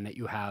check-in that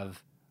you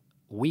have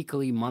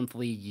weekly,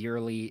 monthly,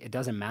 yearly. It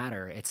doesn't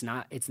matter. It's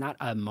not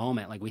a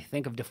moment. Like we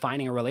think of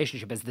defining a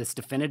relationship as this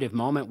definitive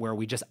moment where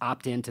we just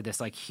opt into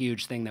this like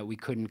huge thing that we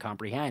couldn't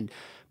comprehend.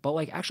 But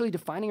like actually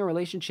defining a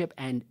relationship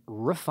and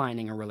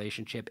refining a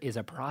relationship is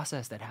a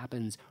process that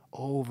happens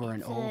over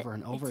and over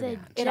and over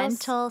again. It's a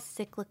gentle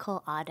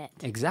cyclical audit.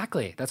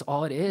 Exactly. That's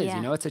all it is.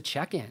 Yeah. It's a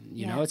check-in.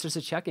 It's just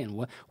a check-in.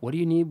 What do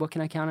you need? What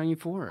can I count on you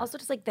for? Also,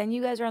 just like then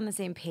you guys are on the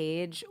same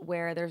page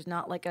where there's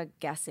not like a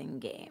guessing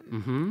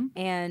game,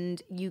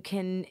 and you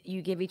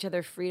give each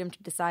other freedom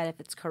to decide if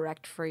it's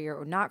correct for you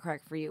or not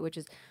correct for you, which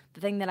is the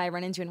thing that I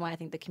run into and why I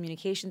think the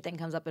communication thing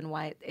comes up and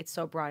why it's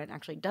so broad and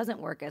actually doesn't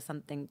work as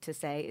something to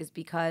say is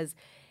because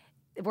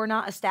we're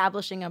not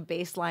establishing a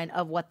baseline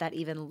of what that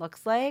even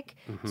looks like,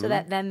 so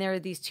that then there are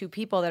these two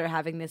people that are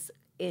having this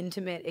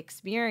intimate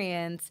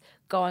experience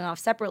going off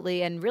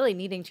separately and really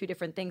needing two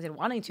different things and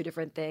wanting two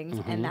different things,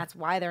 and that's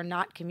why they're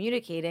not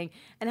communicating.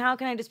 And how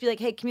can I just be like,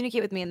 hey,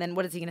 communicate with me, and then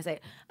what is he going to say?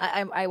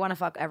 I want to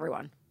fuck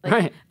everyone.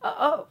 Like,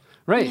 Right.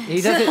 Right. He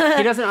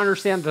doesn't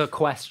understand the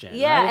question.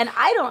 Yeah, right? and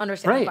I don't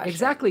understand the question.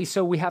 Exactly.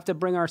 So we have to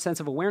bring our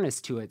sense of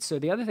awareness to it. So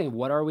the other thing,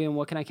 what are we and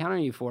what can I count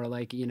on you for?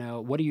 Like,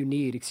 what do you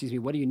need?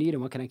 What do you need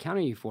and what can I count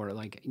on you for?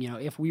 Like,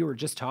 if we were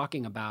just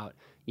talking about,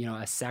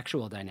 a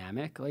sexual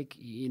dynamic, like,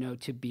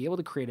 to be able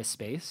to create a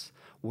space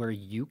where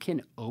you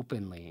can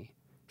openly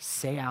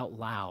say out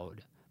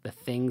loud the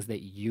things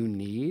that you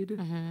need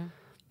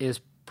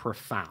is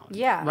profound.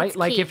 Yeah, right. that's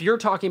Like key. if you're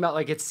talking about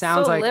like, it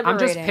sounds So like I'm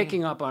just liberating.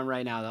 picking up on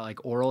right now that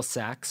like oral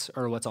sex,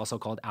 or what's also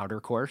called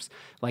outer course,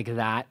 like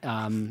that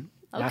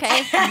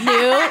Okay,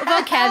 new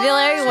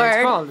vocabulary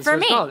word for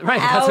me. Right,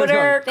 that's what it's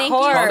Outer called. Thank you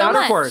course. so Outer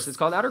much. course. It's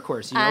called outer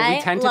course. You know,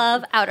 I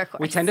love outer course.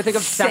 We tend to think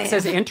of sex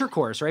as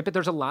intercourse, right? But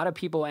there's a lot of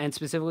people, and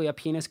specifically a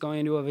penis going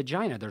into a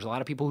vagina. There's a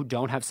lot of people who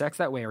don't have sex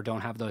that way or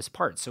don't have those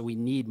parts. So we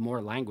need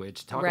more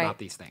language to talk Right. about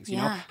these things. You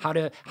Yeah.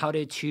 know, how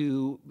do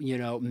two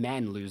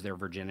men lose their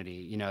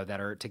virginity? That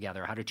are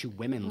together. How do two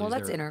women lose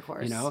that's their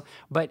intercourse.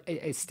 But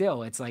it's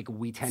still, it's like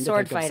we tend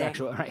Sword to think fighting. of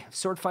sexual. Right,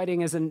 sword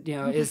fighting isn't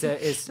is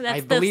That's I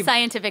the believe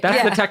scientific That's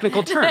term. the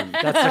technical term.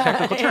 That's the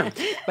technical term.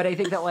 But I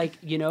think that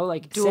saying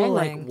like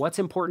Dueling. what's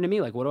important to me,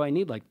 like what do I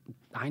need, like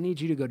I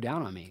need you to go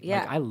down on me.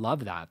 Yeah. Like, I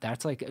love that.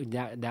 That's like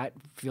that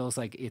feels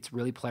like it's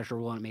really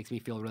pleasurable and it makes me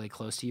feel really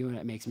close to you and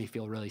it makes me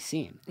feel really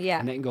seen. Yeah.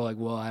 And they can go like,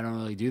 well, I don't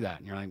really do that.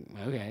 And you're like,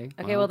 okay.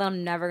 Okay, well then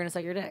I'm never gonna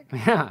suck your dick.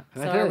 Yeah.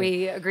 So are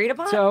we agreed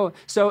upon?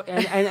 So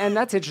and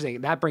that's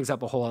interesting. That brings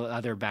up a whole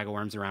other bag of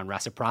worms around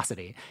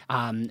reciprocity.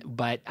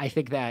 But I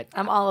think that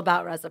I'm all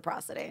about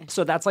reciprocity.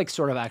 so that's like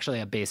sort of actually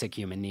a basic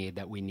human need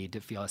that we need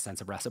to feel a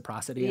sense of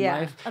reciprocity in Yeah.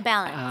 life. A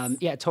balance.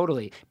 Yeah,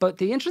 totally. But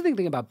the interesting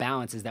thing about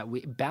balance is that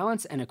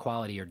balance and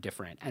equality are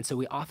different. And so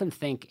we often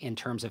think in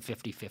terms of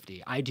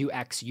 50-50. I do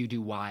X, you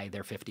do Y,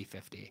 they're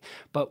 50-50.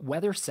 But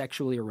whether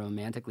sexually or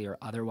romantically or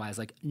otherwise,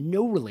 like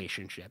no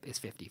relationship is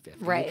 50-50.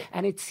 Right.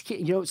 And it's,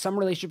 some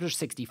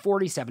relationships are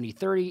 60-40,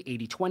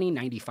 70-30,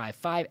 80-20,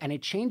 95-5, and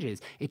it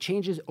changes. It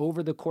changes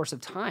over the course of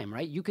time,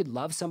 right? You could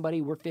love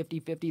somebody, we're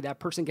 50-50, that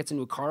person gets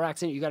into a car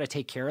accident, you got to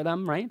take care of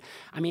them, right?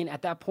 I mean,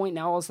 at that point,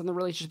 now all of a sudden the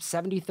relationship's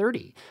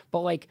 70-30.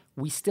 But like,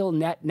 we still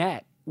net,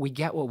 we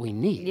get what we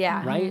need,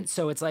 Yeah. right?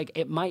 So it's like,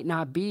 it might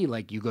not be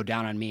like you go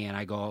down on me and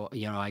I go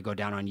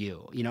down on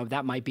you.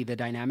 That might be the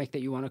dynamic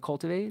that you want to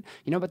cultivate,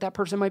 but that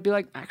person might be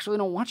like, actually, I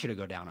don't want you to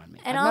go down on me.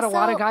 And I've met a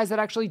lot of also- guys that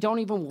actually don't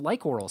even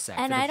like oral sex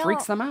And and I it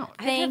freaks don't them out.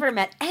 I've never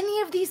met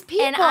any of these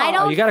people. And I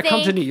don't you gotta think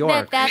come to New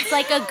York. that's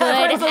like a good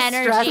Everyone's so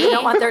stressed, energy. they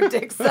don't want their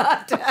dick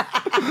sucked.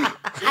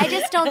 I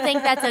just don't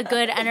think that's a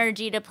good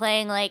energy to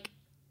playing like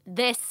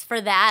this for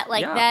that.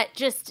 Like Yeah. that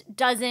just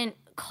doesn't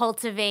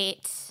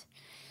cultivate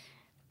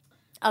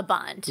a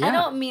bond. Yeah. I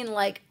don't mean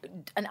like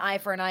an eye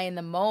for an eye in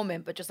the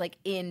moment, but just like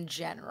in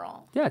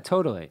general. Yeah,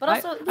 totally. But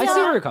also, I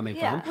see where you're coming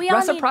yeah. from. We all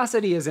need-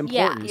 Reciprocity is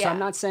important. So yeah. I'm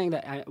not saying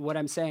that. What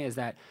I'm saying is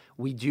that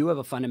we do have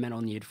a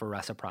fundamental need for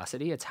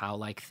reciprocity. It's how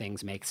like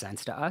things make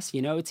sense to us.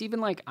 It's even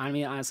like, I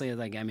mean, honestly,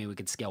 like, we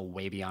could scale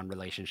way beyond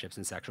relationships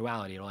and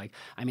sexuality. Like,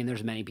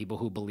 there's many people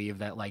who believe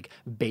that like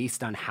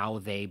based on how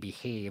they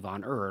behave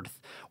on Earth,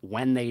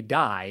 when they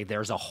die,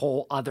 there's a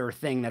whole other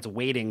thing that's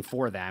waiting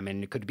for them,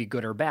 and it could be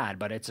good or bad,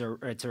 but it's a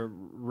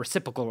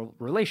reciprocal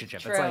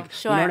relationship. True. It's like,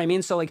 Sure. you know what I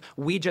mean? So like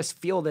we just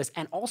feel this,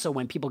 and also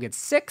when people get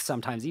sick,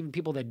 sometimes even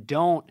people that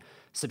don't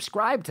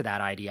subscribe to that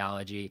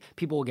ideology,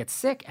 people will get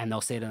sick and they'll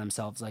say to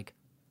themselves like,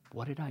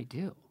 what did I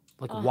do?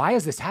 Like, why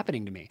is this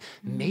happening to me?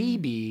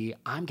 Maybe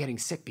I'm getting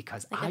sick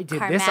because Like a I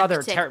did this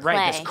other karmactic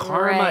right. This play.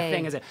 karma Right.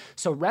 thing is it.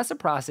 So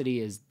reciprocity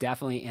is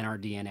definitely in our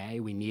DNA.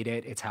 We need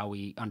it. It's how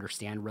we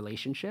understand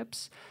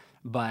relationships.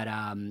 But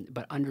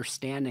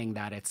understanding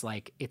that it's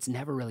like it's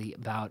never really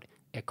about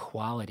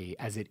equality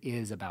as it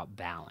is about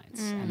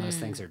balance, and those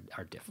things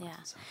are different.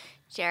 Yeah. So.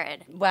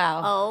 Jared.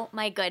 Wow. Oh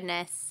my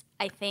goodness.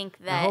 I think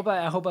that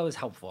I hope I was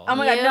helpful. Oh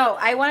my God, You- no!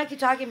 I want to keep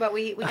talking, but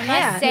we must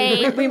can't.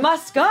 say- we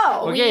must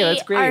go. Okay, we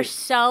that's great. are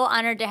so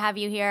honored to have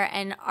you here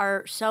and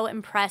are so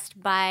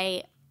impressed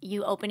by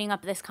you opening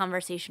up this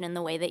conversation in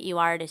the way that you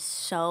are. It is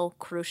so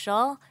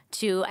crucial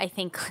to, I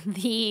think,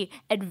 the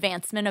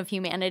advancement of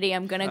humanity.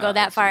 I'm going to go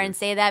that far and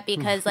say that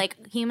because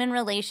like human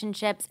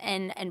relationships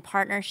and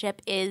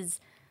partnership is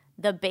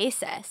the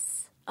basis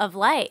of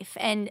life,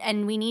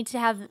 and we need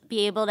to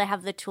be able to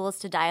have the tools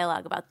to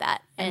dialogue about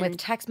that. And with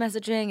text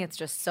messaging, it's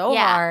just so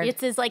yeah, hard.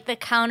 it's like the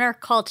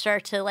counterculture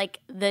to like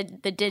the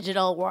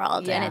digital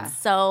world, and Yeah. it's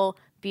so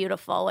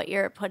beautiful what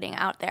you're putting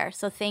out there.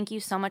 So thank you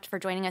so much for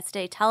joining us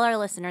today. Tell our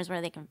listeners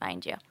where they can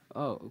find you.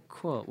 Oh,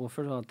 cool. Well,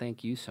 first of all,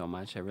 thank you so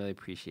much. I really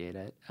appreciate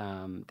it.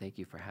 Thank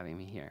you for having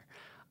me here.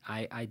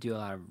 I do a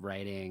lot of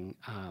writing.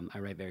 I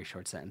write very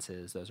short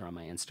sentences. Those are on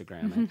my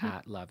Instagram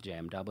at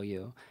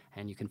lovejmw.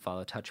 And you can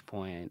follow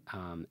Touchpoint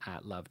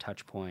at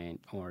lovetouchpoint,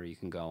 or you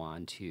can go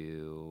on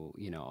to,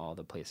 all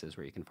the places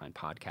where you can find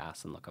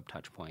podcasts and look up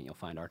Touchpoint. You'll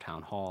find our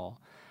town hall.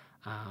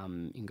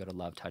 You can go to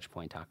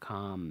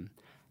lovetouchpoint.com.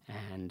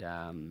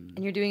 And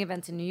you're doing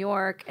events in New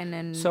York, and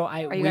then So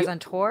are you guys on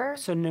tour?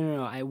 So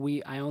no. I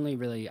only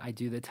really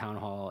do the town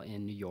hall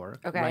in New York.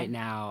 Okay. Right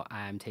now,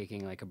 I'm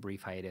taking like a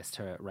brief hiatus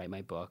to write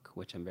my book,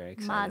 which I'm very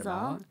excited Mazel.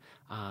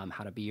 about.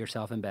 How to Be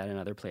Yourself in Bed and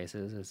Other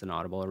Places. It's an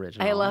Audible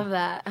original. I love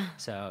that.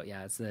 So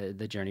yeah, it's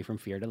the journey from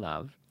fear to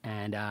love,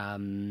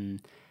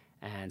 and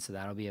so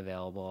that'll be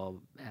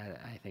available.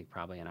 I think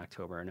probably in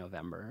October or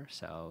November.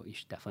 So you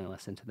should definitely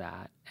listen to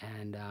that.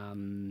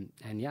 And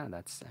yeah,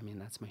 that's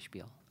my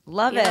spiel.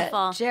 Love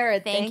Beautiful. it,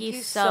 Jared. Thank Thank you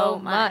you so so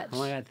much. much. Oh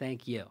my God,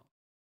 thank you.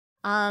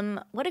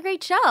 What a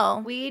great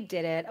show. We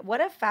did it. What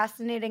a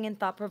fascinating and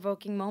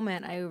thought-provoking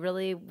moment. I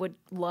really would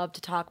love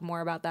to talk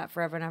more about that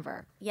forever and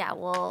ever. Yeah,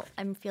 well,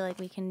 I feel like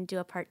we can do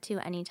a part 2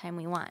 anytime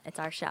we want. It's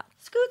our show.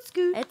 Scoot,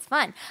 scoot. It's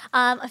fun.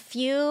 A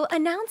few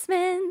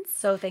announcements.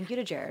 So thank you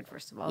to Jared,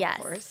 first of all, Yes.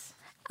 of course.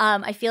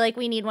 I feel like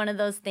we need one of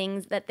those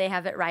things that they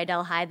have at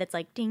Rydell High that's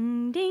like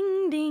ding,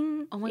 ding,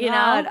 ding. Oh my you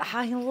God, know?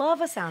 I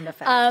love a sound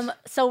effect.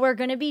 So we're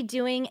going to be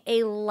doing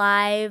a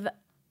live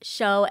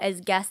show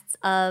as guests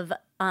of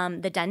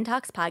the Den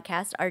Talks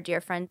podcast. Our dear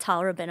friend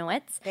Tal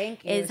Rabinowitz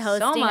Thank you is so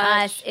hosting much.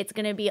 us. It's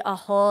going to be a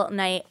whole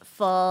night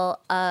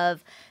full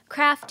of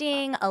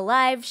crafting, a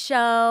live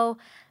show.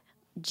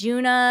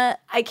 Juna,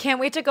 I can't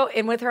wait to go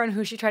in with her on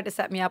who she tried to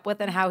set me up with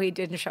and how he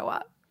didn't show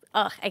up.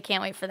 ugh, I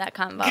can't wait for that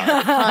combo.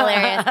 It's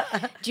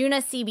hilarious.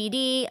 Juna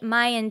CBD,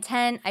 My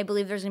Intent. I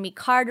believe there's going to be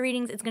card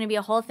readings. It's going to be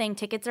a whole thing.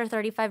 Tickets are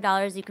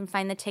 $35. You can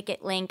find the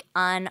ticket link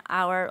on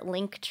our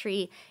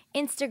Linktree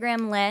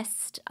Instagram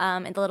list,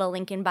 and the little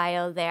link in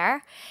bio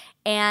there.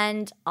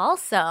 And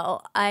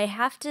also, I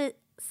have to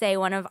say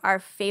one of our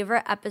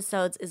favorite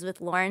episodes is with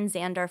Lauren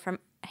Zander from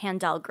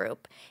Handel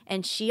Group,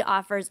 and she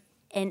offers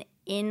an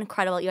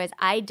incredible, you guys,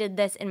 I did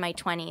this in my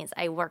 20s.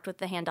 I worked with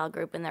the Handel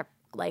Group in their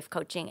life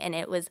coaching, and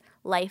it was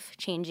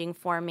life-changing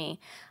for me.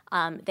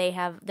 They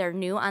have their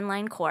new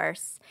online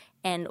course,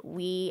 and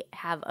we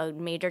have a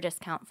major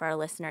discount for our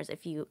listeners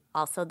if you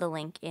also the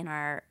link in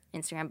our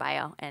Instagram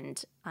bio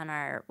and on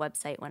our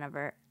website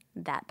whenever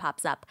that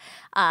pops up.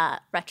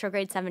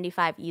 Retrograde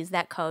 75, use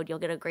that code. You'll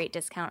get a great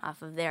discount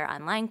off of their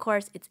online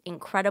course. It's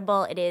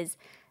incredible. It is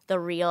the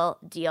real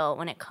deal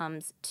when it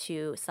comes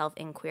to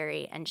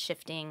self-inquiry and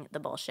shifting the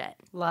bullshit.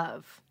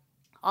 Love.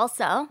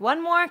 Also,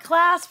 One more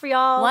class for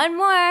y'all. one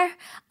more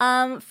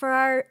for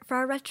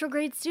our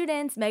retrograde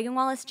students. Megan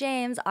Wallace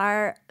James,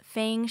 our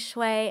Feng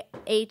Shui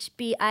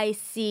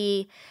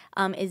HBIC,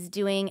 is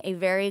doing a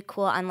very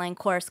cool online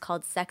course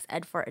called Sex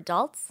Ed for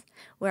Adults.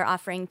 We're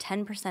offering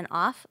 10%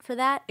 off for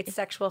that. It's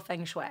sexual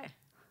feng shui.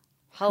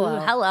 Hello.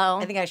 Hello.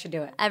 I think I should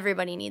do it.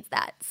 Everybody needs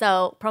that.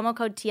 So promo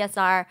code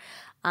TSR.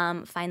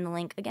 Find the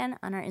link again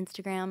on our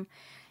Instagram.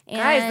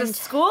 Guys, the And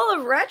School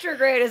of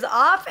Retrograde is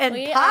off and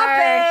we popping.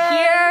 are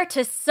here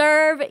to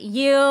serve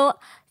you.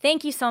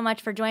 Thank you so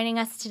much for joining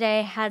us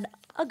today. Had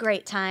a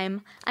great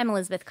time. I'm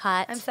Elizabeth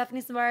Cott. I'm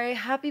Stephanie Samari.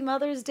 Happy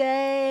Mother's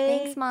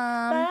Day. Thanks,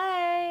 Mom.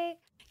 Bye.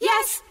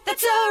 Yes,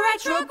 that's a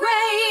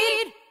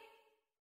retrograde.